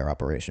broken with their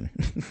operation,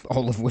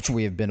 all of which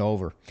we have been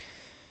over.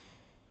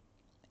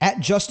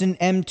 At Justin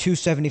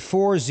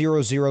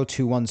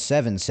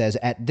M27400217 says,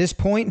 at this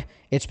point,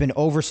 it's been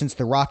over since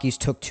the Rockies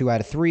took 2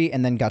 out of 3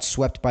 and then got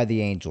swept by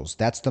the Angels.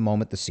 That's the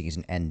moment the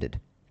season ended.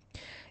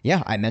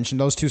 Yeah, I mentioned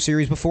those 2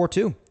 series before,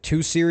 too.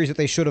 2 series that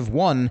they should have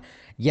won,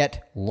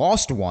 yet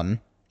lost one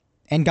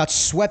and got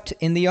swept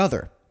in the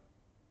other.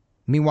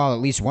 Meanwhile, at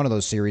least one of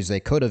those series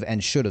they could have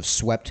and should have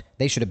swept.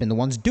 They should have been the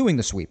ones doing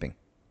the sweeping.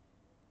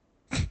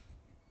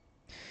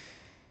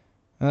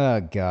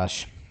 Oh,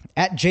 gosh.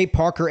 At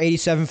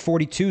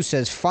JParker8742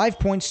 says,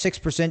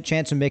 5.6%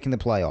 chance of making the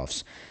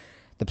playoffs.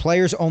 The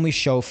players only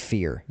show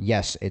fear.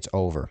 Yes, it's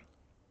over.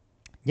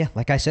 Yeah,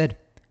 like I said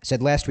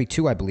last week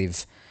too, I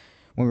believe,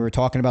 when we were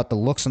talking about the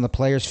looks on the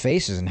players'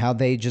 faces and how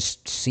they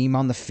just seem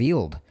on the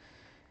field.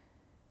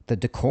 The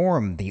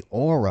decorum, the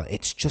aura,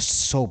 it's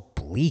just so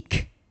bleak.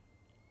 It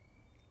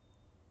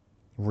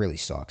really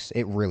sucks.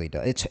 It really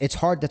does. It's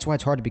hard. That's why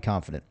it's hard to be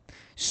confident.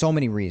 So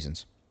many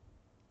reasons.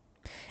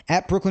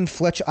 At Brooklyn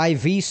Fletch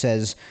IV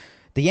says,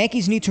 the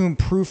Yankees need to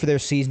improve for their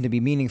season to be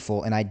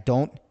meaningful, and I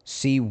don't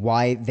see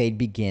why they'd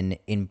begin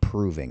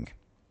improving.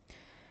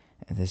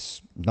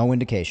 There's no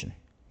indication.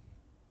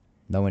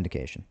 No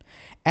indication.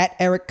 At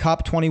Eric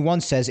Cop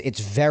 21 says,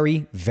 it's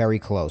very, very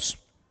close.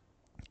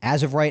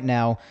 As of right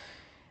now,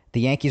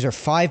 the Yankees are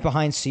 5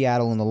 behind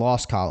Seattle in the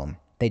loss column.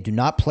 They do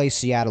not play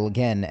Seattle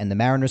again, and the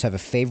Mariners have a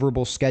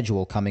favorable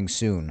schedule coming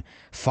soon.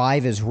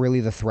 5 is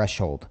really the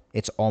threshold.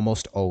 It's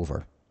almost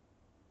over.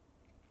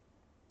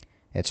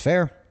 It's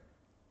fair.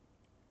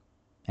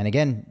 And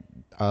again,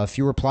 a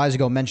few replies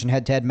ago mentioned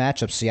head-to-head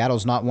matchups.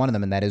 Seattle's not one of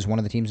them, and that is one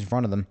of the teams in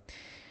front of them.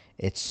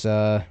 It's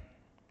a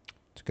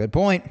good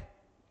point.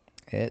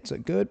 It's a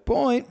good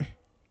point. All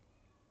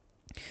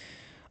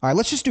right,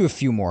 let's just do a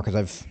few more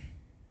because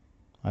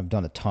I've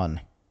done a ton.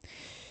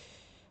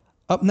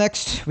 Up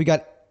next, we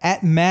got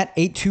at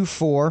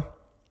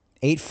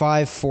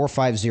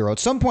Matt824-85450. At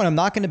some point, I'm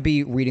not going to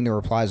be reading the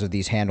replies of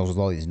these handles with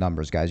all these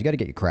numbers, guys. You got to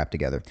get your crap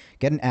together.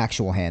 Get an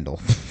actual handle.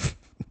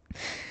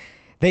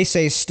 They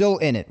say, still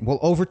in it. Will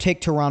overtake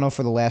Toronto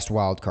for the last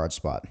wild card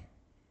spot.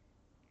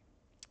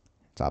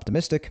 It's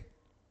optimistic.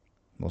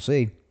 We'll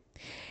see.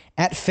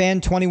 At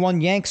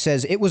Fan21Yank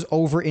says, it was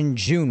over in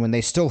June when they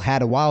still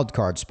had a wild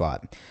card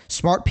spot.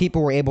 Smart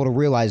people were able to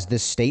realize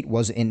this state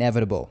was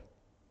inevitable.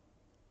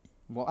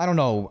 Well, I don't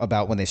know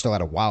about when they still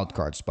had a wild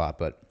card spot,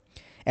 but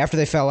after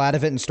they fell out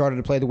of it and started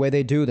to play the way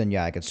they do, then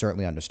yeah, I could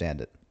certainly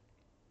understand it.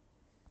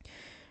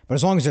 But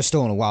as long as they're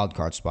still in a wild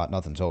card spot,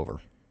 nothing's over.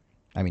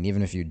 I mean,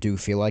 even if you do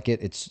feel like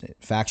it, it's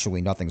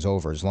factually nothing's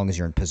over as long as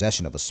you're in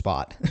possession of a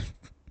spot.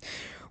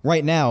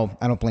 Right now,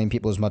 I don't blame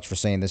people as much for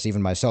saying this,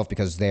 even myself,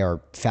 because they are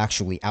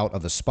factually out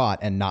of the spot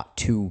and not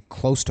too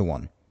close to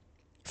one.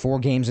 4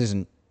 games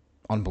isn't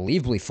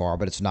unbelievably far,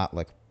 but it's not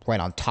like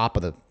right on top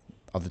of the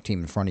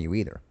team in front of you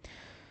either.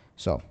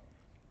 So,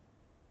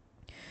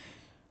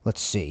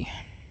 let's see.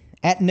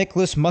 At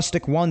Nicholas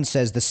Mustic1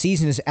 says, the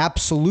season is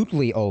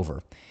absolutely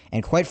over.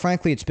 And quite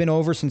frankly, it's been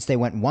over since they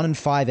went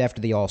 1-5 after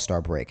the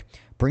All-Star break.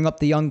 Bring up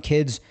the young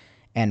kids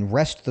and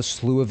rest the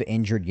slew of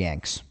injured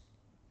Yanks.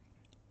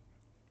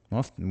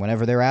 Well,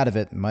 whenever they're out of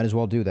it, might as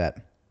well do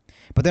that.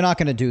 But they're not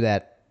going to do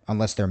that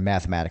unless they're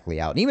mathematically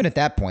out. And even at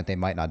that point, they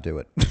might not do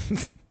it.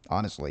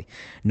 Honestly,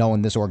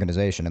 knowing this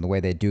organization and the way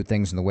they do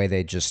things and the way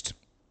they just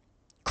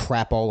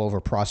crap all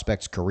over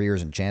prospects'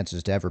 careers and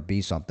chances to ever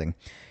be something.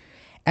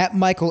 At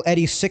Michael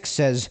Eddie 6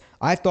 says,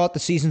 I thought the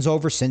season's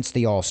over since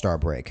the All-Star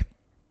break.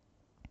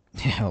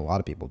 Yeah, a lot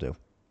of people do.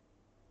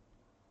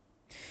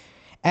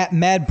 At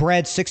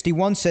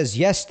MadBrad61 says,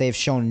 yes, they've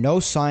shown no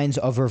signs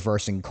of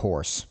reversing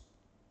course.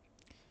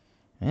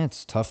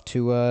 It's tough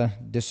to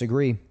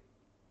disagree.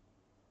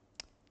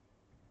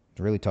 It's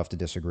really tough to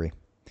disagree.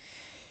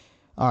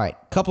 All right,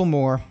 couple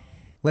more.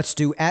 Let's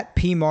do at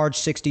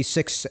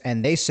PMarge66,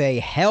 and they say,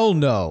 hell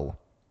no.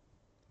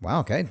 Wow,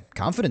 okay,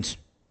 confidence.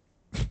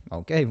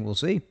 Okay, we'll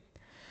see.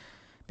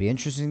 Be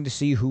interesting to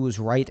see who was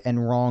right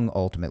and wrong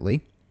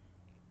ultimately.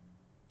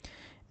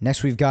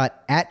 Next, we've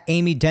got at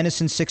Amy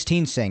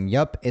Dennison16 saying,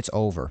 yup, it's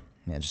over.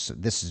 Yeah,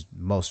 this is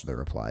most of the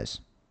replies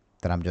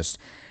that I'm just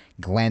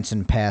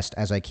glancing past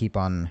as I keep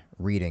on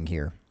reading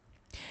here.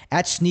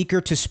 At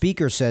Sneaker to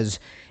Speaker says,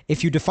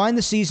 if you define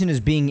the season as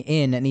being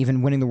in and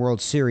even winning the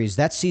World Series,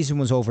 that season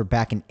was over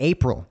back in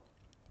April.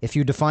 If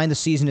you define the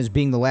season as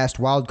being the last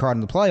wild card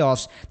in the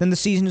playoffs, then the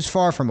season is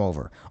far from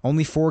over.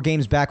 Only 4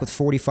 games back with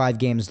 45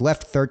 games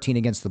left, 13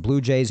 against the Blue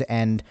Jays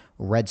and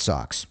Red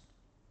Sox.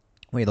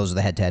 Wait, those are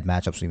the head-to-head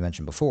matchups we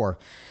mentioned before.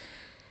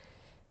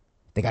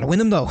 They got to win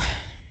them, though.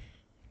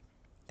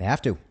 They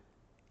have to.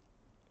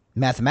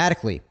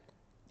 Mathematically,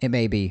 it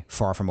may be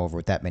far from over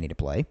with that many to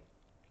play.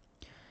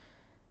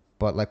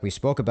 But like we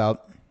spoke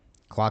about,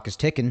 clock is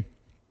ticking,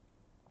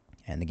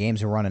 and the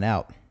games are running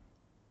out.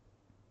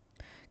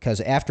 Because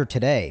after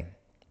today,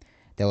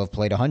 they'll have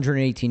played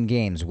 118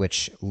 games,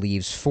 which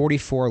leaves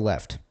 44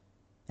 left.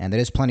 And that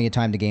is plenty of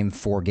time to game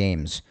 4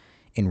 games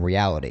in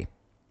reality.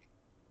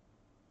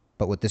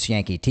 But with this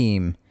Yankee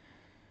team,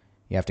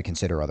 you have to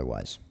consider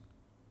otherwise.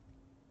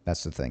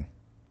 That's the thing.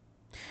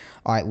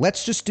 All right,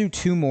 let's just do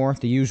 2 more,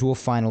 the usual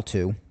final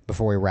 2,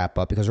 before we wrap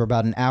up, because we're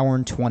about an hour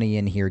and 20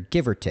 in here,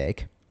 give or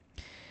take.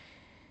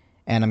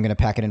 And I'm going to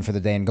pack it in for the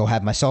day and go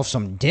have myself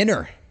some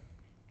dinner.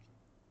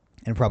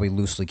 And probably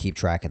loosely keep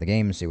track of the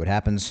game and see what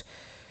happens.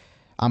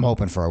 I'm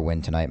hoping for a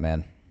win tonight,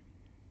 man.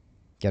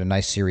 Get a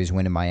nice series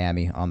win in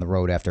Miami on the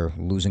road after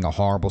losing a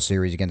horrible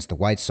series against the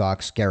White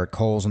Sox. Garrett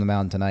Cole's on the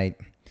mound tonight.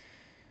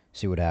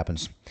 See what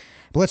happens.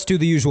 But let's do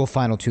the usual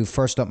final 2.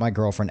 First up, my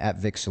girlfriend at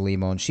Vic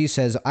Salimo, and she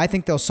says, I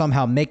think they'll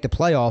somehow make the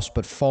playoffs,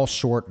 but fall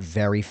short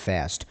very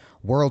fast.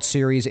 World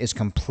Series is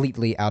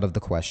completely out of the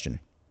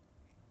question.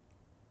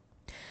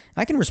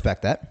 I can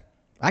respect that.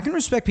 I can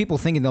respect people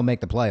thinking they'll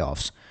make the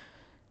playoffs,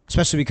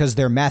 especially because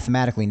they're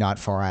mathematically not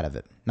far out of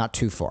it, not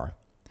too far.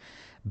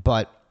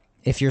 But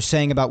if you're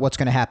saying about what's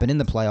going to happen in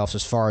the playoffs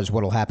as far as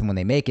what will happen when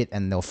they make it,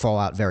 and they'll fall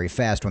out very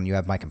fast, when you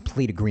have my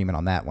complete agreement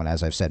on that one,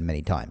 as I've said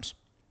many times.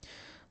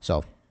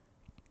 So,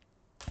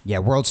 yeah,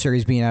 World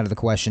Series being out of the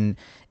question.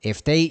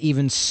 If they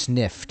even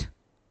sniffed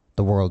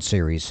the World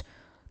Series,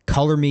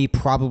 color me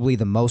probably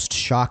the most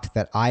shocked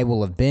that I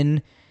will have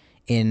been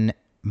in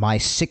my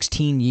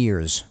 16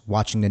 years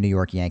watching the New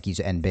York Yankees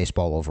and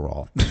baseball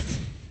overall.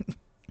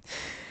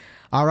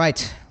 All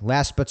right,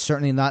 last but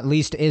certainly not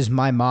least is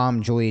my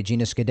mom, Julia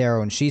Gina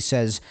Scudero, and she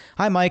says,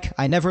 Hi, Mike.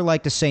 I never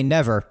like to say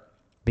never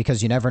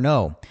because you never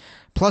know.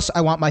 Plus,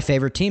 I want my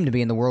favorite team to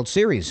be in the World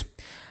Series.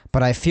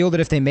 But I feel that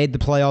if they made the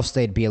playoffs,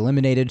 they'd be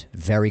eliminated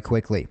very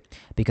quickly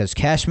because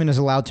Cashman is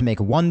allowed to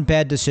make one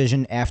bad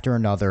decision after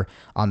another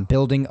on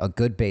building a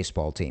good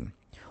baseball team.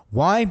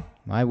 Why?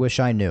 I wish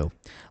I knew.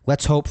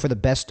 Let's hope for the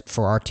best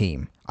for our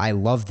team. I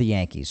love the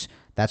Yankees.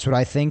 That's what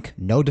I think.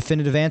 No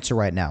definitive answer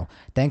right now.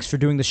 Thanks for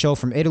doing the show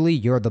from Italy.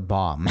 You're the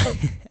bomb.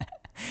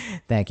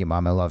 Thank you,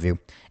 Mom. I love you.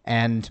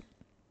 And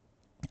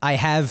I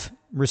have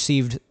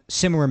received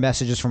similar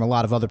messages from a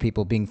lot of other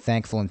people being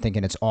thankful and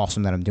thinking it's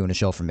awesome that I'm doing a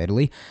show from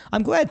Italy.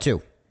 I'm glad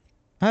to.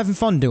 I'm having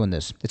fun doing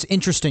this. It's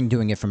interesting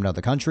doing it from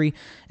another country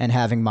and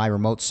having my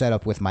remote set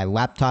up with my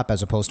laptop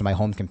as opposed to my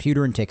home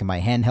computer and taking my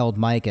handheld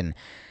mic and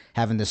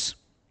having this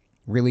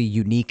really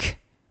unique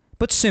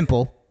but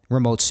simple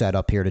remote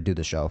setup here to do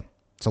the show.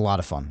 It's a lot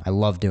of fun. I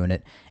love doing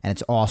it, and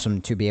it's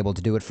awesome to be able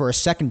to do it for a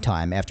second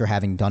time after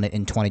having done it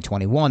in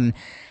 2021.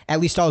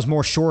 At least I was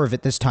more sure of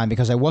it this time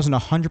because I wasn't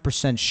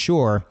 100%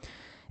 sure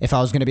if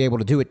I was going to be able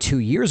to do it 2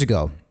 years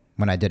ago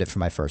when I did it for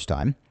my first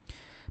time.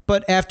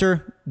 But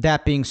after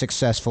that being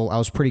successful, I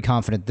was pretty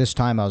confident this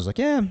time. I was like,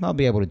 yeah, I'll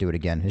be able to do it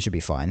again. It should be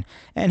fine.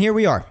 And here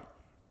we are.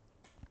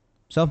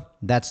 So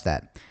that's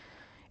that.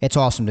 It's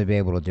awesome to be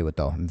able to do it,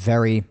 though. I'm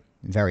very,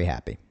 very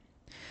happy.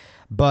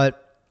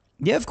 But,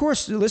 yeah, of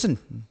course, listen,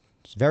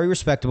 it's very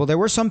respectable. There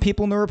were some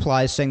people in the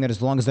replies saying that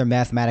as long as they're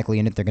mathematically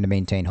in it, they're going to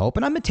maintain hope.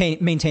 And I'm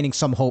maintaining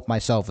some hope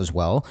myself as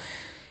well.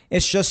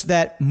 It's just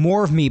that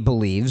more of me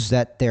believes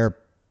that they're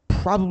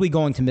probably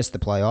going to miss the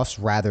playoffs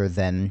rather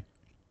than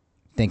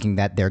thinking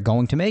that they're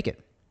going to make it.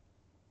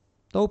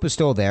 The hope is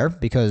still there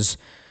because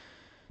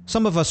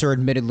some of us are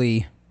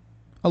admittedly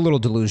a little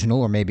delusional,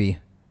 or maybe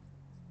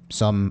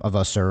some of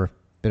us are a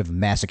bit of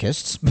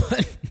masochists.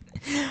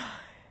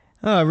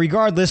 But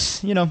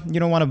regardless, you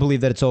don't want to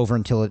believe that it's over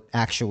until it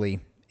actually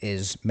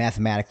is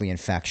mathematically and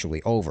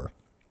factually over.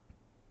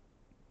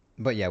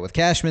 But yeah, with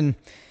Cashman,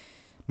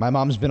 my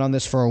mom's been on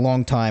this for a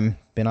long time.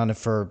 Been on it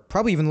for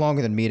probably even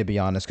longer than me, to be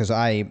honest, because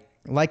I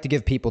like to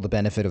give people the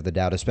benefit of the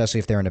doubt, especially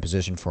if they're in a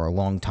position for a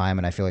long time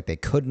and I feel like they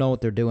could know what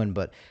they're doing.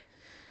 But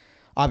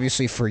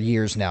obviously for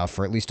years now,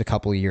 for at least a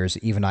couple of years,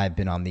 even I've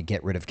been on the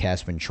get rid of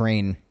Cashman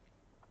train.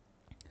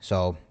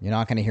 So you're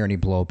not going to hear any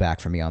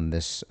blowback from me on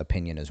this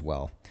opinion as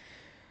well.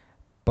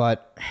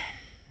 But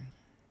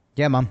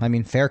yeah, Mom, I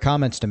mean, fair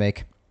comments to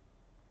make.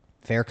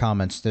 Fair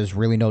comments. There's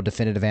really no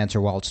definitive answer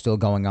while it's still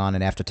going on,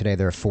 and after today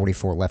there are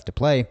 44 left to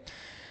play.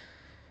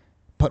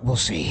 But we'll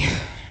see.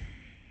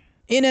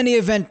 In any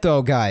event,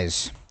 though,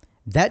 guys,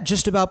 that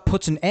just about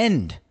puts an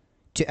end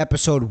to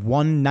episode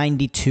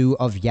 192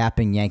 of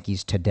Yapping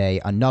Yankees today.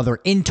 Another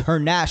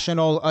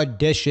international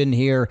edition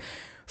here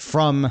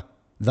from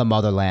the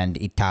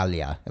motherland,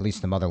 Italia. At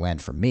least the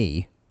motherland for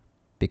me,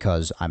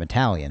 because I'm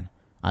Italian.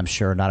 I'm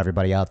sure not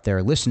everybody out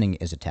there listening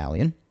is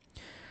Italian.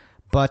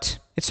 But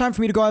it's time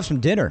for me to go have some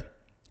dinner,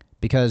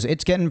 because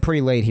it's getting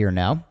pretty late here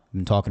now. I've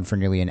been talking for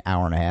nearly an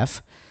hour and a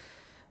half.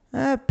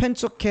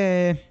 Penso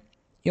che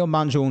Io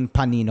mangio un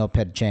panino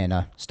per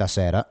cena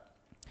stasera.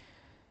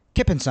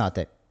 Che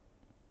pensate?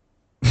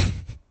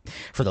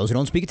 For those who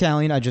don't speak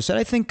Italian, I just said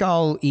I think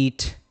I'll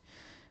eat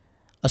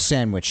a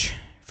sandwich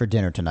for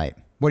dinner tonight.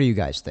 What do you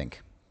guys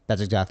think?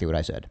 That's exactly what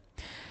I said.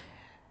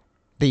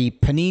 The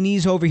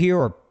paninis over here,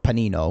 or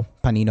panino,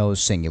 panino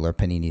is singular,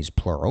 paninis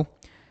plural,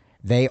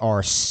 they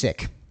are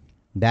sick.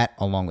 That,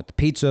 along with the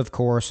pizza, of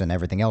course, and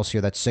everything else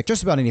here that's sick.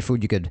 Just about any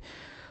food you could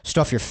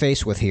stuff your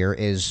face with here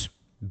is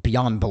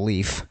beyond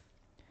belief.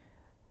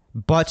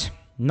 But,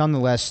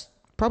 nonetheless,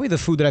 probably the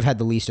food that I've had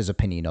the least is a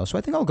panino, so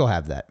I think I'll go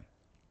have that.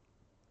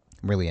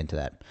 I'm really into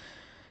that.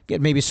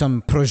 Get maybe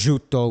some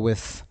prosciutto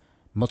with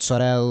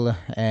mozzarella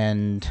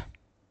and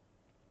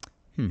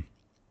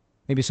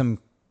maybe some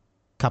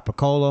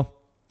capricolo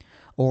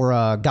or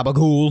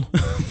gabagool.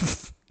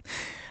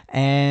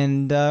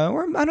 And,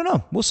 or I don't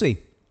know. We'll see.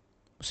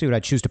 We'll see what I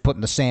choose to put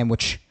in the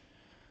sandwich.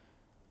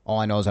 All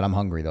I know is that I'm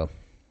hungry, though.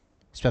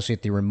 Especially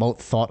at the remote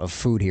thought of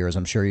food here, as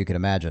I'm sure you can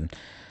imagine.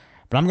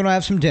 But I'm going to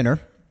have some dinner.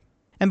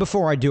 And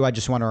before I do, I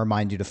just want to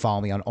remind you to follow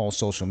me on all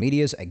social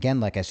medias. Again,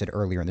 like I said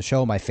earlier in the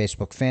show, my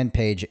Facebook fan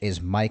page is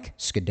Mike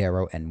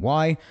Scudero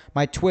NY.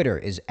 My Twitter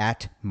is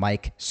at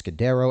Mike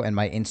Scudero, and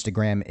my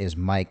Instagram is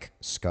Mike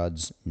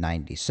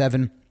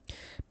Scuds97.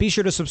 Be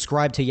sure to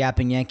subscribe to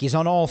Yapping Yankees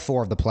on all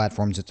 4 of the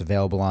platforms it's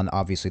available on.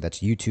 Obviously,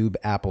 that's YouTube,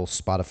 Apple,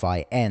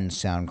 Spotify, and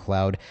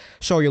SoundCloud.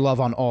 Show your love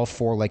on all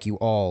 4 like you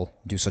all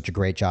do such a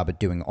great job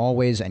at doing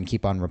always, and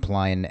keep on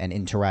replying and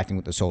interacting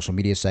with the social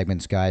media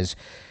segments, guys.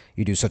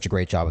 You do such a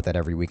great job with that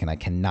every week, and I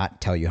cannot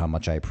tell you how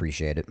much I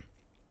appreciate it.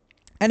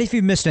 And if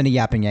you've missed any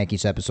Yapping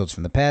Yankees episodes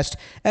from the past,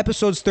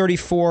 episodes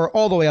 34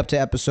 all the way up to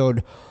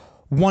episode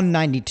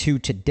 192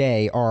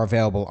 today are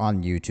available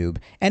on YouTube.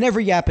 And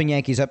every Yapping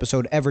Yankees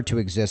episode ever to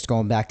exist,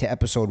 going back to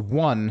episode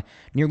 1,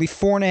 nearly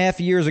 4.5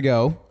 years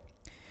ago,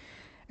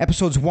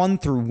 episodes 1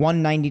 through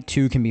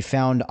 192 can be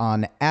found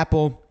on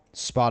Apple,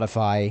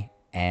 Spotify,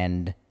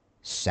 and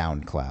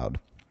SoundCloud.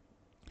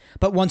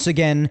 But once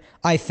again,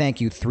 I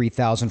thank you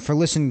 3,000 for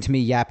listening to me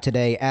yap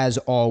today, as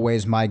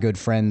always, my good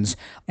friends.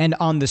 And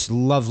on this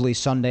lovely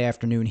Sunday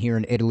afternoon here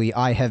in Italy,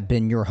 I have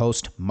been your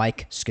host,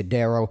 Mike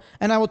Scudero,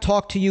 and I will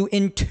talk to you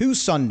in 2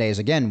 Sundays.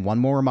 Again, one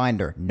more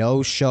reminder,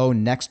 no show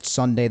next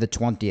Sunday, the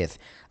 20th.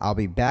 I'll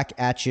be back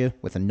at you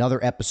with another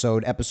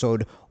episode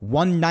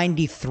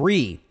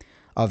 193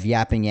 of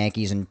Yapping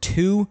Yankees in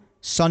 2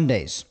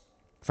 Sundays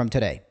from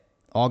today.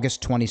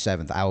 August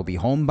 27th. I will be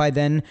home by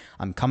then.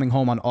 I'm coming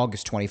home on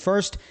August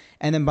 21st.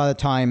 And then by the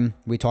time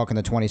we talk on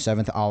the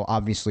 27th, I'll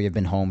obviously have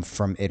been home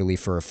from Italy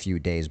for a few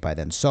days by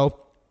then.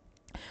 So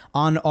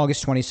on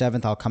August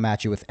 27th, I'll come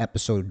at you with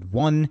episode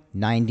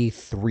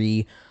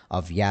 193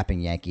 of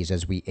Yapping Yankees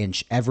as we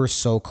inch ever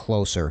so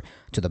closer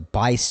to the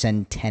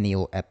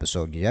bicentennial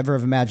episode. You ever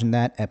have imagined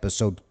that?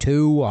 Episode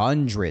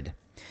 200.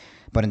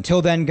 But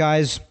until then,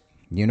 guys,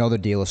 you know the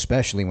deal,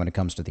 especially when it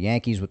comes to the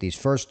Yankees with these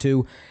first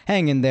 2.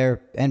 Hang in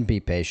there and be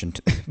patient.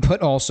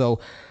 But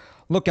also,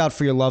 look out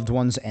for your loved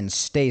ones and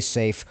stay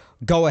safe.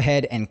 Go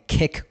ahead and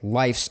kick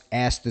life's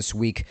ass this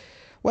week,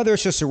 whether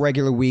it's just a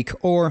regular week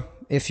or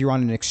if you're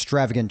on an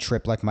extravagant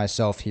trip like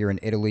myself here in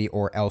Italy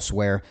or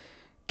elsewhere.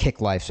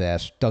 Kick life's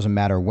ass. Doesn't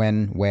matter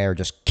when, where,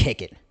 just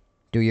kick it.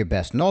 Do your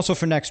best. And also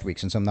for next week,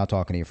 since I'm not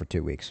talking to you for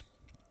 2 weeks.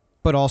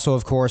 But also,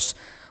 of course,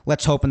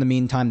 let's hope in the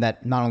meantime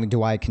that not only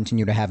do I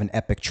continue to have an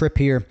epic trip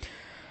here,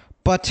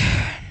 but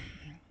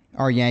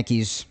our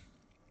Yankees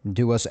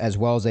do us as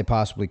well as they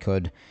possibly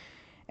could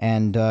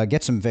and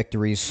get some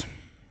victories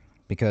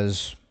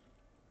because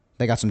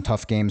they got some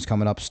tough games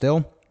coming up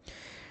still.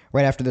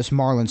 Right after this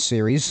Marlins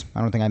series,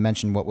 I don't think I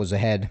mentioned what was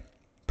ahead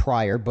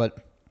prior,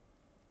 but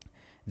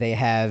they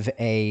have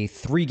a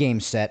 3-game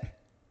set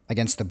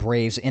against the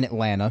Braves in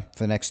Atlanta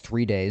for the next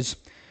 3 days.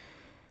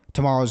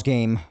 Tomorrow's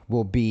game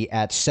will be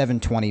at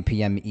 7:20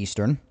 p.m.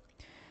 Eastern.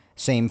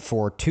 Same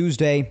for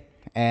Tuesday.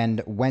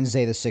 And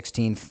Wednesday the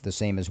 16th, the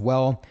same as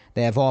well.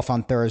 They have off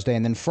on Thursday.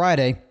 And then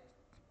Friday,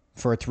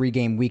 for a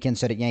 3-game weekend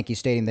set at Yankee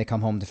Stadium, they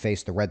come home to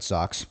face the Red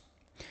Sox.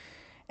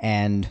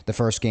 And the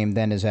first game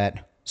then is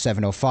at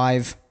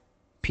 7:05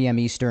 p.m.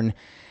 Eastern.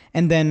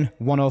 And then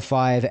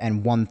 1:05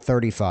 and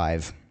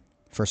 1:35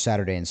 for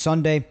Saturday and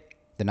Sunday,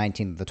 the 19th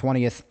and the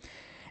 20th.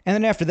 And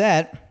then after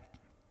that,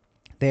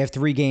 they have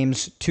 3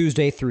 games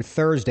Tuesday through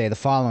Thursday the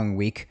following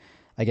week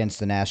against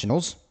the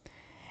Nationals.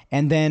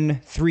 And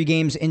then 3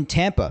 games in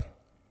Tampa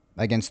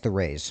against the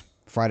Rays.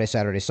 Friday,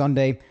 Saturday,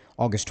 Sunday,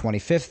 August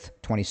 25th,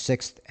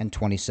 26th, and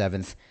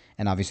 27th.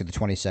 And obviously the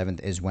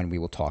 27th is when we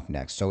will talk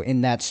next. So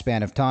in that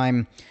span of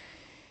time,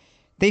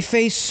 they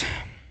face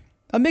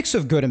a mix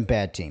of good and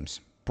bad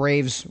teams.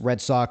 Braves, Red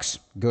Sox,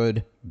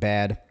 good,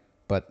 bad,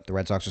 but the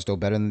Red Sox are still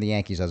better than the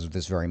Yankees as of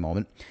this very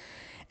moment.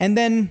 And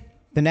then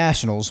the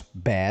Nationals,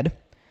 bad,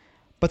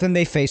 but then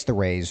they face the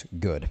Rays,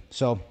 good.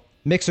 So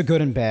mix of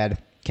good and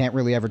bad. Can't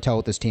really ever tell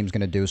what this team's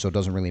going to do, so it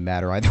doesn't really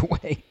matter either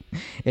way,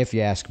 if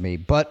you ask me.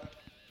 But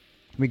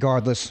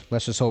regardless,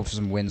 let's just hope for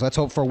some wins. Let's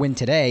hope for a win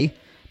today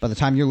By the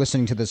time you're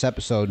listening to this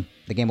episode,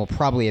 the game will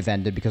probably have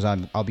ended because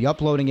I'll be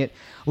uploading it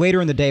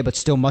later in the day, but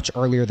still much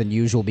earlier than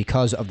usual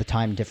because of the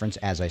time difference,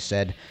 as I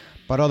said.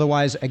 But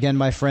otherwise, again,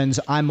 my friends,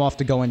 I'm off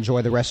to go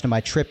enjoy the rest of my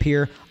trip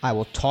here. I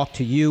will talk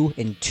to you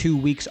in 2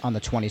 weeks on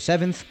the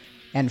 27th.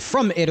 And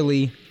from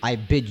Italy, I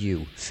bid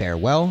you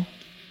farewell,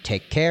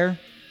 take care,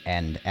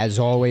 and as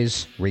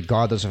always,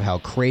 regardless of how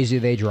crazy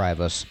they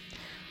drive us,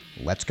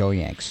 let's go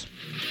Yanks.